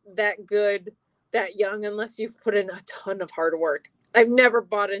get that good, that young, unless you've put in a ton of hard work. I've never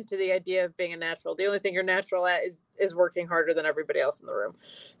bought into the idea of being a natural. The only thing you're natural at is working harder than everybody else in the room.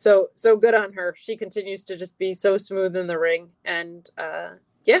 So good on her. She continues to just be so smooth in the ring. And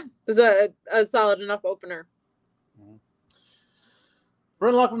this is a solid enough opener.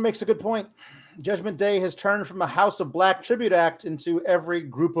 Bryn Lockman makes a good point. Judgment Day has turned from a House of Black tribute act into every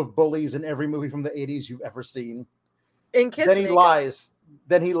group of bullies in every movie from the 80s you've ever seen. Then he lies.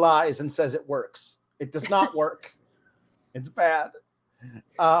 Then he lies and says it works. It does not work. It's bad.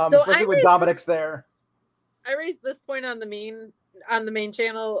 Especially when Dominic's there. I raised this point on the main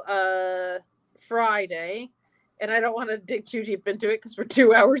channel Friday, and I don't want to dig too deep into it because we're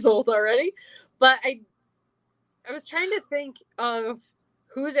 2 hours old already. But I was trying to think of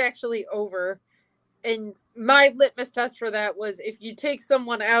who's actually over. And my litmus test for that was if you take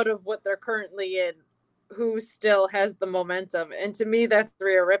someone out of what they're currently in, who still has the momentum. And to me, that's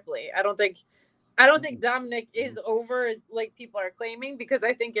Rhea Ripley. I don't think Dominic is over as like people are claiming, because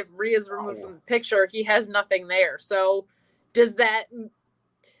I think if Rhea's removed from the picture, he has nothing there. So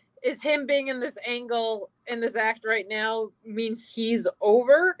is him being in this angle, in this act right now, mean he's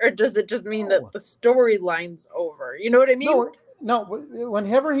over? Or does it just mean that the storyline's over? You know what I mean? No,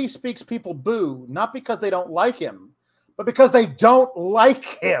 whenever he speaks, people boo, not because they don't like him, but because they don't like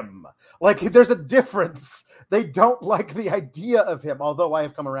him. Like, there's a difference. They don't like the idea of him. Although I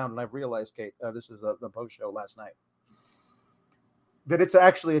have come around and I've realized, Kate, this is the post show last night, that it's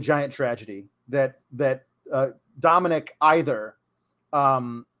actually a giant tragedy that Dominic either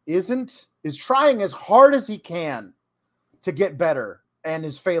is trying as hard as he can to get better and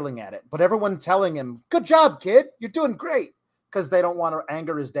is failing at it. But everyone telling him, "Good job, kid. You're doing great," because they don't want to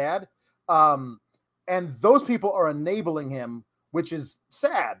anger his dad. And those people are enabling him, which is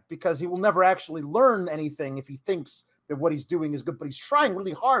sad because he will never actually learn anything if he thinks that what he's doing is good, but he's trying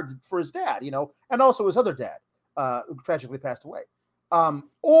really hard for his dad, and also his other dad, who tragically passed away.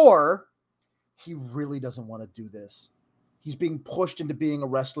 Or he really doesn't want to do this. He's being pushed into being a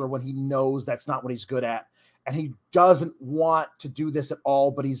wrestler when he knows that's not what he's good at. And he doesn't want to do this at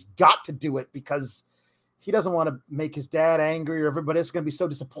all, but he's got to do it because he doesn't want to make his dad angry or everybody else is going to be so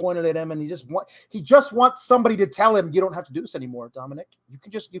disappointed at him. And he just wants somebody to tell him, "You don't have to do this anymore, Dominic. You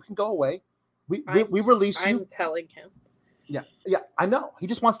can go away. We release you." I'm telling him. Yeah, I know. He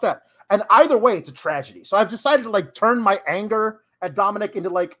just wants that. And either way, it's a tragedy. So I've decided to turn my anger at Dominic into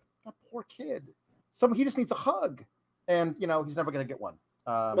that poor kid. He just needs a hug. And, he's never going to get one.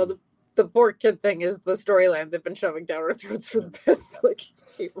 Well, the poor kid thing is the storyline they've been shoving down our throats for the past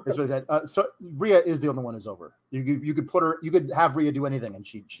 8 months. Really so Rhea is the only one who's over. You could have Rhea do anything and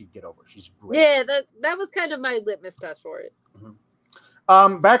she'd get over. She's great. Yeah, that was kind of my litmus test for it.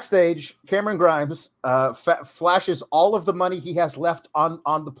 Mm-hmm. Backstage, Cameron Grimes flashes all of the money he has left on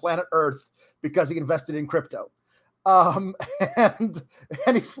the planet Earth because he invested in crypto. And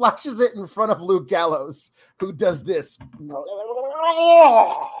he flashes it in front of Luke Gallows, who does this.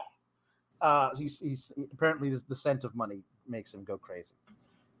 He's apparently the scent of money makes him go crazy.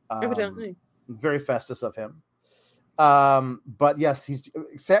 Evidently, very Festus of him. But yes,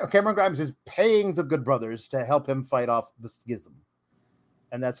 Cameron Grimes is paying the Good Brothers to help him fight off the schism,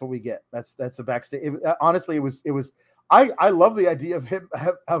 and that's what we get. That's a backstage. Honestly, it was. I love the idea of him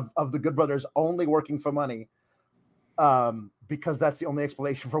of the Good Brothers only working for money. Because that's the only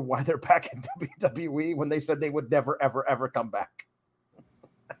explanation for why they're back in WWE when they said they would never, ever, ever come back.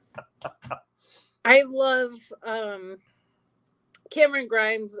 I love Cameron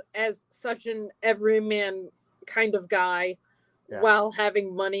Grimes as such an everyman kind of guy. Yeah. While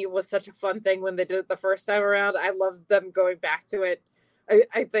having money was such a fun thing when they did it the first time around. I love them going back to it.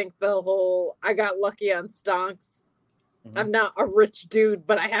 I think the whole I got lucky on stonks. Mm-hmm. I'm not a rich dude,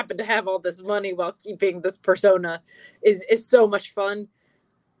 but I happen to have all this money while keeping this persona is so much fun.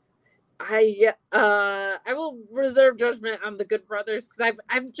 I will reserve judgment on the Good Brothers because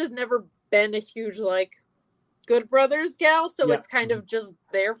I've just never been a huge Good Brothers gal, so it's kind of just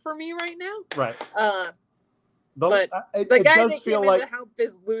there for me right now. Right. But the guy that came in to help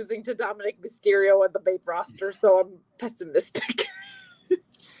is losing to Dominic Mysterio on the main roster, so I'm pessimistic.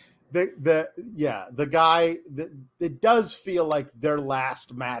 The guy that it does feel like their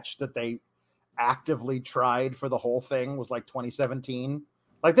last match that they actively tried for the whole thing was 2017.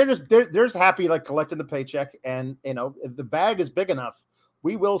 They're just happy collecting the paycheck, and if the bag is big enough,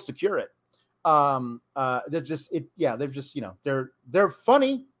 we will secure it. They're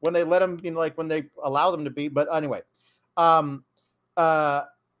funny when they let them, when they allow them to be. But anyway, here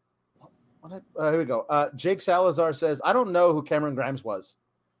we go. Jake Salazar says, "I don't know who Cameron Grimes was,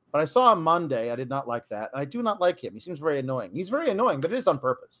 but I saw him Monday. I did not like that. And I do not like him. He seems very annoying. He's very annoying, but it is on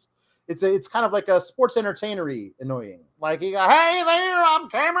purpose. It's kind of like a sports entertainer-y annoying. He go, hey there, I'm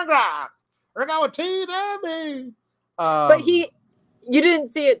Cameron Grimes. We're going TW. But you didn't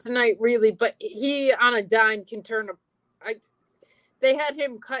see it tonight, really, but he on a dime can turn they had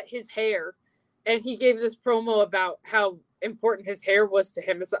him cut his hair, and he gave this promo about how important his hair was to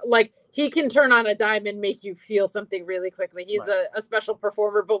him. It's he can turn on a dime and make you feel something really quickly. He's right. a special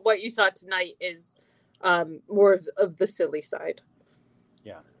performer, but what you saw tonight is more of the silly side.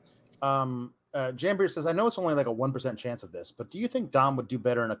 Yeah. Jambeer says, I know it's only a 1% chance of this, but do you think Dom would do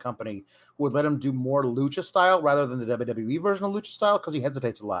better in a company who would let him do more lucha style rather than the WWE version of lucha style? Because he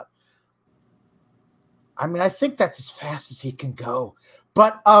hesitates a lot. I mean, I think that's as fast as he can go,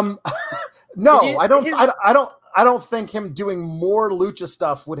 but no, I don't think him doing more lucha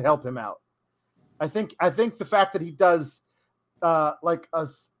stuff would help him out. I think the fact that he does like a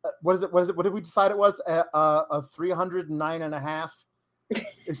what is it? What did we decide it was? A 309.5.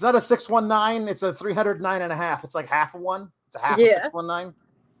 It's not a 619. It's a 309.5. It's like half of one. It's a half of 619.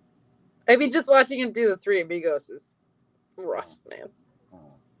 I mean, just watching him do the Three Amigos is rough, man.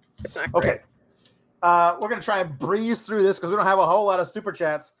 It's not great. Okay. We're going to try and breeze through this because we don't have a whole lot of super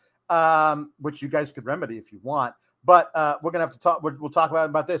chats, which you guys could remedy if you want. But we're going to have to talk. We'll talk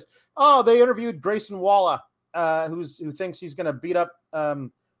about this. Oh, they interviewed Grayson Waller, who thinks he's going to beat up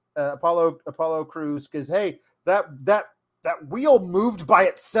Apollo Crews because, hey, that wheel moved by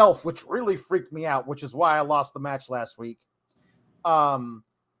itself, which really freaked me out, which is why I lost the match last week.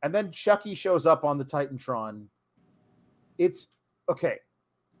 And then Chucky shows up on the Titantron. It's okay.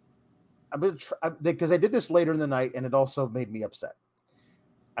 I'm going to try because I did this later in the night and it also made me upset.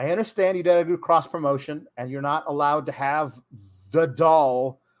 I understand you got to do cross promotion and you're not allowed to have the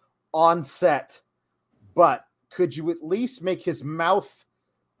doll on set, but could you at least make his mouth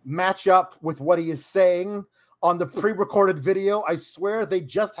match up with what he is saying on the pre-recorded video? I swear they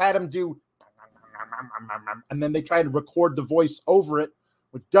just had him do, and then they tried to record the voice over it,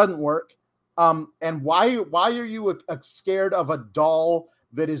 which doesn't work. And why are you scared of a doll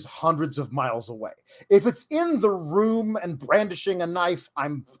that is hundreds of miles away? If it's in the room and brandishing a knife, I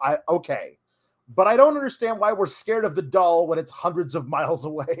okay. But I don't understand why we're scared of the doll when it's hundreds of miles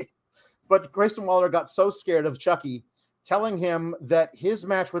away. But Grayson Waller got so scared of Chucky telling him that his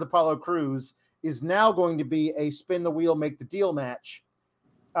match with Apollo Crews is now going to be a spin the wheel, make the deal match,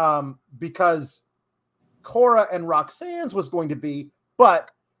 because Cora and Roxanne's was going to be,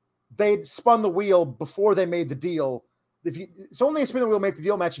 but they'd spun the wheel before they made the deal. It's only a spin the wheel, make the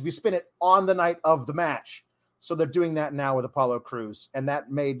deal match if you spin it on the night of the match. So they're doing that now with Apollo Crews, and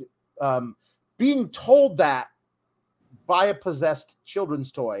that made being told that by a possessed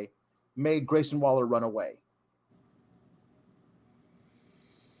children's toy made Grayson Waller run away.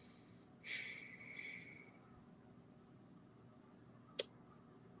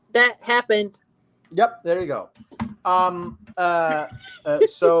 That happened. Yep, there you go.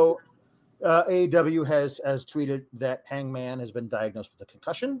 So AEW has tweeted that Hangman has been diagnosed with a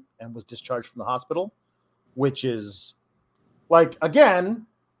concussion and was discharged from the hospital, which is like, again,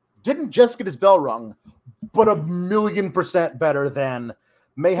 didn't just get his bell rung, but 1,000,000% better than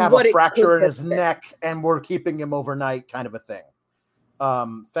may have a fracture in his neck and we're keeping him overnight kind of a thing.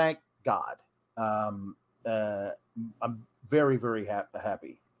 Thank God. I'm very, very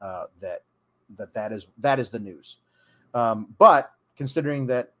happy that is the news. But considering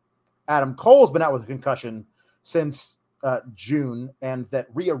that Adam Cole's been out with a concussion since June, and that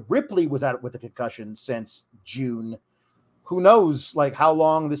Rhea Ripley was out with a concussion since June, who knows like how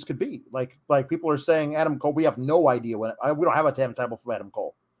long this could be? Like people are saying Adam Cole, we have no idea when we don't have a timetable for Adam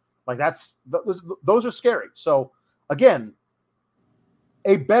Cole. Like those are scary. So again,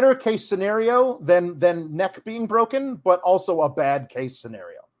 a better case scenario than neck being broken, but also a bad case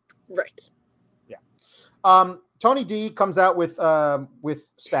scenario. Right. Yeah. Tony D comes out with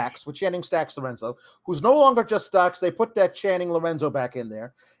Stacks, with Channing Stacks Lorenzo, who's no longer just Stacks. They put that Channing Lorenzo back in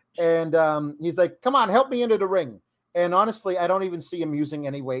there. And he's like, come on, help me into the ring. And honestly, I don't even see him using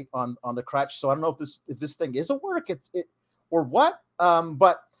any weight on the crutch. So I don't know if this thing is a work or what.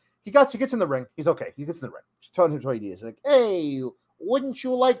 But he gets in the ring. He's okay. He gets in the ring. Tony D is like, hey, wouldn't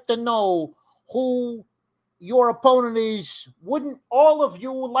you like to know who your opponent is? Wouldn't all of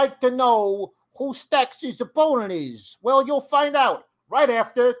you like to know who Stacks' opponent is? Well, you'll find out right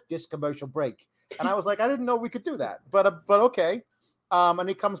after this commercial break. And I was like, I didn't know we could do that, but okay. And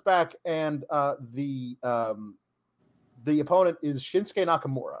he comes back, and the opponent is Shinsuke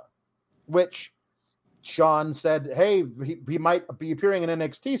Nakamura, which Sean said, hey, he might be appearing in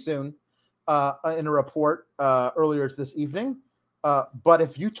NXT soon in a report earlier this evening. But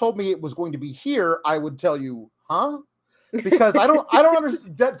if you told me it was going to be here, I would tell you, huh? Because I don't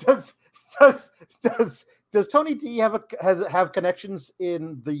understand. Does Tony D have connections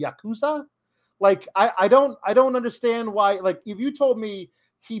in the Yakuza? Like I don't understand why. Like if you told me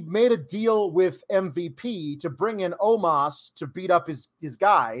he made a deal with MVP to bring in Omos to beat up his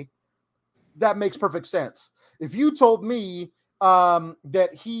guy, that makes perfect sense. If you told me that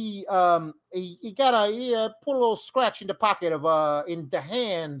he put a little scratch in the pocket of in the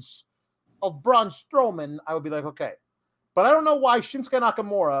hands of Braun Strowman, I would be like, okay. But I don't know why Shinsuke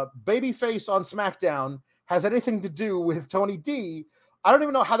Nakamura, babyface on SmackDown, has anything to do with Tony D. I don't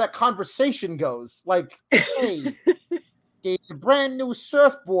even know how that conversation goes. Like, hey, there's a brand new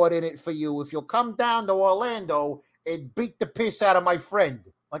surfboard in it for you if you'll come down to Orlando and beat the piss out of my friend.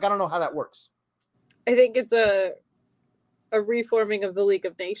 Like, I don't know how that works. I think it's a a reforming of the League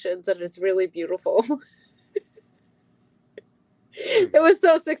of Nations, and it's really beautiful. It was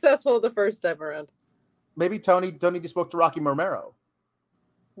so successful the first time around. Maybe Tony just spoke to Rocky Romero.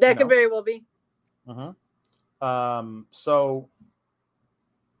 That could very well be. So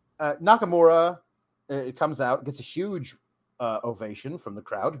Nakamura comes out, gets a huge ovation from the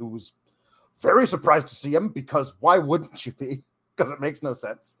crowd, who was very surprised to see him, because why wouldn't you be? Because it makes no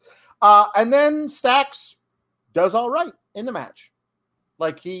sense. And then Stacks does all right in the match.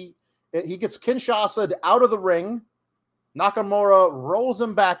 Like he gets Kinshasa'd out of the ring. Nakamura rolls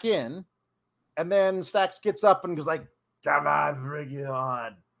him back in, and then Stacks gets up and goes like, "Come on, bring it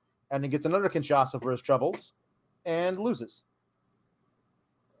on." And he gets another Kinshasa for his troubles and loses.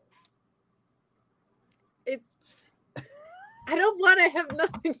 I don't want to have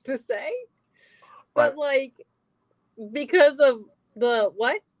nothing to say, but like, because of the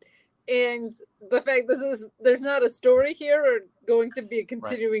what and the fact there's not a story here or going to be a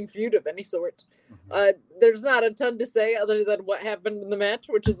continuing feud of any sort. There's not a ton to say other than what happened in the match,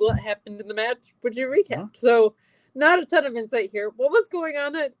 which is what happened in the match, which you recapped. So not a ton of insight here. What was going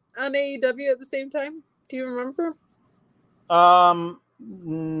on AEW at the same time? Do you remember?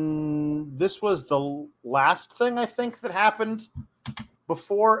 This was the last thing I think that happened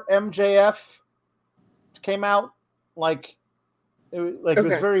before MJF came out. It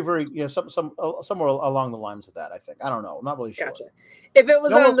was very, very, somewhere along the lines of that. I think. I don't know. I'm not really sure. Gotcha. If it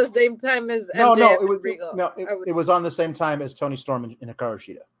was on the same time as MJF it was on the same time as Tony Storm and Hikaru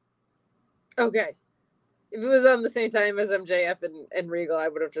Shida. Okay. If it was on the same time as MJF and Regal, I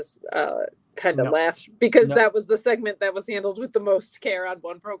would have just kind of laughed, because that was the segment that was handled with the most care on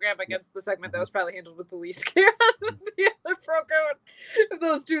one program against the segment that was probably handled with the least care on the other program. If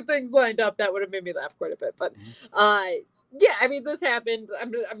those two things lined up, that would have made me laugh quite a bit. But yeah, I mean, this happened.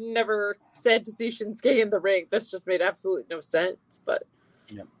 I'm never sad to see Shinsuke in the ring. This just made absolutely no sense. But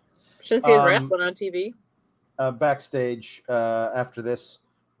Shinsuke's wrestling on TV. Backstage after this,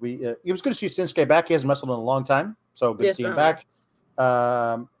 it was good to see Shinsuke back. He hasn't wrestled in a long time, so good to see him back.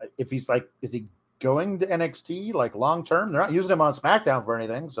 If he's is he going to NXT long term? They're not using him on SmackDown for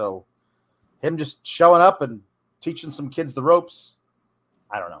anything, so him just showing up and teaching some kids the ropes,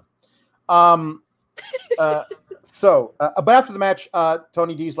 I don't know. But after the match,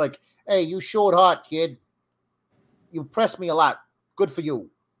 Tony D's like, "Hey, you showed heart, kid. You pressed me a lot. Good for you.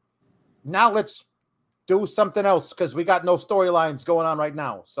 Now let's do something else, because we got no storylines going on right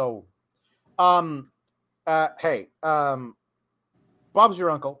now." So, hey, Bob's your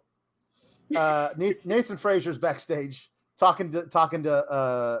uncle. Nathan Frazier's backstage talking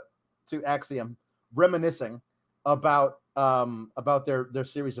to Axiom, reminiscing about their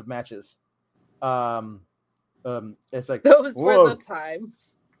series of matches. It's like, those were the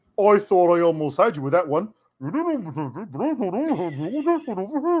times. I thought I almost had you with that one.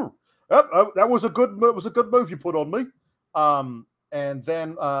 That was a good move you put on me. And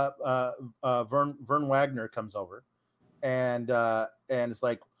then Vern Wagner comes over, and it's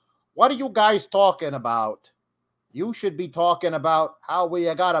like, "What are you guys talking about? You should be talking about how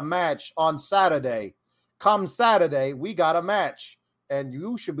we got a match on Saturday. Come Saturday, we got a match, and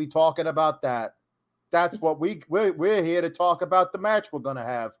you should be talking about that. That's what we're here to talk about, the match we're gonna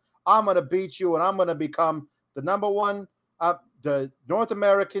have. I'm gonna beat you, and I'm gonna become the number one, the North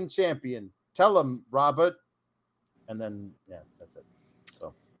American champion. Tell him, Robert." And then that's it.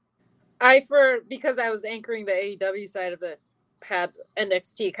 So because I was anchoring the AEW side of this, had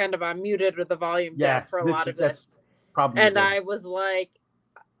NXT kind of on muted with the volume down for a lot of this. Probably and good. I was like,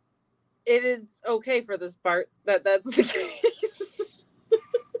 it is okay for this part that's the case.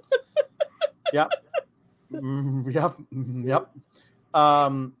 Yep.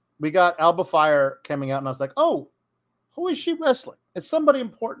 We got Alba Fire coming out, and I was like, "Oh, who is she wrestling? It's somebody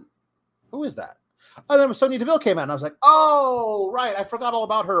important. Who is that?" And then Sonya Deville came out, and I was like, "Oh, right. I forgot all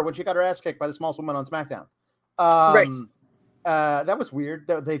about her when she got her ass kicked by the smallest woman on SmackDown." Right. That was weird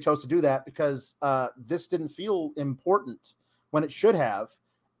that they chose to do that, because this didn't feel important when it should have.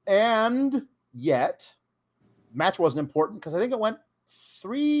 And yet, match wasn't important, because I think it went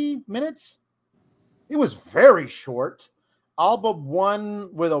 3 minutes. It was very short. Alba won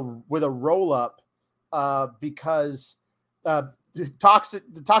with a roll up because the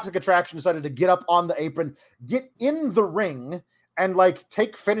Toxic Attraction decided to get up on the apron, get in the ring, and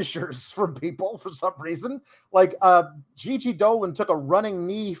take finishers from people for some reason. Gigi Dolan took a running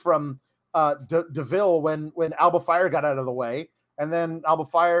knee from Deville when Alba Fire got out of the way, and then Alba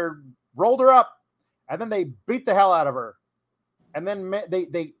Fire rolled her up, and then they beat the hell out of her, and then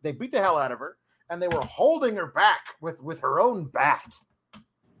they beat the hell out of her, and they were holding her back with her own bat.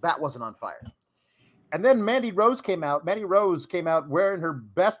 Bat wasn't on fire. And then Mandy Rose came out. Mandy Rose came out wearing her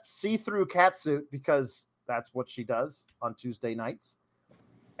best see-through catsuit because that's what she does on Tuesday nights.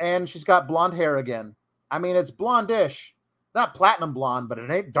 And she's got blonde hair again. I mean, it's blondish, not platinum blonde, but it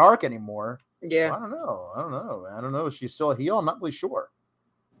ain't dark anymore. Yeah. So I don't know. Is she still a heel? I'm not really sure.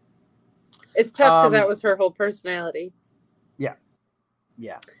 It's tough because that was her whole personality.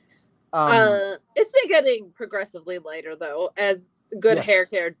 Yeah. It's been getting progressively lighter, though, as good hair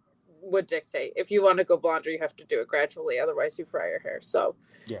care would dictate. If you want to go blonder, you have to do it gradually. Otherwise, you fry your hair. So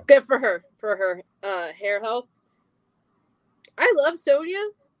good for her hair health. I love Sonya.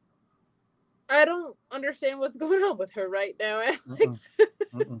 I don't understand what's going on with her right now, Alex.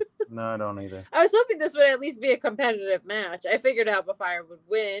 No, I don't either. I was hoping this would at least be a competitive match. I figured Alba Fire would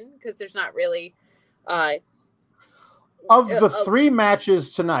win because there's not really... of the 3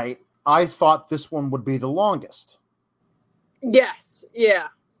 matches tonight, I thought this one would be the longest. Yes, yeah.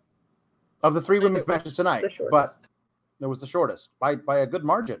 Of the 3 women's matches tonight, but it was the shortest by a good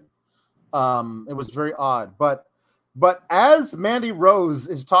margin. It was very odd, but as Mandy Rose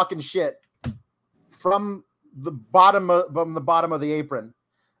is talking shit from the bottom of the apron,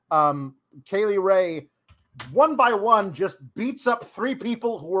 Kaylee Ray, one by one, just beats up 3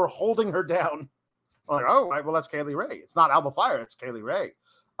 people who were holding her down. I'm like, oh, right, well, that's Kaylee Ray. It's not Alba Fire, it's Kaylee Ray.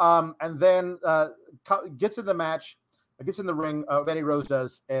 And then gets in the match, gets in the ring. Mandy Rose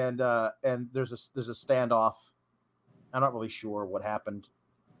does, and there's a standoff. I'm not really sure what happened,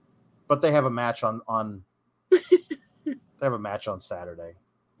 but they have a match on they have a match on Saturday.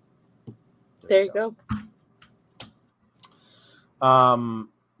 There you go.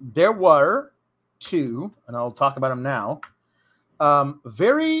 There were 2, and I'll talk about them now.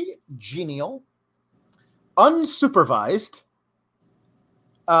 Very genial, unsupervised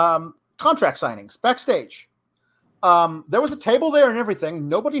contract signings backstage. There was a table there and everything.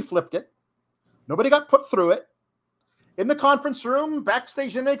 Nobody flipped it. Nobody got put through it. In the conference room,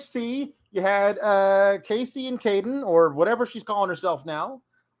 backstage NXT, you had Casey and Caden, or whatever she's calling herself now,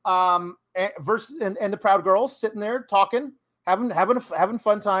 and the Proud Girls sitting there talking, having a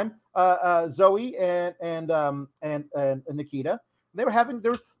fun time. Zoe and Nikita, they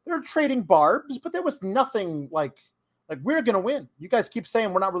were trading barbs, but there was nothing like we're gonna win. You guys keep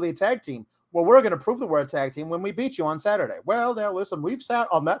saying we're not really a tag team. Well, we're gonna prove that we're a tag team when we beat you on Saturday. Well, now listen, we've sat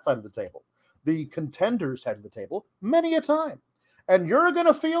on that side of the table, the contenders side of the table, many a time. And you're going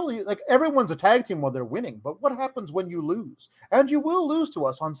to feel like everyone's a tag team while they're winning. But what happens when you lose? And you will lose to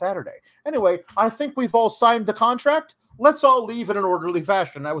us on Saturday. Anyway, I think we've all signed the contract. Let's all leave in an orderly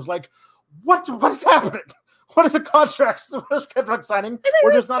fashion. I was like, what is happening? What is a contract? What is contract signing?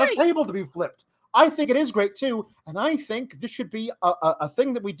 Or just not a table to be flipped? I think it is great too. And I think this should be a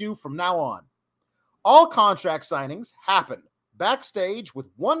thing that we do from now on. All contract signings happen backstage with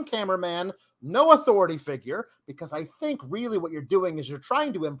one cameraman, no authority figure, because I think really what you're doing is you're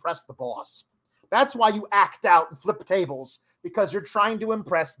trying to impress the boss. That's why you act out and flip tables, because you're trying to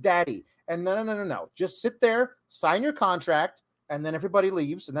impress daddy. And no. Just sit there, sign your contract, and then everybody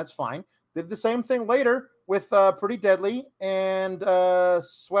leaves, and that's fine. Did the same thing later with Pretty Deadly and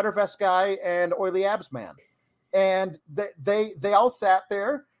Sweater Vest Guy and Oily Abs Man. And they all sat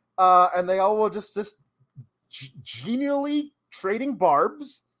there, and they all were just genially trading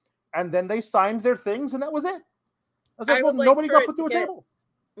barbs, and then they signed their things, and that was it. I was like, well, nobody got put to a table.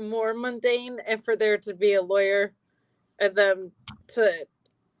 More mundane, and for there to be a lawyer and them to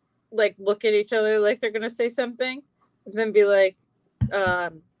look at each other like they're gonna say something, and then be like,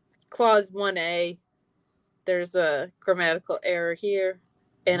 clause 1A, there's a grammatical error here,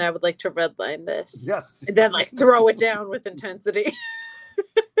 and I would like to redline this. Yes. And then throw it down with intensity.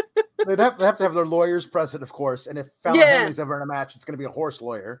 They'd have to have their lawyers present, of course. And if Fallon Henley's ever in a match, it's going to be a horse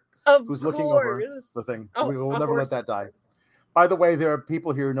lawyer who's looking over the thing. We will never let that die. By the way, there are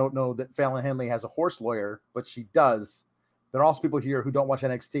people here who don't know that Fallon Henley has a horse lawyer, but she does. There are also people here who don't watch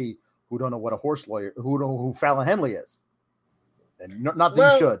NXT who don't know what a horse lawyer, who know who Fallon Henley is. And not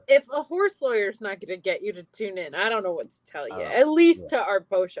that you should. If a horse lawyer is not going to get you to tune in, I don't know what to tell you. At least to our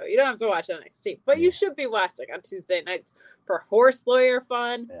post show. You don't have to watch NXT, but you should be watching on Tuesday nights for horse lawyer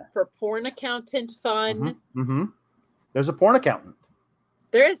fun, for porn accountant fun. Mm-hmm. There's a porn accountant.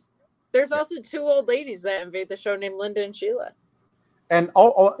 There is. There's also 2 old ladies that invade the show named Linda and Sheila. And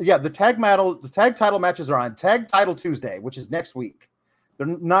the tag title matches are on Tag Title Tuesday, which is next week. They're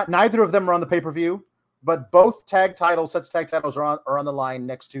not. Neither of them are on the pay-per-view. But both tag titles are on the line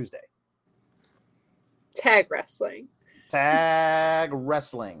next Tuesday. Tag wrestling.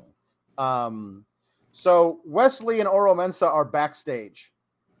 So Wesley and Oro Mensah are backstage.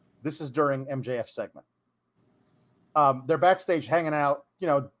 This is during MJF segment. They're backstage hanging out,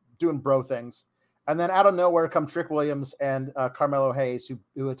 doing bro things. And then out of nowhere come Trick Williams and Carmelo Hayes,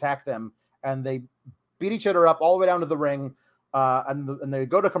 who attack them, and they beat each other up all the way down to the ring. And they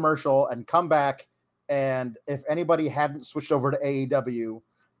go to commercial and come back. And if anybody hadn't switched over to AEW,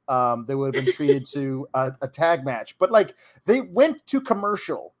 they would have been treated to a tag match. But like, they went to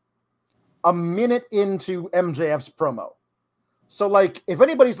commercial a minute into MJF's promo. So like, if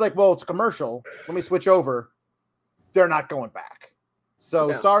anybody's like, well, it's a commercial, let me switch over, they're not going back. So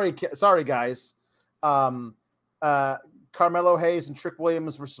No. sorry guys. Carmelo Hayes and Trick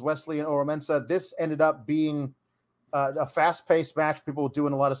Williams versus Wesley and Oro Mensah. This ended up being a fast-paced match. People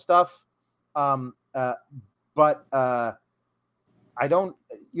doing a lot of stuff. But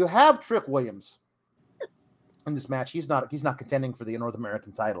you have Trick Williams in this match. He's not contending for the North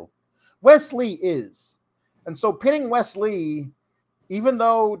American title. Wesley is. And so pinning Wesley, even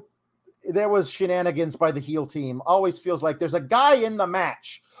though there was shenanigans by the heel team, always feels like there's a guy in the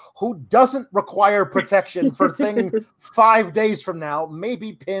match who doesn't require protection for thing 5 days from now.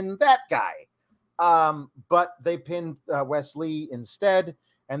 Maybe pin that guy. But they pinned Wesley instead.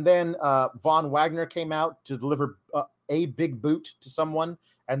 And then Von Wagner came out to deliver a big boot to someone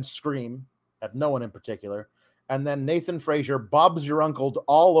and scream at no one in particular. And then Nathan Frazier Bob's your uncle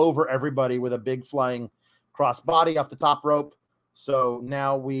all over everybody with a big flying crossbody off the top rope. So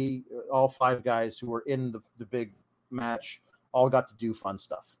now we, all 5 guys who were in the big match, all got to do fun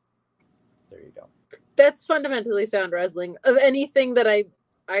stuff. There you go. That's fundamentally sound wrestling. Of anything that I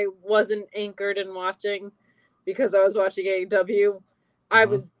wasn't anchored in watching because I was watching AEW, I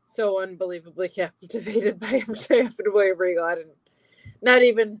was so unbelievably captivated by MJF and William Regal. I didn't, not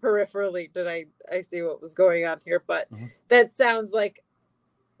even peripherally did I see what was going on here, but that sounds like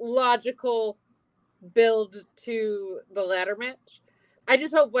logical build to the ladder match. I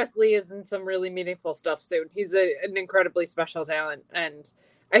just hope Wesley is in some really meaningful stuff soon. He's an incredibly special talent, and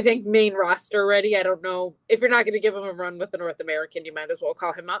I think main roster ready. I don't know if you're not going to give him a run with the North American, you might as well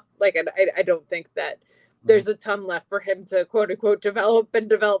call him up. Like, I don't think that there's a ton left for him to quote unquote develop and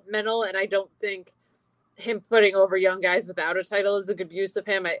developmental. And I don't think him putting over young guys without a title is a good use of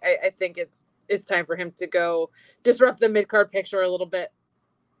him. I think it's time for him to go disrupt the mid-card picture a little bit.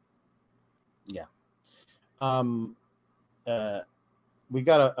 Yeah. We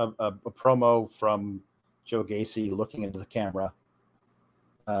got a promo from Joe Gacy looking into the camera.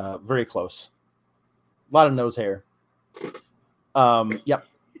 Very close. A lot of nose hair. Yep.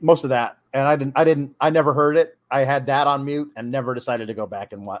 Most of that. And I never heard it. I had that on mute and never decided to go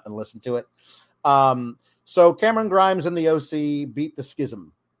back and listen to it. So Cameron Grimes and the OC beat the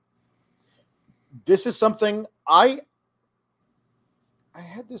Schism. This is something I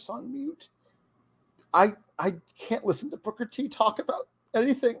had this on mute. I can't listen to Booker T talk about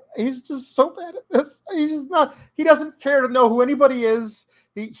anything. He's just so bad at this. He's just not. He doesn't care to know who anybody is.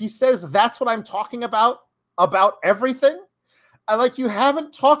 He says that's what I'm talking about everything. You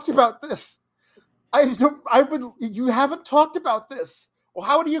haven't talked about this. You haven't talked about this. Well,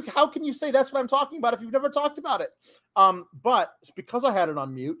 how can you say that's what I'm talking about if you've never talked about it? But because I had it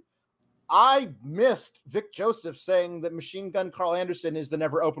on mute, I missed Vic Joseph saying that Machine Gun Carl Anderson is the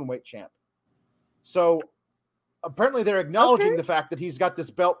never openweight champ. So apparently they're acknowledging the fact that he's got this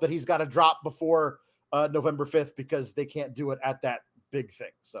belt that he's got to drop before November 5th because they can't do it at that big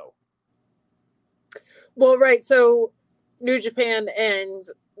thing. So, well, right. So New Japan and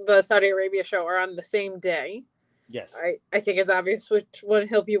the Saudi Arabia show are on the same day. Yes. I think it's obvious which one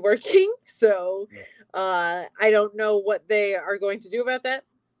he'll be working. So I don't know what they are going to do about that.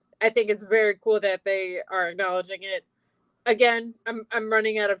 I think it's very cool that they are acknowledging it. Again, I'm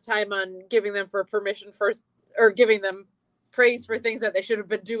running out of time on giving them for permission first, or giving them praise for things that they should have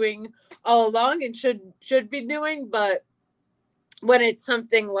been doing all along and should be doing. But when it's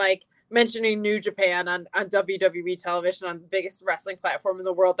something like mentioning New Japan on WWE television, on the biggest wrestling platform in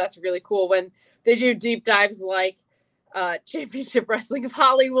the world, that's really cool. When they do deep dives like Championship Wrestling of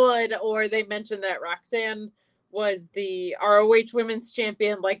Hollywood, or they mention that Roxanne was the ROH Women's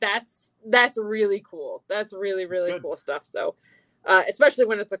Champion, like that's really cool. That's really, really cool stuff. So especially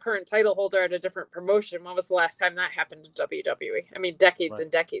when it's a current title holder at a different promotion. When was the last time that happened in WWE? I mean, decades and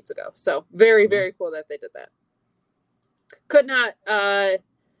decades ago. So very, very cool that they did that. Could not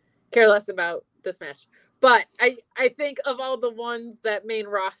care less about this match. But I think of all the ones that main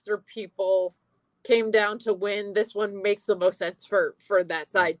roster people came down to win, this one makes the most sense for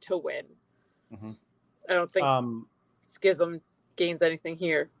that side to win. Mm-hmm. I don't think Schism gains anything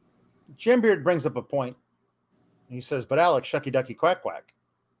here. Jim Beard brings up a point. He says, but Alex, shucky ducky quack quack,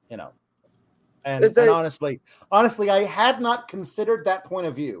 you know. And honestly, I had not considered that point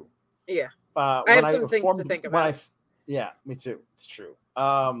of view. Yeah. I have some things to think about. Yeah, me too. It's true.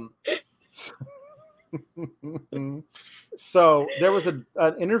 So there was an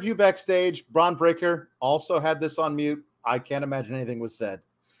interview backstage. Braun Breaker also had this on mute. I can't imagine anything was said.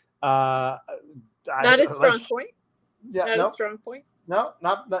 Not a strong point. Yeah, not a strong point. No,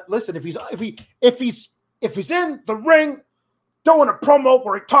 not. Listen, if he's in the ring doing a promo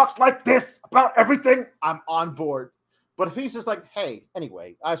where he talks like this about everything, I'm on board. But if he's just like, hey,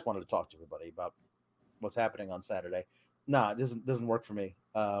 anyway, I just wanted to talk to everybody about what's happening on Saturday. No, it doesn't work for me.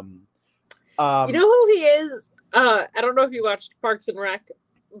 You know who he is? I don't know if you watched Parks and Rec,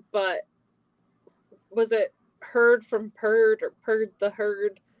 but was it Herd from Purd or Purd the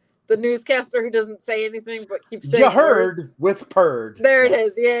Herd? The newscaster who doesn't say anything but keeps saying you heard words. With Purd. There it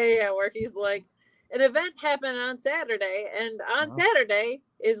is. Yeah. Where he's like, an event happened on Saturday, and on Saturday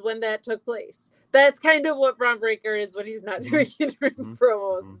is when that took place. That's kind of what Braun Breaker is when he's not doing in-ring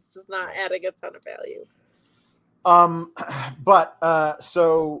promos. It's just not adding a ton of value.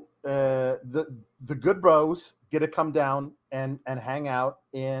 So the Good Bros get to come down and hang out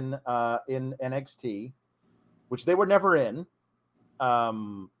in NXT, which they were never in.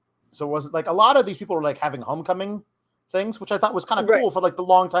 So it wasn't like a lot of these people were like having homecoming things, which I thought was kind of cool for like the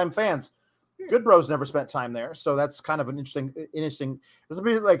longtime fans. Good Bros never spent time there, so that's kind of an interesting. It's a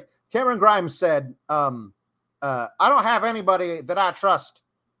bit like Cameron Grimes said, "I don't have anybody that I trust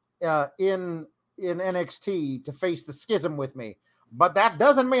in NXT to face the schism with me, but that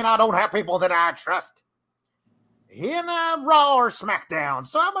doesn't mean I don't have people that I trust in Raw or SmackDown.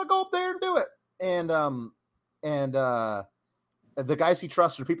 So I'm gonna go up there and do it." And the guys he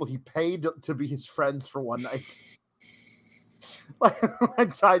trusts are people he paid to be his friends for one night. Like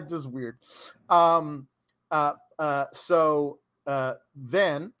just weird. Then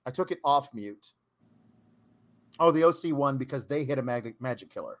I took it off mute. Oh, the OC won because they hit a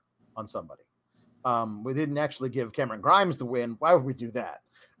magic killer on somebody. We didn't actually give Cameron Grimes the win. Why would we do that?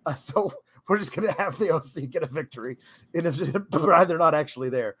 So we're just going to have the OC get a victory, and if they're not actually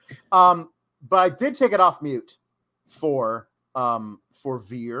there. But I did take it off mute for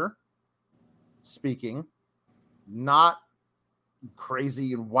Veer speaking, not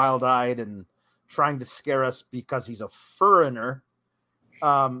crazy and wild-eyed and trying to scare us because he's a foreigner.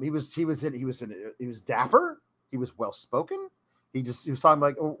 He was dapper. He was well-spoken. He was talking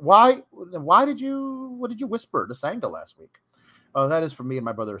like, what did you whisper to Sangha last week? Oh, that is for me and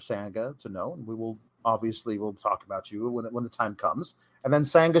my brother Sangha to know, and we'll talk about you when the time comes. And then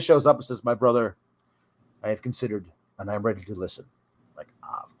Sangha shows up and says, "My brother, I have considered and I'm ready to listen." Like,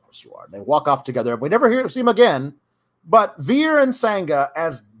 of course you are. And they walk off together. We never see him again. But Veer and Sangha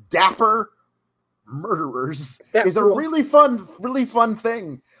as dapper murderers is a really fun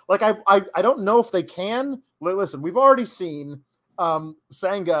thing. Like I don't know if they can. Listen, we've already seen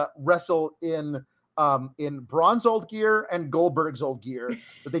Sangha wrestle in Braun's old gear and Goldberg's old gear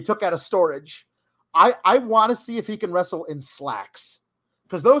that they took out of storage. I want to see if he can wrestle in slacks,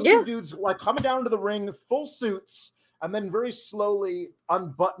 because those two dudes like coming down to the ring full suits and then very slowly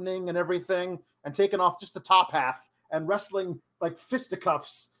unbuttoning and everything and taking off just the top half and wrestling like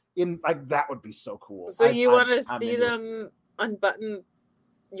fisticuffs in like that would be so cool. So you want to see them unbutton?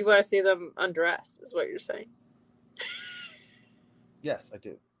 You want to see them undress? Is what you're saying? Yes, I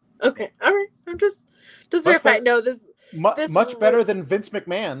do. Okay, all right. I'm just verifying. No, this much better than Vince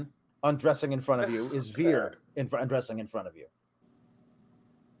McMahon undressing in front of you is Veer undressing in front of you.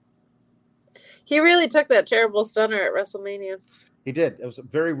 He really took that terrible stunner at WrestleMania. He did. It was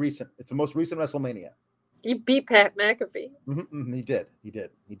very recent. It's the most recent WrestleMania. He beat Pat McAfee. Mm-hmm. He did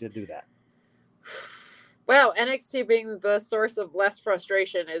do that. Wow, NXT being the source of less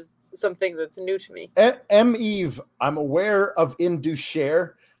frustration is something that's new to me. Eve, I'm aware of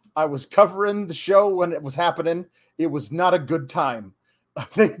Indus-Sher. I was covering the show when it was happening. It was not a good time.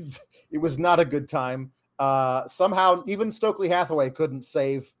 It was not a good time. Somehow, even Stokely Hathaway couldn't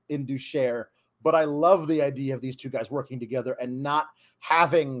save Indus-Sher. But I love the idea of these two guys working together and not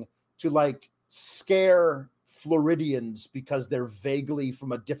having to like scare Floridians because they're vaguely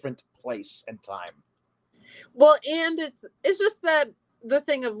from a different place and time. Well, and it's just that the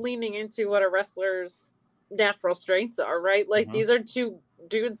thing of leaning into what a wrestler's natural strengths are, right? Like these are two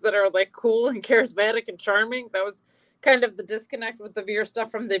dudes that are like cool and charismatic and charming. That was kind of the disconnect with the Veer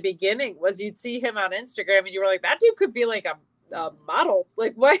stuff from the beginning, was you'd see him on Instagram and you were like, that dude could be like a model.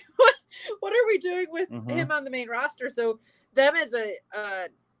 Like what are we doing with him on the main roster? So them as a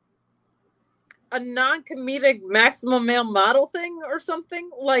non-comedic maximum male model thing or something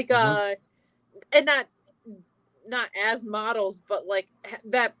like and not as models, but like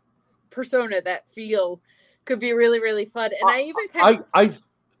that persona, that feel could be really, really fun. And I even kind of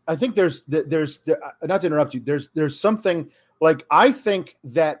I think there's not to interrupt you. There's something like, I think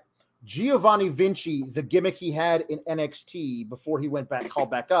that Giovanni Vinci, the gimmick he had in NXT before he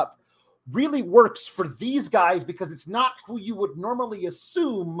called back up, really works for these guys because it's not who you would normally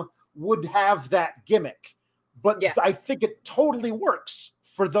assume would have that gimmick. But Yes. I think it totally works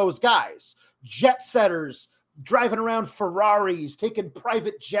for those guys. Jet setters, driving around Ferraris, taking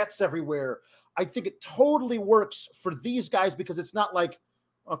private jets everywhere. I think it totally works for these guys because it's not like,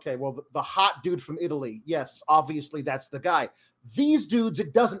 okay, well, the hot dude from Italy, yes, obviously that's the guy. These dudes,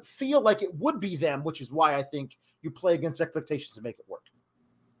 it doesn't feel like it would be them, which is why I think you play against expectations to make it work.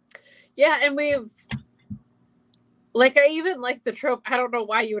 Yeah, and I even like the trope. I don't know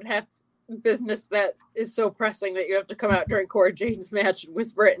why you would have business that is so pressing that you have to come out during Cora Jade's match and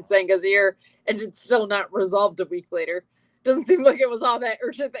whisper it in Sanga's ear, and it's still not resolved a week later. Doesn't seem like it was all that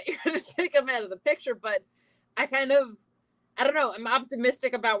urgent that you had to take him out of the picture, but I don't know. I'm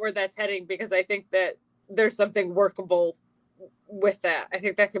optimistic about where that's heading because I think that there's something workable with that. I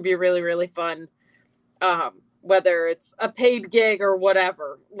think that could be really, really fun. Whether it's a paid gig or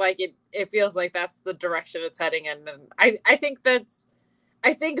whatever, like it feels like that's the direction it's heading in. And I think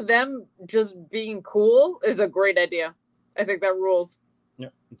them just being cool is a great idea. I think that rules. Yeah,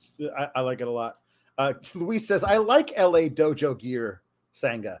 I like it a lot. Luis says, I like LA dojo gear,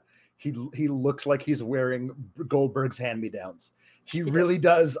 Sanga. He looks like he's wearing Goldberg's hand-me-downs. He really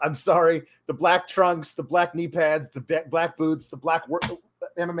does. I'm sorry. The black trunks, the black knee pads, the black boots, the black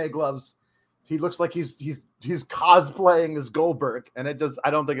MMA gloves. He looks like he's cosplaying as Goldberg, and it does.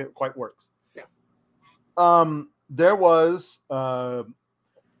 I don't think it quite works. Yeah. There was Damon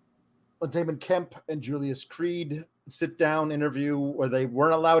Kemp and Julius Creed sit-down interview where they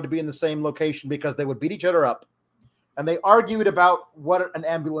weren't allowed to be in the same location because they would beat each other up. And they argued about what an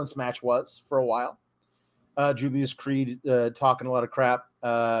ambulance match was for a while. Julius Creed talking a lot of crap,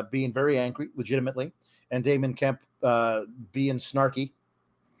 being very angry, legitimately, and Damon Kemp being snarky.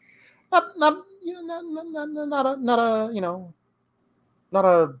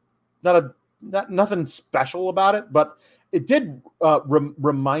 Nothing special about it, but it did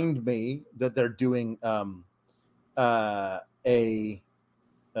remind me that they're doing an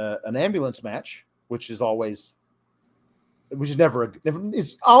ambulance match, which is always. Which is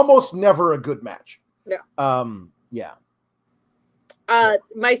it's almost never a good match. Yeah. Yeah.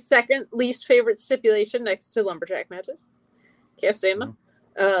 My second least favorite stipulation next to lumberjack matches. Can't stand them.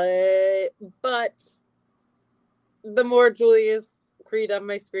 But the more Julius Creed on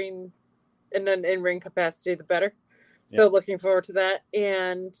my screen in an in-ring capacity, the better. So looking forward to that.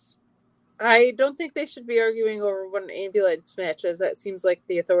 And I don't think they should be arguing over what an ambulance match is. That seems like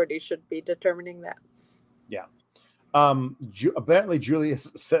the authorities should be determining that. Yeah. Apparently Julius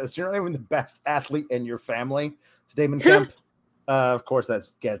says you're not even the best athlete in your family. It's Damon Kemp. Of course,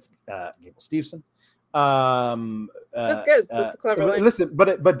 that's Gable Steveson. That's good. That's a clever. Listen,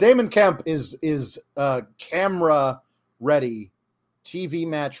 but Damon Kemp is camera ready, TV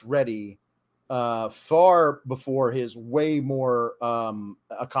match ready, far before his way more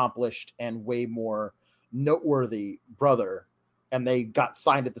accomplished and way more noteworthy brother, and they got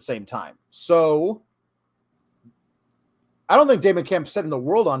signed at the same time. So I don't think Damon Kemp setting the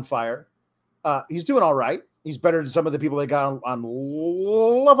world on fire. He's doing all right. He's better than some of the people they got on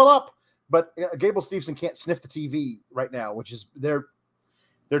Level Up. But Gable Steveson can't sniff the TV right now, which is they're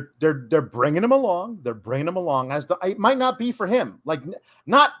bringing him along. They're bringing him along. It might not be for him. Like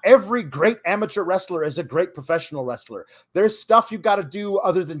not every great amateur wrestler is a great professional wrestler. There's stuff you got to do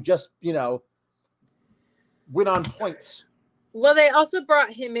other than just win on points. Well, they also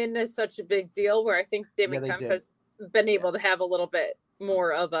brought him in as such a big deal, where I think Damon Kemp has been able to have a little bit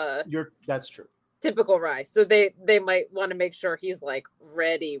more of a that's true typical rise. So they might want to make sure he's like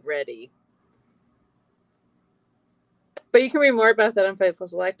ready. But you can read more about that on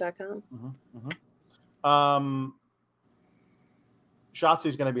FightfulSelect.com.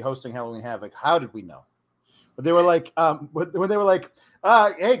 Shotzi's going to be hosting Halloween Havoc. How did we know? But they were like, when they were like,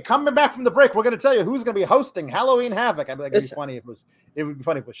 hey, coming back from the break, we're going to tell you who's going to be hosting Halloween Havoc. I'd be like, it would be funny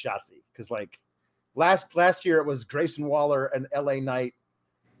if it was Shotzi, because like last year it was Grayson Waller and LA Knight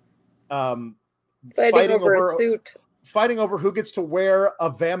fighting over a suit. Fighting over who gets to wear a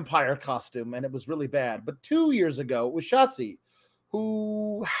vampire costume, and it was really bad. But 2 years ago, it was Shotzi,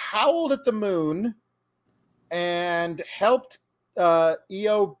 who howled at the moon and helped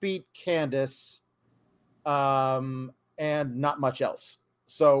Io beat Candice, and not much else.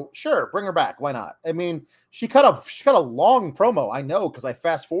 So sure, bring her back. Why not? I mean, she cut a long promo. I know, because I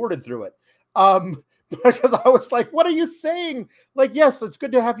fast forwarded through it. Because I was like, what are you saying? Like, yes, it's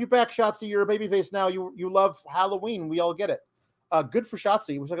good to have you back, Shotzi. You're a babyface now. You love Halloween. We all get it. Good for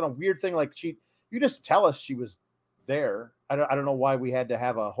Shotzi. It was like a weird thing. Like you just tell us she was there. I don't know why we had to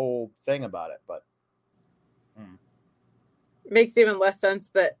have a whole thing about it, but makes even less sense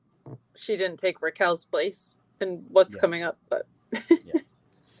that she didn't take Raquel's place in what's coming up. But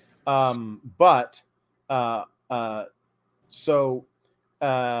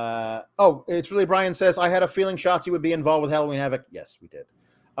it's really Brian says, I had a feeling Shotzi would be involved with Halloween Havoc. Yes, we did.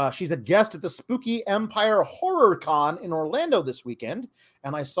 She's a guest at the Spooky Empire Horror Con in Orlando this weekend,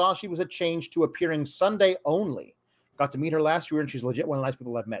 and I saw she was a change to appearing Sunday only. Got to meet her last year, and she's legit one of the nice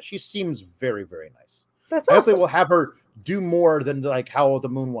people I've met. She seems very, very nice. That's awesome. Hopefully we'll have her do more than like Howl of the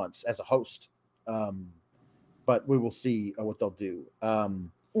Moon once as a host. But we will see what they'll do.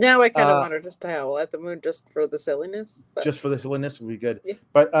 Now I kind of want her just to howl at the moon just for the silliness. But... Just for the silliness would be good. Yeah.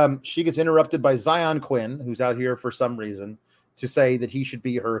 But she gets interrupted by Zion Quinn, who's out here for some reason, to say that he should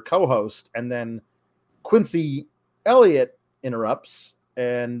be her co-host. And then Quincy Elliott interrupts,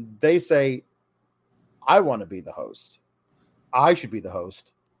 and they say, I want to be the host. I should be the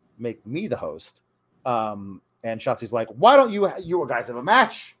host. Make me the host. And Shotzi's like, why don't you guys have a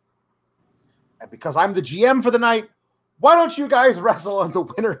match? And because I'm the GM for the night, why don't you guys wrestle and the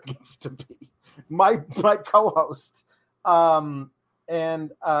winner gets to be my co-host? And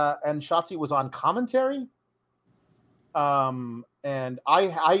Shotzi was on commentary. And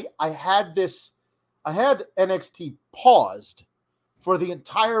I had NXT paused for the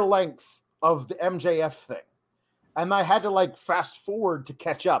entire length of the MJF thing. And I had to like fast forward to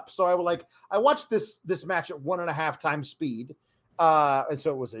catch up. So I watched this match at 1.5 times speed. And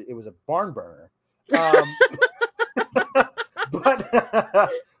so it was a barn burner.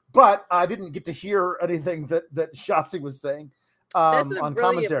 But I didn't get to hear anything that Shotzi was saying That's a on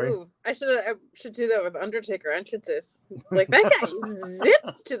brilliant commentary. move. I should do that with Undertaker entrances. Like that guy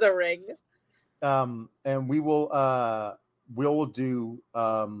zips to the ring. And we will do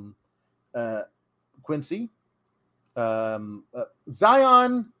Quincy.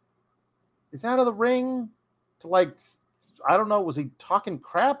 Zion is out of the ring to like, I don't know, was he talking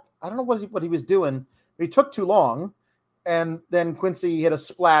crap? I don't know what he was doing. He took too long, and then Quincy hit a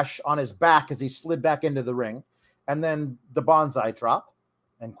splash on his back as he slid back into the ring, and then the bonsai drop,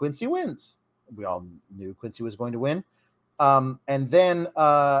 and Quincy wins. We all knew Quincy was going to win. And then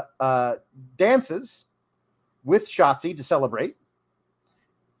dances with Shotzi to celebrate.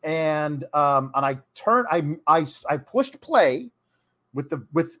 And I pushed play with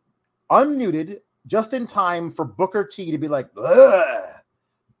unmuted just in time for Booker T to be like,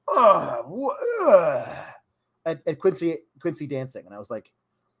 at Quincy dancing. And I was like,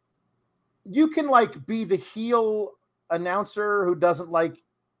 you can like be the heel announcer who doesn't like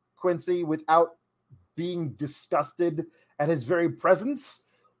Quincy without being disgusted at his very presence,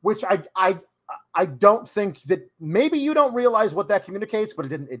 which I don't think that maybe you don't realize what that communicates, but it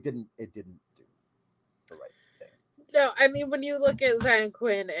didn't do the right thing. No, I mean, when you look at Zion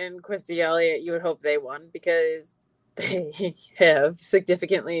Quinn and Quincy Elliott, you would hope they won because they have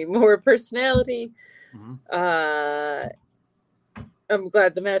significantly more personality. Mm-hmm. I'm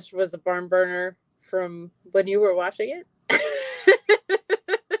glad the match was a barn burner from when you were watching it.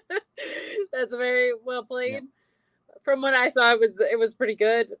 That's very well played. Yeah. From what I saw, it was pretty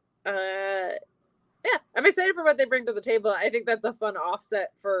good. Yeah, I'm excited for what they bring to the table. I think that's a fun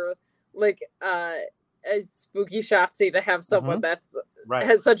offset for like a spooky Shotzi to have someone that's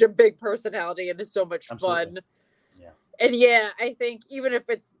has such a big personality and is so much fun. Yeah. And yeah, I think even if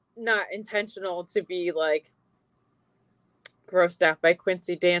it's not intentional to be like grossed out by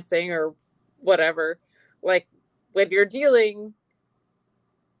Quincy dancing or whatever, like when you're dealing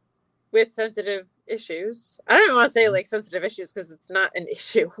with sensitive issues, I don't want to say like sensitive issues because it's not an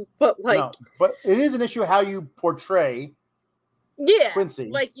issue, but like, no, but it is an issue how you portray. Yeah, Quincy,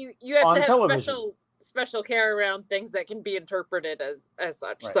 like you have to have television. special care around things that can be interpreted as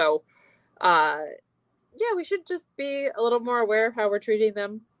such. Right. So, yeah, we should just be a little more aware of how we're treating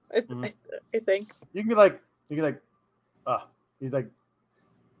them. I think you can be like,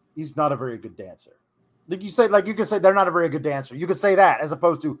 he's not a very good dancer. Like you can say they're not a very good dancer. You could say that as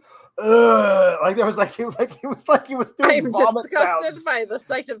opposed to, like there was he was doing I'm vomit disgusted sounds. by the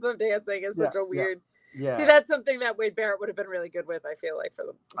sight of them dancing. Is such a weird. Yeah. See, that's something that Wade Barrett would have been really good with. I feel like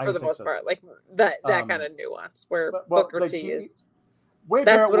for the most part, like that kind of nuance where Booker T is. Wade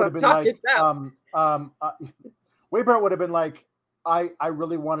that's Barrett what would I'm have talking been about. Wade Barrett would have been like, I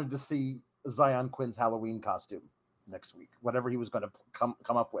really wanted to see Zion Quinn's Halloween costume next week, whatever he was going to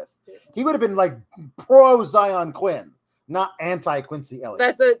come up with. He would have been like pro Zion Quinn, not anti Quincy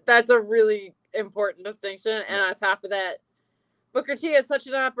Elliott. That's a really important distinction. And on top of that, Booker T had such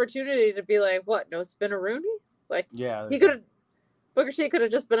an opportunity to be like, what, no Spinaroonie? Like, yeah, Booker T could have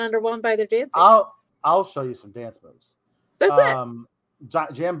just been underwhelmed by their dancing. I'll show you some dance moves. That's it.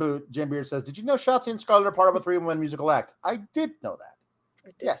 Jambeard says, "Did you know Shotzi and Scarlett are part of a 3-woman musical act?" I did know that.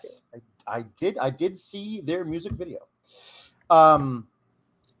 Yes, I did. I did see their music video. I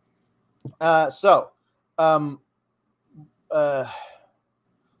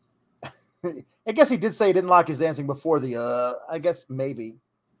guess he did say he didn't like his dancing before the. I guess maybe.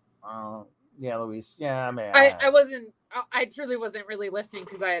 Yeah, Luis. Yeah, man. I truly wasn't really listening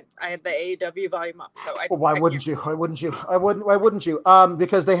because I had the AEW volume up. So why wouldn't you? Why wouldn't you? Why wouldn't you?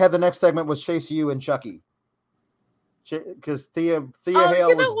 Because they had the next segment was Chase U and Chucky. Because Thea Hale.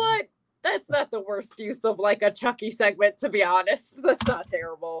 You know what? That's not the worst use of like a Chucky segment, to be honest. That's not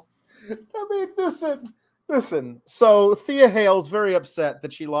terrible. I mean, listen. So Thea Hale's very upset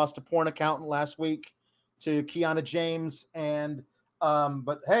that she lost a porn accountant last week to Kiana James, and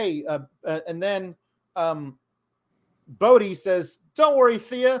but hey, and then Bodie says, "Don't worry,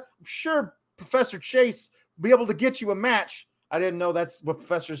 Thea. I'm sure Professor Chase will be able to get you a match." I didn't know that's what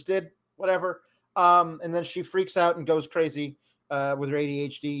professors did. Whatever. And then she freaks out and goes crazy with her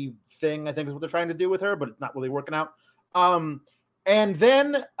ADHD thing. I think is what they're trying to do with her, but it's not really working out. And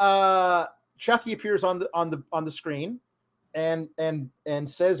then Chucky appears on the screen and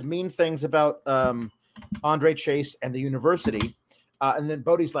says mean things about Andre Chase and the university. And then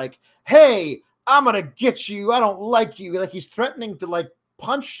Bodie's like, "Hey, I'm gonna get you. I don't like you." Like he's threatening to like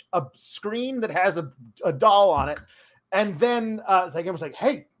punch a screen that has a doll on it. And then it was like,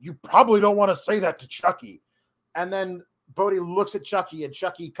 "Hey, you probably don't want to say that to Chucky." And then Bodie looks at Chucky, and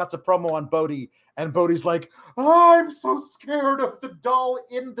Chucky cuts a promo on Bodie, and Bodie's like, "I'm so scared of the doll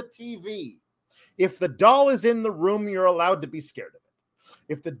in the TV." If the doll is in the room, you're allowed to be scared of it.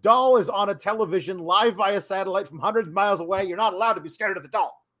 If the doll is on a television live via satellite from hundreds of miles away, you're not allowed to be scared of the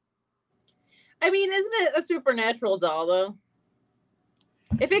doll. I mean, isn't it a supernatural doll, though?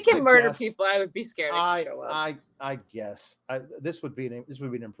 If it can murder people, I would be scared. I guess this would be an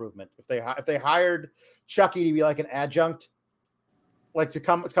improvement if they hired Chucky to be like an adjunct, like to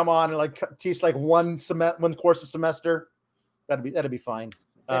come on and like teach like one course a semester. That'd be fine.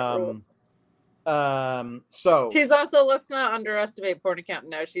 So she's also, let's not underestimate porn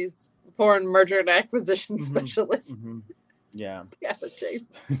accountant. Now she's porn merger and acquisition specialist. Mm-hmm. Yeah,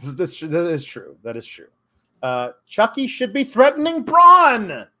 James. That is true. Chucky should be threatening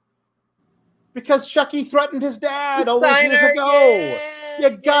Braun because Chucky threatened his dad all those years ago. You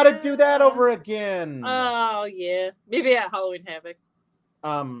got to do that over again. Oh yeah, maybe at Halloween Havoc.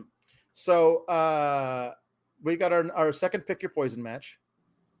 So we got our second pick your poison match.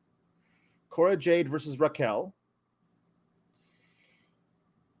 Cora Jade versus Raquel.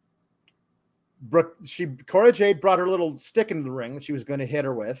 Cora Jade brought her little stick into the ring that she was going to hit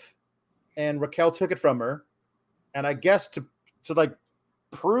her with, and Raquel took it from her. And I guess to like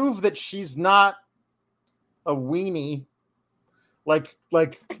prove that she's not a weenie like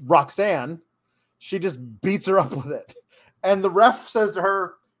Roxanne, she just beats her up with it. And the ref says to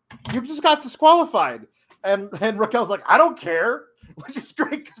her, "You just got disqualified." And Raquel's like, "I don't care," which is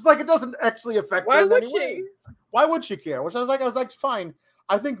great because like it doesn't actually affect her in any way. Why would she care? Which I was like, fine.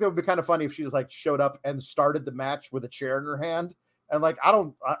 I think that would be kind of funny if she just like showed up and started the match with a chair in her hand and like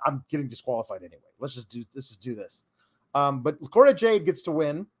I'm getting disqualified anyway. Let's just do this. But Cora Jade gets to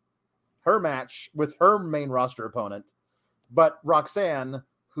win her match with her main roster opponent, but Roxanne,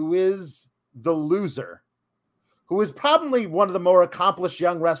 who is the loser, who is probably one of the more accomplished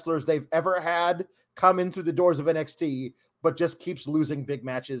young wrestlers they've ever had come in through the doors of NXT, but just keeps losing big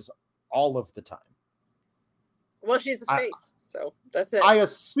matches all of the time. Well, she's a face, so that's it. I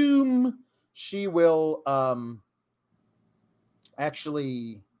assume she will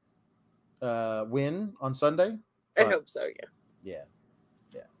actually win on Sunday. I hope so, yeah.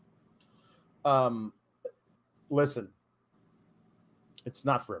 Listen, it's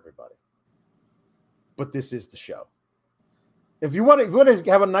not for everybody, but this is the show. If you want to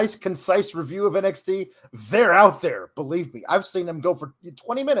have a nice, concise review of NXT, they're out there. Believe me, I've seen them go for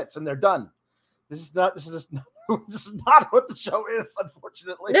 20 minutes and they're done. This is not what the show is,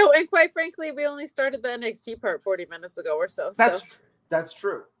 unfortunately. No, and quite frankly, we only started the NXT part 40 minutes ago or so. That's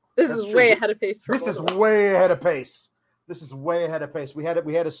true. This is way ahead of pace. This is way ahead of pace. We had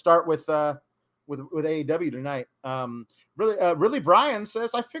to start with AEW tonight. Really, Brian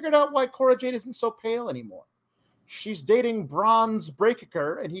says, "I figured out why Cora Jade isn't so pale anymore. She's dating Bronze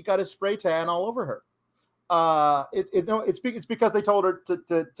Breakker, and he got his spray tan all over her. It's because they told her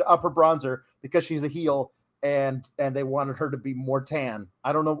to up her bronzer because she's a heel, and they wanted her to be more tan.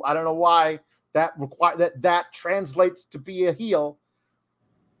 I don't know why that translates to be a heel.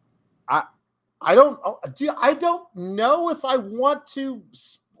 I don't know if I want to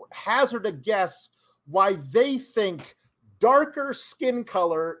hazard a guess why they think darker skin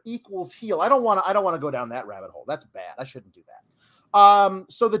color equals heel. I don't want to go down that rabbit hole. That's bad. I shouldn't do that.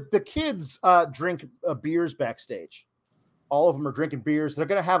 So the kids drink beers backstage. All of them are drinking beers. They're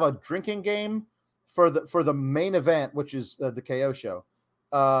going to have a drinking game for the main event, which is the KO show.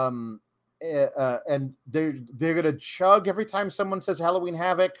 And they're going to chug every time someone says Halloween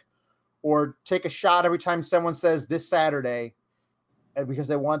Havoc, or take a shot every time someone says this Saturday, and because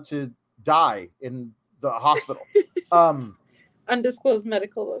they want to die in the hospital. Undisclosed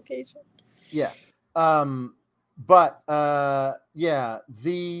medical location. Yeah. The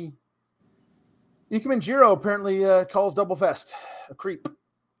Ikemen apparently calls Double Fest a creep.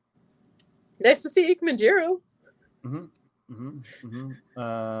 Nice to see Ikemen.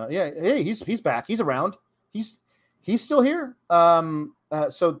 Hey, he's back. He's around. He's still here. So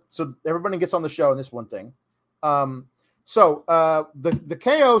everybody gets on the show in this one thing. The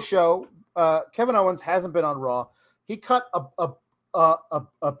KO show, Kevin Owens hasn't been on Raw. He cut a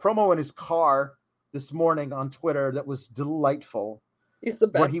promo in his car this morning on Twitter that was delightful. He's the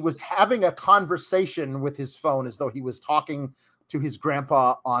best. Where he was having a conversation with his phone as though he was talking to his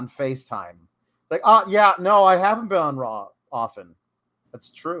grandpa on FaceTime. Like, I haven't been on Raw often.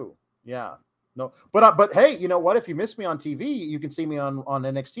 That's true. Yeah. No, but hey, you know what? If you miss me on TV, you can see me on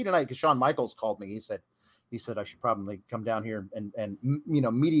NXT tonight, because Shawn Michaels called me. He said I should probably come down here and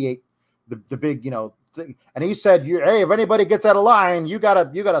mediate the big thing. And he said, hey, if anybody gets out of line, you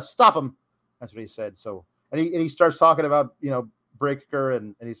gotta stop them. That's what he said. So and he starts talking about Breakker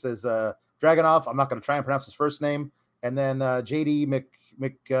and he says Dragunov. I'm not going to try and pronounce his first name. And then JD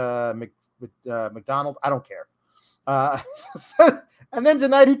McDonald. I don't care. And then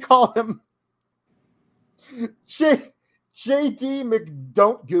tonight he called him JD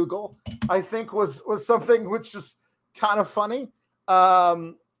McDon't Google, I think was something which was kind of funny.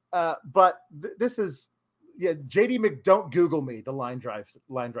 But this is JD McDon't Google me. The line drive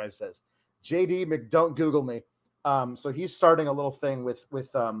says JD McDon't Google me. So he's starting a little thing with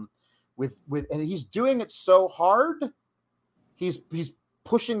and he's doing it so hard. He's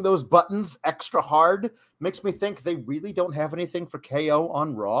pushing those buttons extra hard. Makes me think they really don't have anything for KO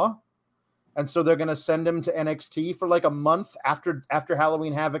on Raw. And so they're going to send him to NXT for like a month after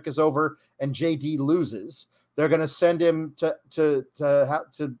Halloween Havoc is over and JD loses. They're going to send him to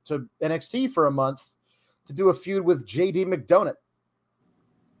NXT for a month to do a feud with JD McDonut.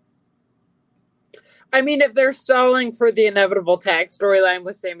 I mean, if they're stalling for the inevitable tag storyline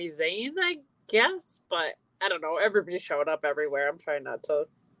with Sami Zayn, I guess, but I don't know. Everybody's showing up everywhere. I'm trying not to.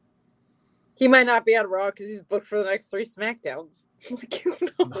 He might not be on Raw because he's booked for the next 3 SmackDowns. Like, who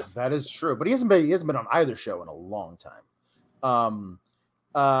knows? That is true, but he hasn't been on either show in a long time.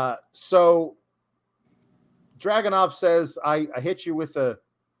 So Dragunov says, "I hit you with the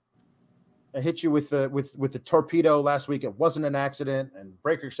torpedo last week. It wasn't an accident." And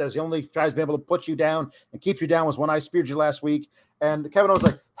Breakker says, "The only guy's been able to put you down and keep you down was when I speared you last week." And Kevin Owens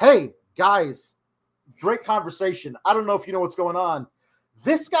like, "Hey guys, great conversation. I don't know if you know what's going on.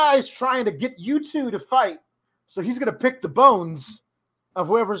 This guy's trying to get you two to fight, so he's going to pick the bones of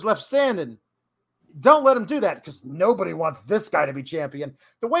whoever's left standing. Don't let him do that, because nobody wants this guy to be champion."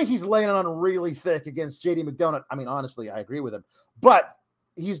 The way he's laying on really thick against JD McDonut, I mean, honestly, I agree with him. But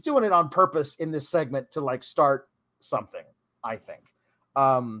he's doing it on purpose in this segment to like start something, I think.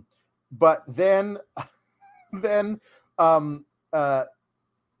 But then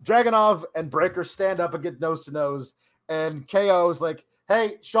Dragunov and Breakker stand up and get nose to nose, and KO is like,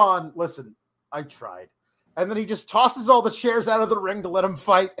 "Hey, Sean, listen, I tried." And then he just tosses all the chairs out of the ring to let him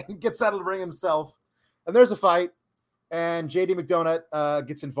fight and gets out of the ring himself. And there's a fight, and JD McDonut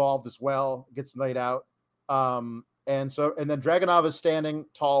gets involved as well, gets laid out. And then Dragunov is standing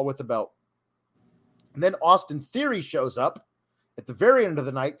tall with the belt. And then Austin Theory shows up at the very end of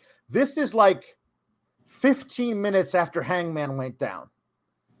the night. This is like 15 minutes after Hangman went down.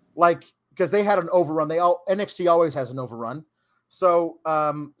 Like, because they had an overrun. NXT always has an overrun. So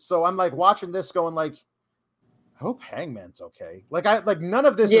I'm like watching this going like, I hope Hangman's okay. Like none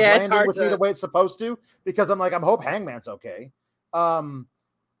of this is landing with me the way it's supposed to, because I'm like, I hope Hangman's okay.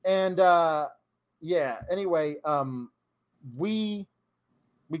 Anyway, we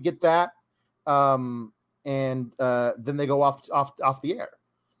get that. And then they go off the air.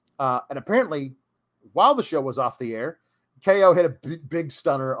 And apparently while the show was off the air, KO hit a big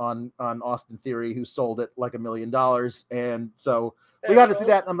stunner on Austin Theory, who sold it like $1 million. And so we got to see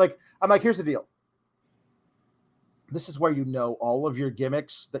that. And I'm like, here's the deal. This is where all of your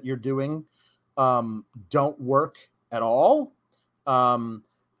gimmicks that you're doing don't work at all,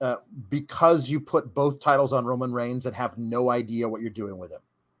 because you put both titles on Roman Reigns and have no idea what you're doing with him.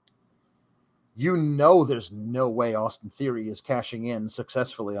 you know there's no way Austin Theory is cashing in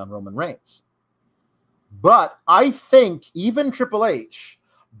successfully on Roman Reigns. But I think even Triple H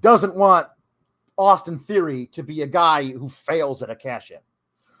doesn't want Austin Theory to be a guy who fails at a cash-in.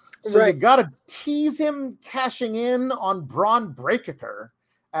 So you got to tease him cashing in on Braun Breaker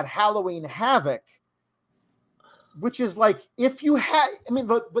at Halloween Havoc, which is like if you had, I mean,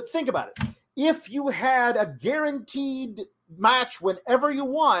 but think about it. If you had a guaranteed match whenever you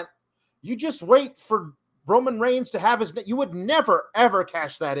want, you just wait for Roman Reigns to have his, you would never, ever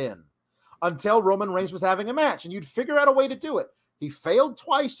cash that in until Roman Reigns was having a match, and you'd figure out a way to do it. He failed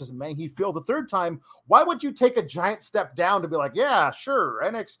twice, doesn't mean he failed the third time. Why would you take a giant step down to be like, yeah, sure,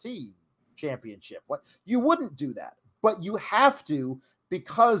 NXT championship? What? You wouldn't do that, but you have to,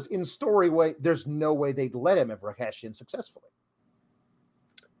 because in story way, there's no way they'd let him ever cash in successfully.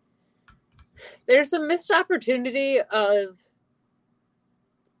 There's a missed opportunity of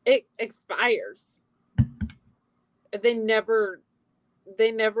it expires. They never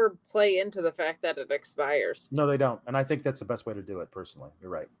play into the fact that it expires. No, they don't. And I think that's the best way to do it, personally. You're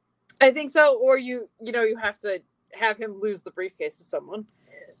right. I think so. Or you have to have him lose the briefcase to someone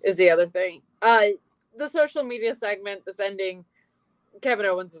is the other thing. The social media segment, this ending, Kevin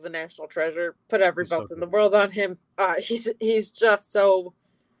Owens is a national treasure. Put every belt in the world on him. He's just so,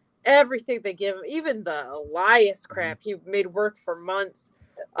 everything they give him, even the Elias crap, he made work for months.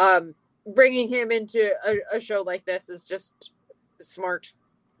 Bringing him into a show like this is just smart,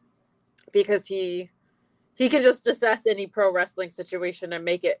 because he can just assess any pro wrestling situation and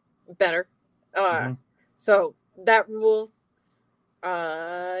make it better. So that rules.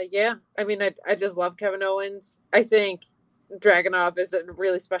 Yeah, I mean, I just love Kevin Owens. I think Dragunov is a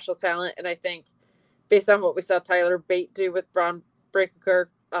really special talent, and I think based on what we saw Tyler Bate do with Braun Breaker,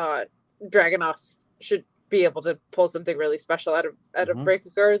 Dragunov should be able to pull something really special out of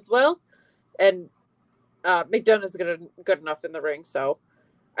Breaker as well. And McDonough's good enough in the ring, so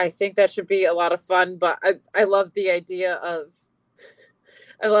I think that should be a lot of fun. But I love the idea of,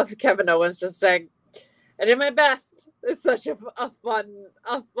 I love Kevin Owens just saying, I did my best. It's such a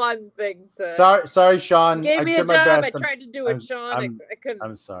fun thing to. Sorry, Sean. You gave me a job. I tried to do it, Sean. I couldn't.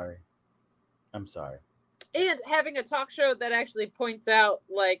 I'm sorry. And having a talk show that actually points out,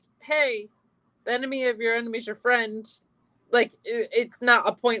 like, hey, the enemy of your enemy is your friend. Like, it's not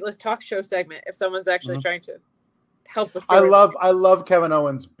a pointless talk show segment if someone's actually trying to help the story. I love Kevin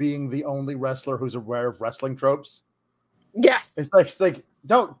Owens being the only wrestler who's aware of wrestling tropes. Yes. It's like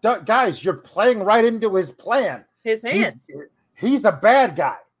don't guys, you're playing right into his plan. His hand. He's a bad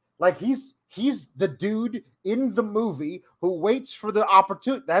guy. Like he's the dude in the movie who waits for the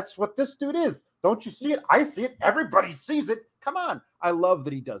opportunity. That's what this dude is. Don't you see it? I see it. Everybody sees it. Come on. I love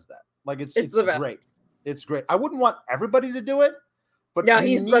that he does that. Like it's the best. Great. It's great. I wouldn't want everybody to do it, but no,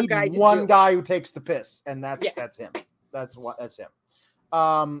 he's the guy. One guy who takes the piss, and that's him. That's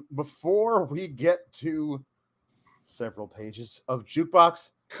him. Before we get to several pages of Jukebox,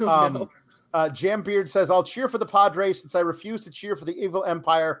 Jambeard says, "I'll cheer for the Padres since I refuse to cheer for the Evil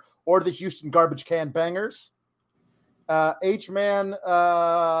Empire or the Houston Garbage Can Bangers." H-Man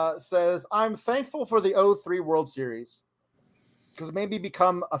says, "I'm thankful for the 03 World Series, because it made me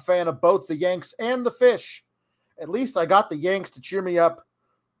become a fan of both the Yanks and the Fish. At least I got the Yanks to cheer me up.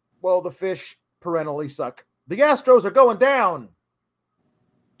 Well, the Fish perennially suck. The Astros are going down."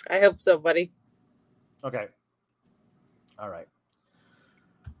 I hope so, buddy. Okay. All right.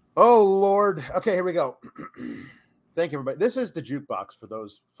 Oh, Lord. Okay, here we go. Thank you, everybody. This is the Jukebox for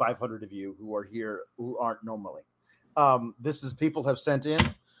those 500 of you who are here who aren't normally. This is people have sent in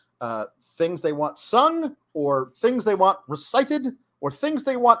things they want sung, or things they want recited, or things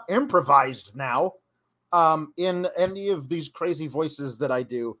they want improvised now in any of these crazy voices that I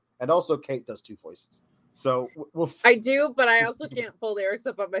do. And also Kate does 2 voices. So we'll see. I do, but I also can't pull lyrics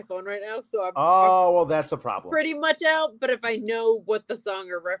up on my phone right now. So I'm well, that's a problem. Pretty much out, but if I know what the song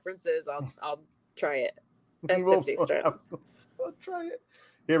or reference is, I'll try it. As Tiffany Stratton. We'll try it.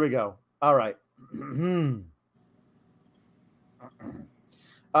 Here we go. All right. JW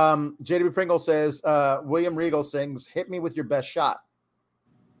Pringle says, William Regal sings "Hit Me With Your Best Shot."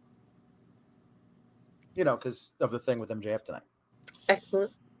 You know, because of the thing with MJF tonight.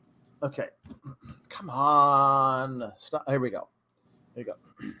 Excellent. Okay. Come on. Stop. Here we go.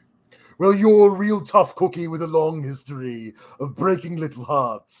 Well, you're a real tough cookie with a long history of breaking little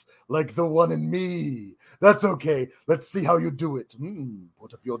hearts like the one in me. That's okay. Let's see how you do it.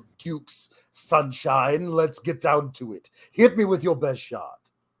 Put up your dukes, sunshine. Let's get down to it. Hit me with your best shot.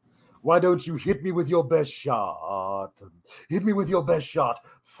 Why don't you hit me with your best shot? Hit me with your best shot.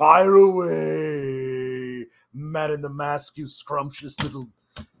 Fire away. Man in the mask, you scrumptious little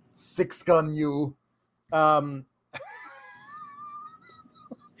Six gun you. Very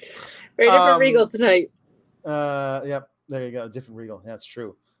different Regal tonight. Yep. There you go. Different Regal. That's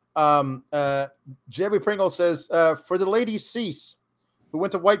true. Jerry Pringle says, for the lady Cease, who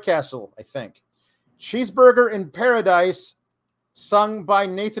went to White Castle, I think. Cheeseburger in Paradise, sung by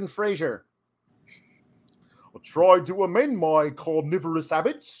Nathan Frazier. I tried to amend my carnivorous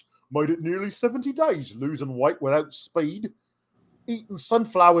habits. Made it nearly 70 days, losing weight without speed. Eating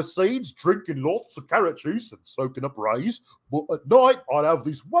sunflower seeds, drinking lots of carrot juice, and soaking up rays. But at night, I'd have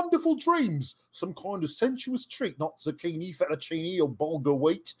these wonderful dreams. Some kind of sensuous treat, not zucchini, fettuccine, or bulgur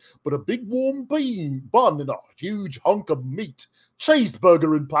wheat, but a big warm bean bun and a huge hunk of meat.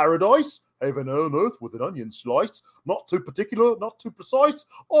 Cheeseburger in paradise. Heaven on earth with an onion slice. Not too particular, not too precise.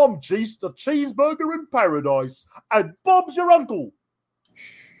 I'm just a cheeseburger in paradise. And Bob's your uncle.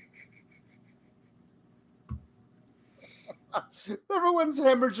 Everyone's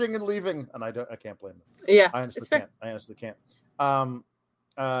hemorrhaging and leaving, and I can't blame them. Yeah, I honestly can't.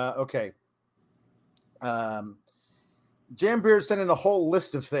 Okay. Jambeard sent in a whole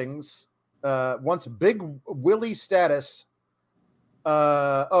list of things. Wants Big Willie status.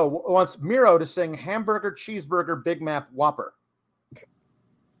 Wants Miro to sing Hamburger, Cheeseburger, Big Mac, Whopper.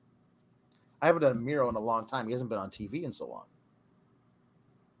 I haven't done a Miro in a long time. He hasn't been on TV in so long.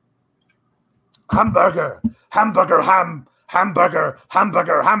 Hamburger, hamburger, ham. Hamburger,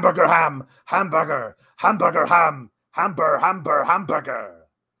 hamburger, hamburger, ham. Hamburger, hamburger, ham. Hamburger.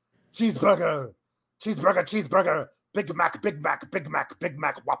 Cheeseburger, cheeseburger, cheeseburger. Big Mac, Big Mac, Big Mac, Big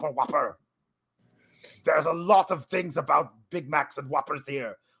Mac, Whopper, Whopper. There's a lot of things about Big Macs and Whoppers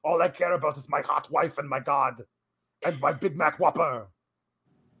here. All I care about is my hot wife and my God. And my Big Mac Whopper.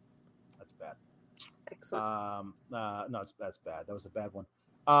 That's bad. Excellent. That's bad. That was a bad one.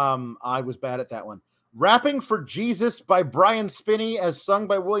 I was bad at that one. Rapping for Jesus by Brian Spinney as sung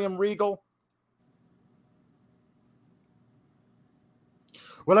by William Regal.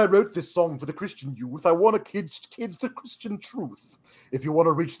 Well, I wrote this song for the Christian youth. I want to kids the Christian truth. If you want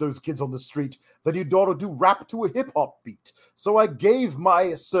to reach those kids on the street, then you'd ought to do rap to a hip-hop beat. So I gave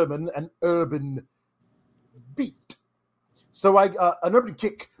my sermon an urban beat. So an urban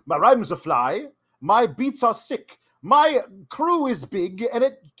kick. My rhymes are fly. My beats are sick. My crew is big, and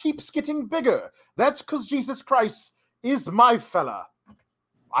it keeps getting bigger. That's because Jesus Christ is my fella.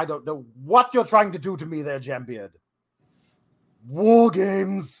 I don't know what you're trying to do to me there, Jambeard. War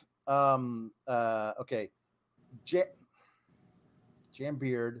games. Okay.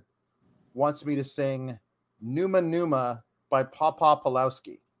 Jambeard wants me to sing Numa Numa by Papa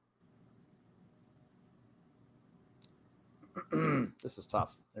Pulowski. This is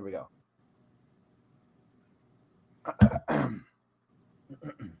tough. Here we go.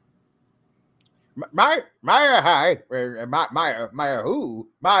 Maya hi, Maya who,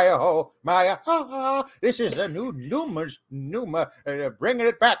 Maya ho, Maya ha. This is a new Numa, bringing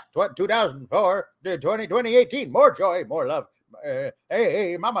it back 2004 to 2018. More joy, more love.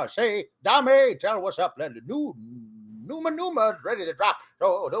 Hey, mama, say, Dame, tell what's up. Numa, ready to drop.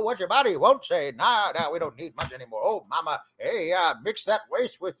 So do what your body won't say. Nah, we don't need much anymore. Oh, mama, hey, mix that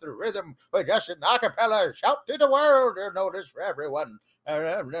waist with the rhythm. But just an acapella, shout to the world. You'll notice for everyone.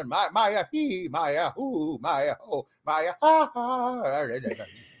 Maya he, Maya who, Maya ho, Maya ha.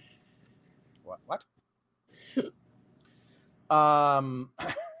 What?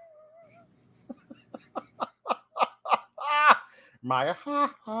 Maya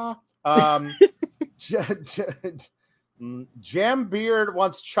ha. Jambeard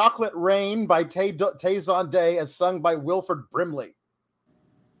wants Chocolate Rain by Tay Zonday as sung by Wilford Brimley.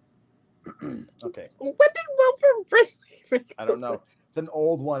 Okay. What did Wilford Brimley? I don't know. It's an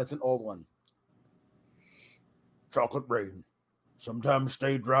old one. Chocolate rain. Sometimes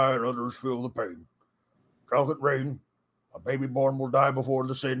stay dry and others feel the pain. Chocolate rain. A baby born will die before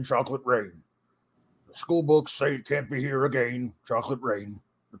the sin. Chocolate rain. The school books say it can't be here again. Chocolate rain.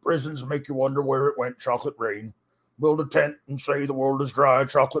 The prisons make you wonder where it went. Chocolate rain. Build a tent and say the world is dry.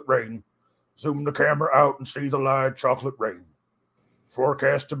 Chocolate rain. Zoom the camera out and see the light. Chocolate rain.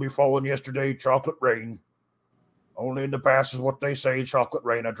 Forecast to be falling yesterday. Chocolate rain. Only in the past is what they say. Chocolate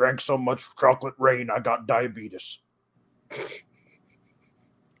rain. I drank so much chocolate rain, I got diabetes.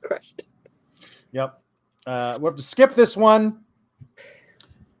 Crushed. Yep. We'll have to skip this one.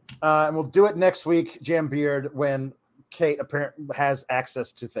 And we'll do it next week, Jambeard, when Kate apparently has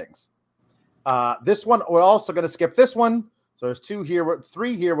access to things. This one, we're also going to skip this one. So there's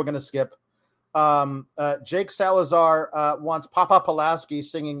three here we're going to skip. Jake Salazar wants Papa Pulowski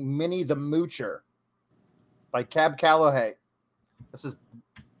singing Minnie the Moocher by Cab Calloway. This is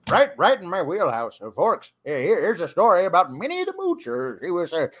right in my wheelhouse, folks. Here's a story about Minnie the Moocher. He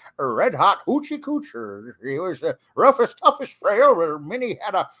was a red hot hoochie coocher. He was the roughest, toughest frail, where Minnie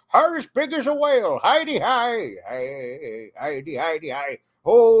had a heart as big as a whale. Heidi hi, Heidi hi.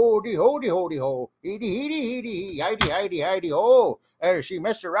 Ho-de, ho-de, ho-de, ho. Heedy, Heidi, ho. She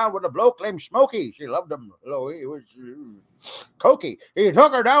messed around with a bloke named Smokey. She loved him. He was cokey. He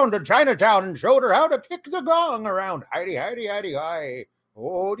took her down to Chinatown and showed her how to kick the gong around. Heidi, hi.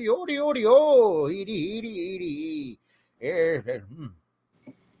 Ho-de, ho. Heedy.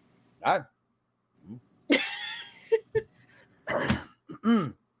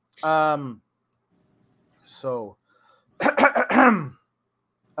 So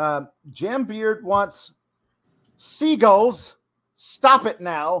Jambeard wants Seagulls, Stop It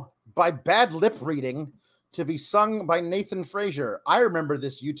Now by Bad Lip Reading to be sung by Nathan Frazier. I remember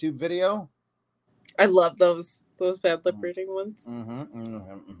this YouTube video. I love those bad lip reading ones.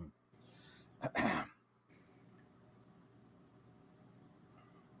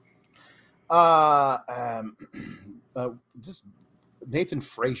 Just Nathan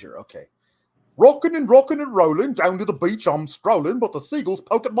Frazier. Okay. Rocking and rolling down to the beach, I'm strolling, but the seagulls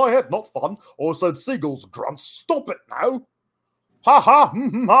poke at my head, not fun. Or said seagulls grunt, stop it now. Ha ha.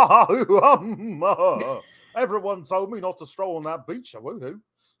 Everyone told me not to stroll on that beach. Woohoo.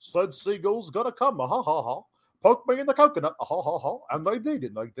 Said seagulls gotta come. Ha ha ha. Poke me in the coconut. Ha ha ha. And they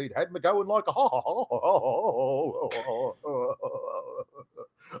did. Had me going like a ha ha ha.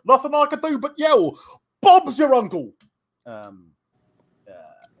 Nothing I could do but yell, Bob's your uncle.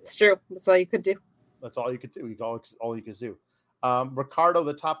 It's true. That's all you could do. That's all you could do. All you could do. Ricardo,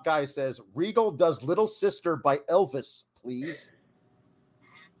 the top guy, says Regal does Little Sister by Elvis, please.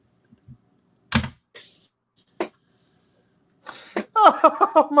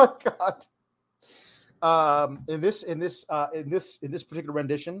 Oh my God. In this particular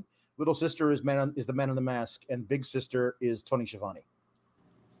rendition, Little Sister is the Man in the Mask, and Big Sister is Tony Schiavone.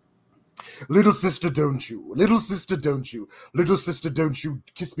 Little sister, don't you? Little sister, don't you? Little sister, don't you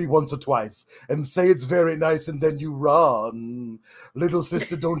kiss me once or twice and say it's very nice and then you run? Little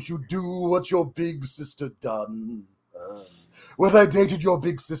sister, don't you do what your big sister done? When I dated your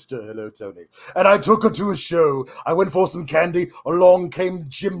big sister, hello, Tony, and I took her to a show, I went for some candy, along came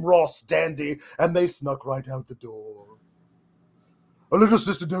Jim Ross dandy, and they snuck right out the door. Oh, little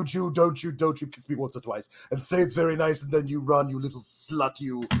sister, don't you kiss me once or twice and say it's very nice and then you run, you little slut,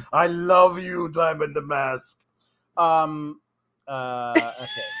 you. I love you, Diamond the Mask. Okay.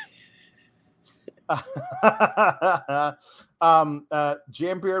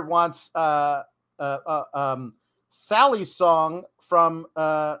 Jambeard wants Sally's song from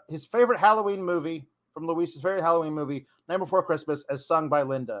his favorite Halloween movie, from Luis's favorite Halloween movie, Night Before Christmas, as sung by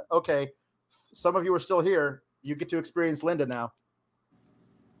Linda. Okay, some of you are still here. You get to experience Linda now.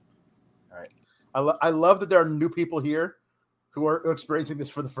 All right. I love that there are new people here who are experiencing this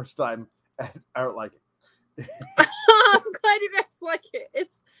for the first time and I don't like it. I'm glad you guys like it.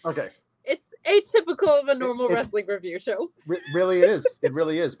 It's okay. It's atypical of a normal wrestling review show. Really it is. It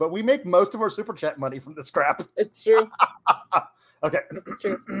really is. But we make most of our super chat money from this crap. It's true. Okay. It's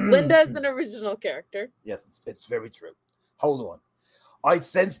true. Linda is an original character. Yes, it's very true. Hold on. I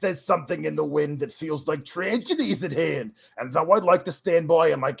sense there's something in the wind that feels like tragedy's at hand. And though I'd like to stand by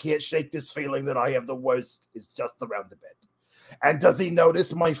him, I can't shake this feeling that I have the worst is just around the bend. And does he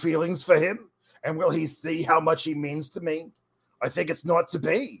notice my feelings for him? And will he see how much he means to me? I think it's not to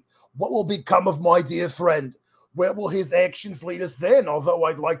be. What will become of my dear friend? Where will his actions lead us then? Although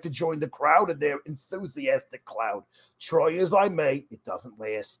I'd like to join the crowd in their enthusiastic cloud. Try as I may, it doesn't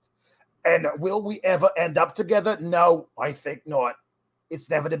last. And will we ever end up together? No, I think not. It's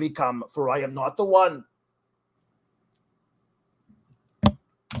never to become, for I am not the one.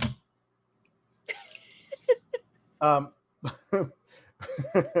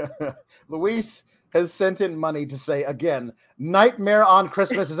 Luis has sent in money to say, again, Nightmare on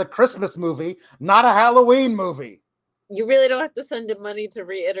Christmas is a Christmas movie, not a Halloween movie. You really don't have to send in money to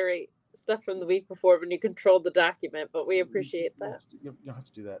reiterate stuff from the week before when you controlled the document, but we appreciate that. You don't have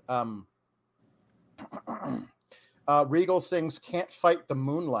to do that. Regal sings Can't Fight the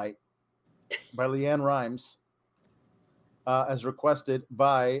Moonlight by Leanne Rimes, as requested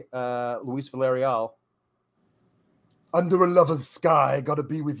by Luis Villarreal. Under a lover's sky, gotta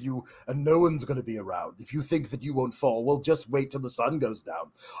be with you, and no one's gonna be around. If you think that you won't fall, well, just wait till the sun goes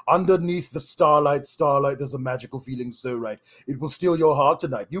down. Underneath the starlight, there's a magical feeling so right. It will steal your heart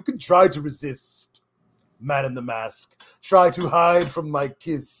tonight. You can try to resist, Man in the Mask. Try to hide from my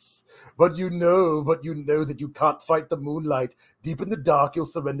kiss. But you know that you can't fight the moonlight. Deep in the dark, you'll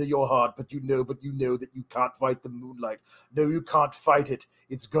surrender your heart. But you know that you can't fight the moonlight. No, you can't fight it.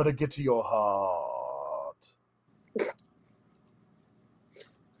 It's gonna get to your heart.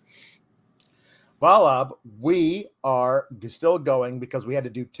 Valab, we are still going because we had to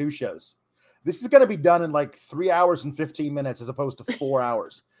do 2 shows. This is going to be done in like 3 hours and 15 minutes as opposed to 4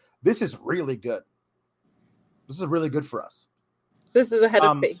 hours. This is really good. This is really good for us. This is ahead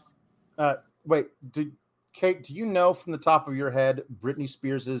of pace. Wait, Kate, do you know from the top of your head Britney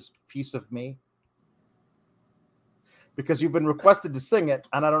Spears' Piece of Me? Because you've been requested to sing it,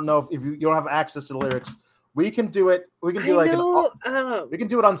 and I don't know if you don't have access to the lyrics. We can do it. We can do we can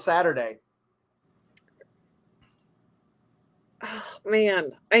do it on Saturday. Oh man,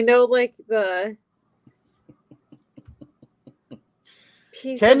 I know like the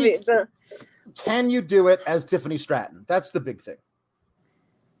piece Can of you- me. Can you do it as Tiffany Stratton? That's the big thing.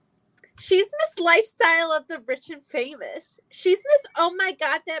 She's Miss Lifestyle of the Rich and Famous. She's Miss, oh my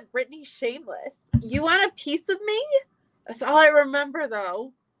God, that Britney Shameless. You want a piece of me? That's all I remember,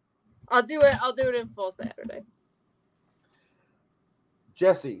 though. I'll do it in full Saturday.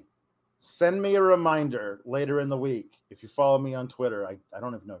 Jesse, send me a reminder later in the week. If you follow me on Twitter, I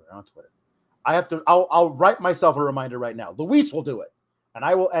don't even know if you're on Twitter. I'll write myself a reminder right now. Luis will do it, and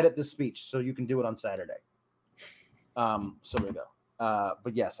I will edit this speech so you can do it on Saturday. So there we go.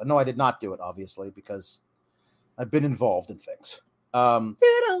 But yes, I know I did not do it, obviously, because I've been involved in things.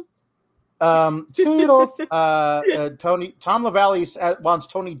 Toodles. Toodles. Tom LaValle wants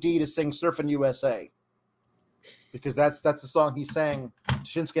Tony D to sing Surfin' USA because that's the song he sang to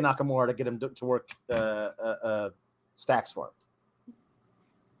Shinsuke Nakamura to get him to work stacks for him.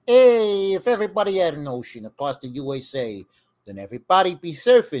 Hey, if everybody had an ocean across the USA, then everybody be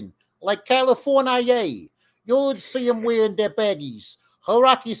surfing like California. You'd see them wearing their baggies,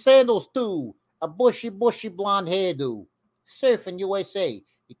 Haraki sandals too, a bushy blonde hairdo. Surfing USA.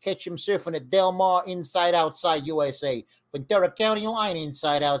 You catch them surfing at Del Mar, inside, outside USA. Ventura County Line,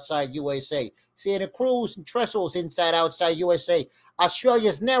 inside, outside USA. Santa Cruz and Trestles, inside, outside USA.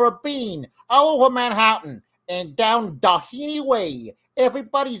 Australia's Narrabeen, all over Manhattan, and down Doheny Way.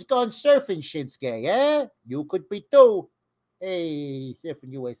 Everybody's gone surfing, Shinsuke, eh? You could be too. Hey,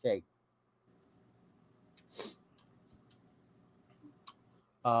 Surfing USA.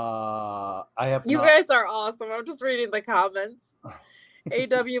 I have You guys are awesome. I'm just reading the comments.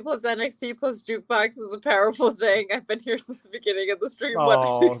 AW plus NXT plus jukebox is a powerful thing. I've been here since the beginning of the stream.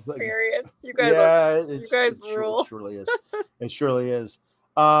 What an experience! You guys rule. It surely is. It surely is.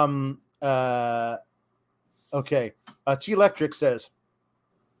 Okay. T Electric says,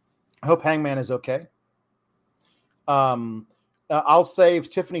 "I hope Hangman is okay." I'll save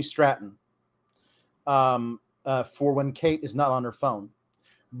Tiffany Stratton for when Kate is not on her phone.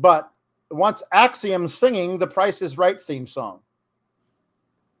 But wants Axiom singing the Price is Right theme song.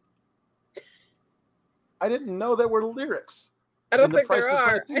 I didn't know there were lyrics. I don't think there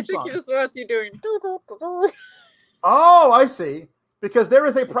are. I think song. he just wants you doing. Oh, I see. Because there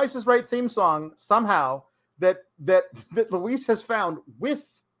is a Price is Right theme song somehow that Luis has found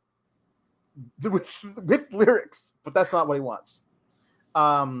with lyrics, but that's not what he wants.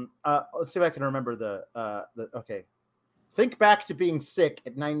 Let's see if I can remember the okay. Think back to being sick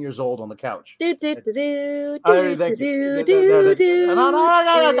at 9 years old on the couch. I got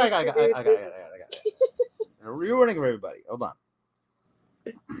it. You're ruining for everybody. Hold on.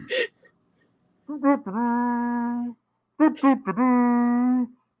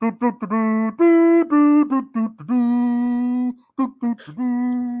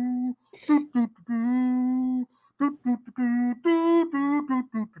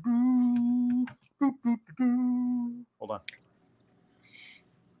 Hold on.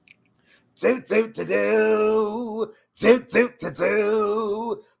 Toot toot to do, toot toot to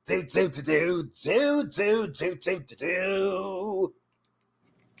do, toot toot to do, toot toot toot toot to do.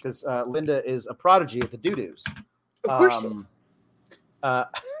 Because Linda is a prodigy at the doo-doos. Of course she is.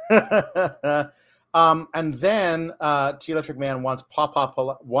 And then T Electric Man wants Pop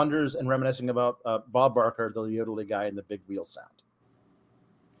wonders and reminiscing about Bob Barker, the yodely guy in the big wheel sound.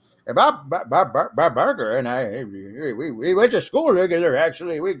 Bob Barker and I, we went to school together.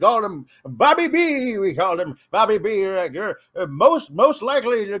 Actually, we called him Bobby B. We called him Bobby B. Most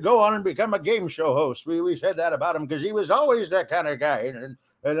likely to go on and become a game show host. We said that about him because he was always that kind of guy. And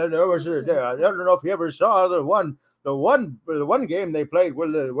there was I don't know if you ever saw the one game they played where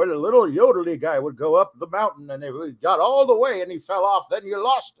the little yodely guy would go up the mountain and he got all the way and he fell off. Then you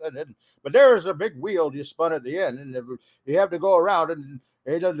lost it. But there's a big wheel you spun at the end, and you have to go around and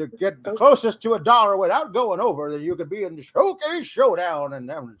to get the closest to $1 without going over, then you could be in the Showcase Showdown. And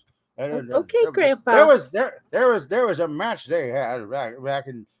Okay, Grandpa. There was a match they had back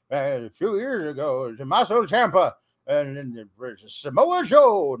in a few years ago. Tommaso Ciampa and Samoa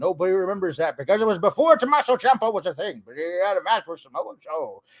Joe. Nobody remembers that because it was before Tommaso Ciampa was a thing. But he had a match with Samoa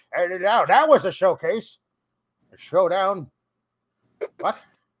Joe, and that was a showcase, a showdown. What?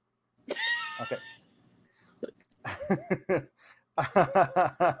 Okay.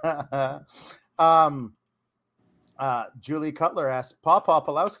 Julie Cutler asks, Pawpaw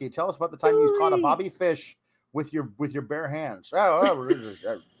Pulowski, tell us about the time you caught a bobby fish with your bare hands.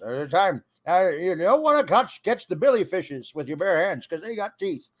 Oh, time. You don't want to catch the billy fishes with your bare hands because they got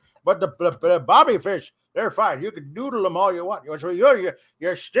teeth. But the bobby fish, they're fine. You can noodle them all you want. So you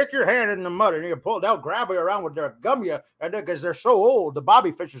stick your hand in the mud and you pull. They'll grab you around with their gum you, and because they're so old, the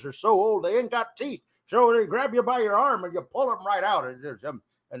bobby fishes are so old they ain't got teeth. So they grab you by your arm and you pull them right out. And the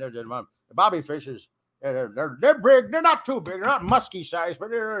bobby fishes. They're big. They're not too big. They're not musky size, but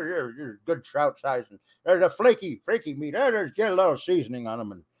they're good trout size. And they're the flaky meat. They get a little seasoning on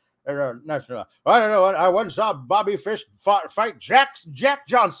them. And they're natural. I don't know. I once saw Bobby Fish fight Jack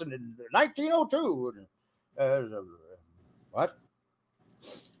Johnson in 1902. What?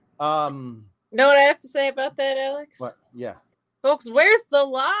 Know what I have to say about that, Alex? What? Yeah. Folks, where's the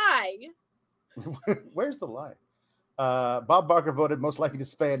lie? Where's the lie? Bob Barker voted most likely to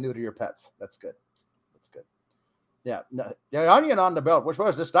spay and neuter your pets. That's good. Good. Yeah. No, the onion on the belt, which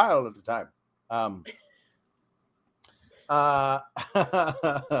was the style at the time.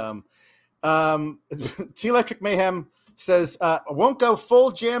 T-Electric Mayhem says, I won't go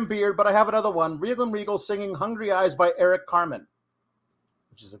full jam beard, but I have another one. Regal and Regal singing Hungry Eyes by Eric Carmen,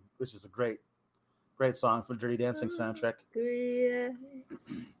 which is a great song from Dirty Dancing soundtrack.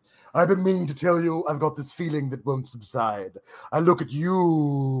 I've been meaning to tell you, I've got this feeling that won't subside. I look at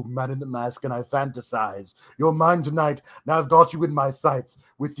you, man in the mask, and I fantasize. You're mine tonight. Now I've got you in my sights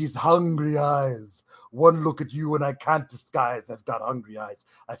with these hungry eyes. One look at you and I can't disguise. I've got hungry eyes.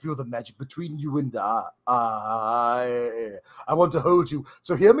 I feel the magic between you and I want to hold you.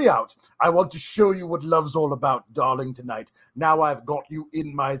 So hear me out. I want to show you what love's all about, darling, tonight. Now I've got you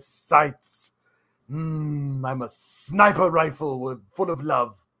in my sights. I'm a sniper rifle full of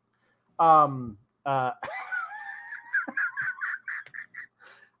love. War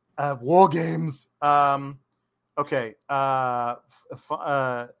games. Okay.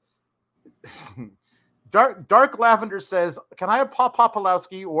 Dark Lavender says, "Can I have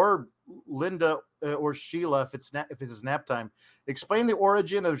Popolowski or Linda or Sheila if it's nap time? Explain the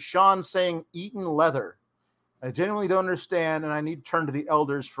origin of Sean saying eaten leather. I genuinely don't understand, and I need to turn to the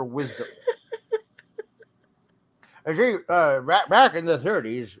elders for wisdom." See, back in the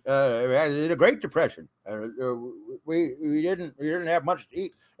 30s, the Great Depression, we didn't have much to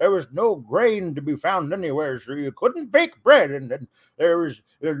eat. There was no grain to be found anywhere, so you couldn't bake bread, and there's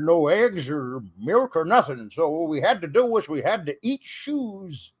no eggs or milk or nothing. So what we had to do was we had to eat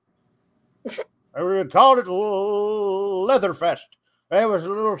shoes. We called it Leatherfest. There was a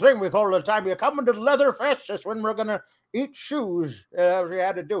little thing we called it the time. You come to Leatherfest, that's when we're gonna eat shoes. We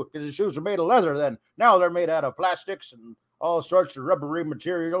had to do it because the shoes are made of leather then. Now they're made out of plastics and all sorts of rubbery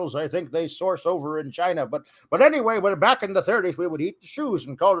materials. I think they source over in China. But anyway, when back in the 30s, we would eat the shoes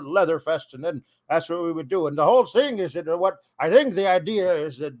and call it Leatherfest, and then that's what we would do. And the whole thing is that what I think the idea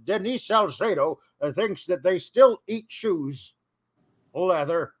is that Denise Salcedo thinks that they still eat shoes,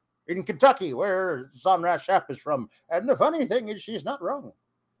 leather, in Kentucky, where Sonra Shap is from. And the funny thing is she's not wrong.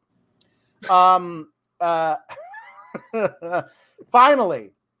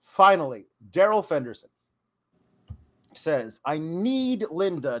 Finally, Daryl Fenderson says, I need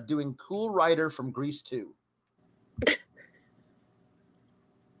Linda doing Cool Rider from Grease 2.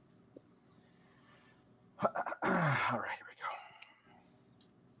 All right, here we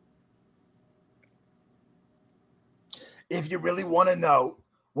go. If you really want to know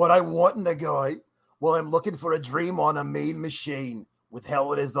what I want in a guy, well, I'm looking for a dream on a mean machine with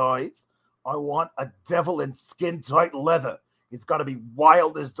hell in his eyes. I want a devil in skin-tight leather. He's got to be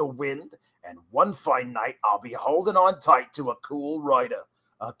wild as the wind, and one fine night I'll be holding on tight to a cool rider.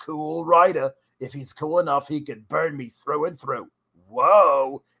 A cool rider. If he's cool enough, he could burn me through and through.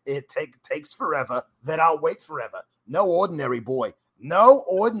 Whoa, it takes forever, then I'll wait forever. No ordinary boy. No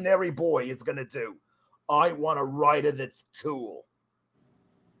ordinary boy is going to do. I want a rider that's cool.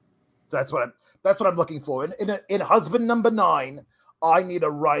 That's what I'm looking for. In husband number 9, I need a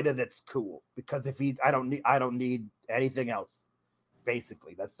rider that's cool, because I don't need anything else.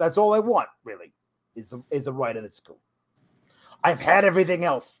 Basically, that's all I want. Really, is a rider that's cool. I've had everything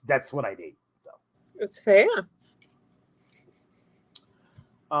else. That's what I need. So it's fair.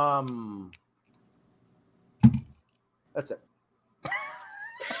 That's it.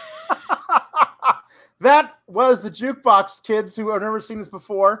 that was the Jukebox Kids who have never seen this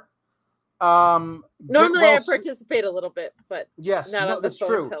before. Normally I participate a little bit, but yes, not on the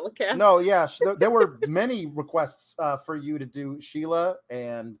phone telecast. No, yes, there were many requests for you to do Sheila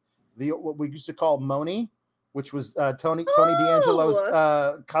and what we used to call Moni, which was Tony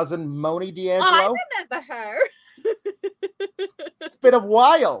D'Angelo's cousin, Moni D'Angelo. Oh, I remember her. It's been a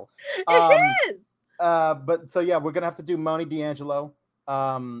while. It is. But so yeah, we're gonna have to do Moni D'Angelo.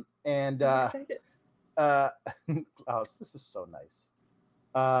 Oh, this is so nice.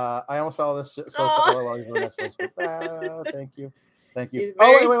 I almost follow this. Thank you.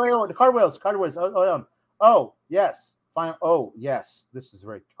 Oh, wait. The card whiz. Oh, yes. Fine. Oh, yes. This is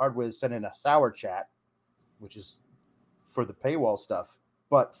very card whiz sent in a sour chat, which is for the paywall stuff.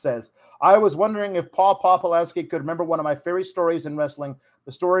 But says, I was wondering if Paul Popolowski could remember one of my favorite stories in wrestling,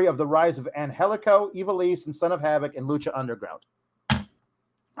 the story of the rise of Angelico, Ivelisse, and Son of Havoc in Lucha Underground.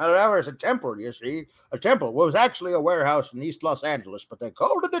 There was a temple, you see. A temple was actually a warehouse in East Los Angeles, but they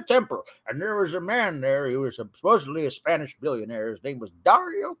called it a temple. And there was a man there who was supposedly a Spanish billionaire. His name was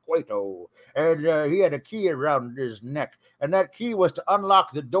Dario Cueto. And he had a key around his neck. And that key was to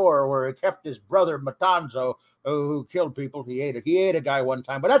unlock the door where he kept his brother Matanzo, who killed people. He ate a guy one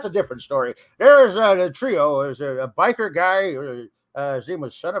time, but that's a different story. There was a trio. There was a biker guy. His name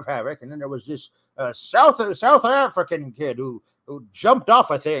was Son of Havoc. And then there was this South African kid who jumped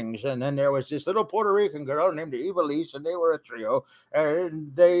off of things, and then there was this little Puerto Rican girl named Ivelisse, and they were a trio.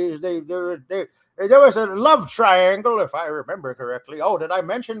 And there was a love triangle, if I remember correctly. Oh, did I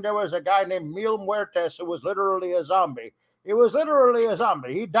mention there was a guy named Mil Muertes who was literally a zombie? He was literally a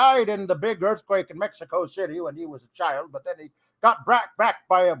zombie. He died in the big earthquake in Mexico City when he was a child, but then he got brought back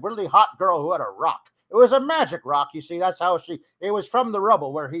by a really hot girl who had a rock. It was a magic rock, you see. That's how it was from the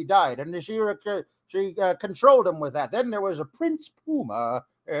rubble where he died, and she controlled him with that. Then there was a Prince Puma,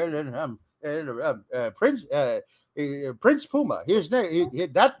 Prince Puma. His name,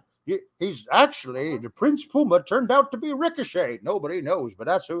 he's actually the Prince Puma turned out to be Ricochet. Nobody knows, but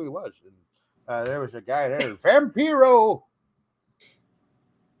that's who he was. And, there was a guy there, Vampiro.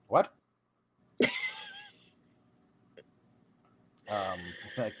 What?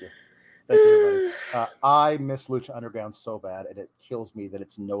 Thank you. Thank you, everybody. I miss Lucha Underground so bad, and it kills me that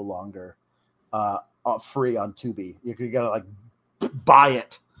it's no longer free on Tubi. You gotta like buy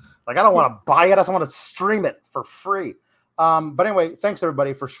it. Like I don't want to buy it. I just want to stream it for free. But anyway, thanks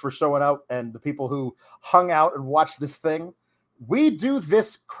everybody for showing out and the people who hung out and watched this thing. We do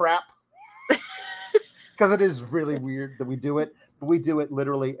this crap because it is really weird that we do it, but we do it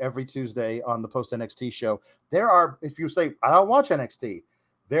literally every Tuesday on the Post NXT show. There are, if you say I don't watch NXT,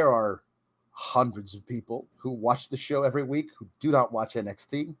 there are hundreds of people who watch the show every week who do not watch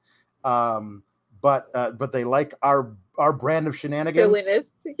NXT. But they like our brand of shenanigans. Silliness,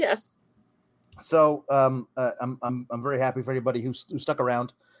 yes. So I'm very happy for anybody who stuck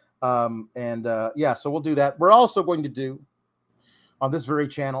around. So we'll do that. We're also going to do on this very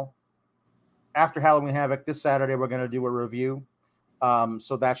channel after Halloween Havoc this Saturday. We're going to do a review.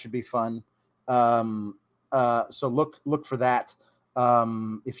 So that should be fun. So look for that.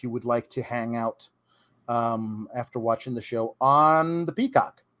 If you would like to hang out after watching the show on the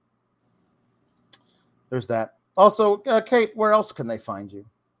Peacock. There's that. Also, Kate, where else can they find you?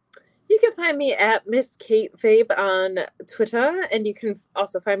 You can find me at Miss Kate Vabe on Twitter, and you can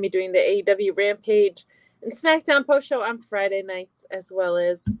also find me doing the AEW Rampage and SmackDown post show on Friday nights, as well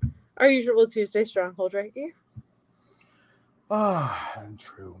as our usual Tuesday Stronghold right here.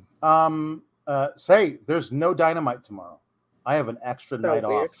 True. Say there's no Dynamite tomorrow. I have an extra night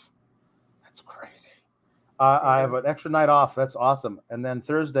off. That's crazy. I have an extra night off. That's awesome. And then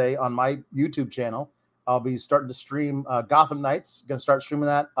Thursday on my YouTube channel, I'll be starting to stream Gotham Knights. Going to start streaming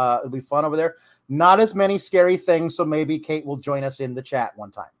that. It'll be fun over there. Not as many scary things, so maybe Kate will join us in the chat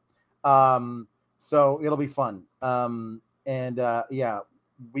one time. So it'll be fun. We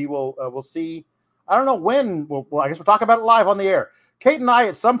will. We'll see. I don't know when. I guess we'll talk about it live on the air. Kate and I,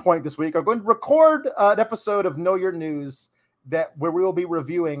 at some point this week, are going to record an episode of Know Your News where we will be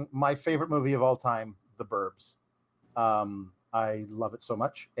reviewing my favorite movie of all time, The Burbs. I love it so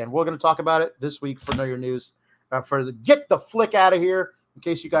much. And we're going to talk about it this week for Know Your News. Get the flick out of here, in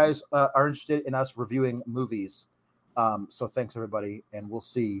case you guys are interested in us reviewing movies. So thanks, everybody. And we'll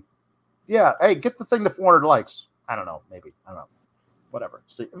see. Yeah, hey, get the thing to 400 likes. I don't know. Maybe. I don't know. Whatever.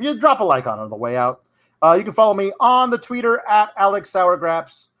 See, if you drop a like on the way out. You can follow me on the Twitter at Alex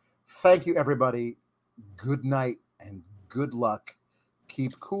Sourgraps. Thank you, everybody. Good night and good luck.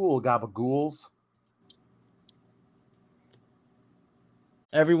 Keep cool, gabagools.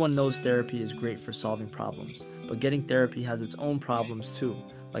 Everyone knows therapy is great for solving problems, but getting therapy has its own problems too,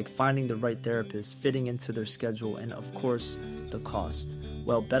 like finding the right therapist, fitting into their schedule, and of course, the cost.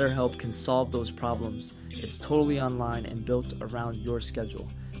 Well, BetterHelp can solve those problems. It's totally online and built around your schedule.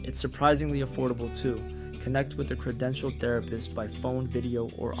 It's surprisingly affordable too. Connect with a credentialed therapist by phone, video,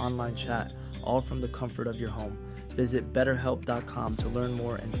 or online chat, all from the comfort of your home. Visit BetterHelp.com to learn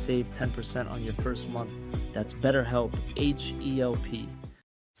more and save 10% on your first month. That's BetterHelp, H-E-L-P.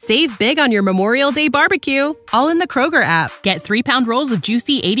 Save big on your Memorial Day barbecue, all in the Kroger app. Get 3-pound rolls of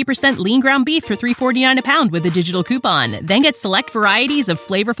juicy 80% lean ground beef for $3.49 a pound with a digital coupon. Then get select varieties of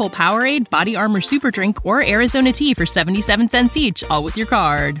flavorful Powerade, Body Armor Super Drink, or Arizona tea for 77 cents each, all with your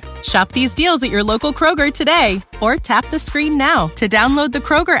card. Shop these deals at your local Kroger today, or tap the screen now to download the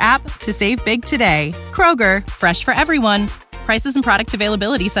Kroger app to save big today. Kroger, fresh for everyone. Prices and product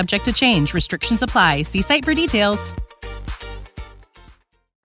availability subject to change. Restrictions apply. See site for details.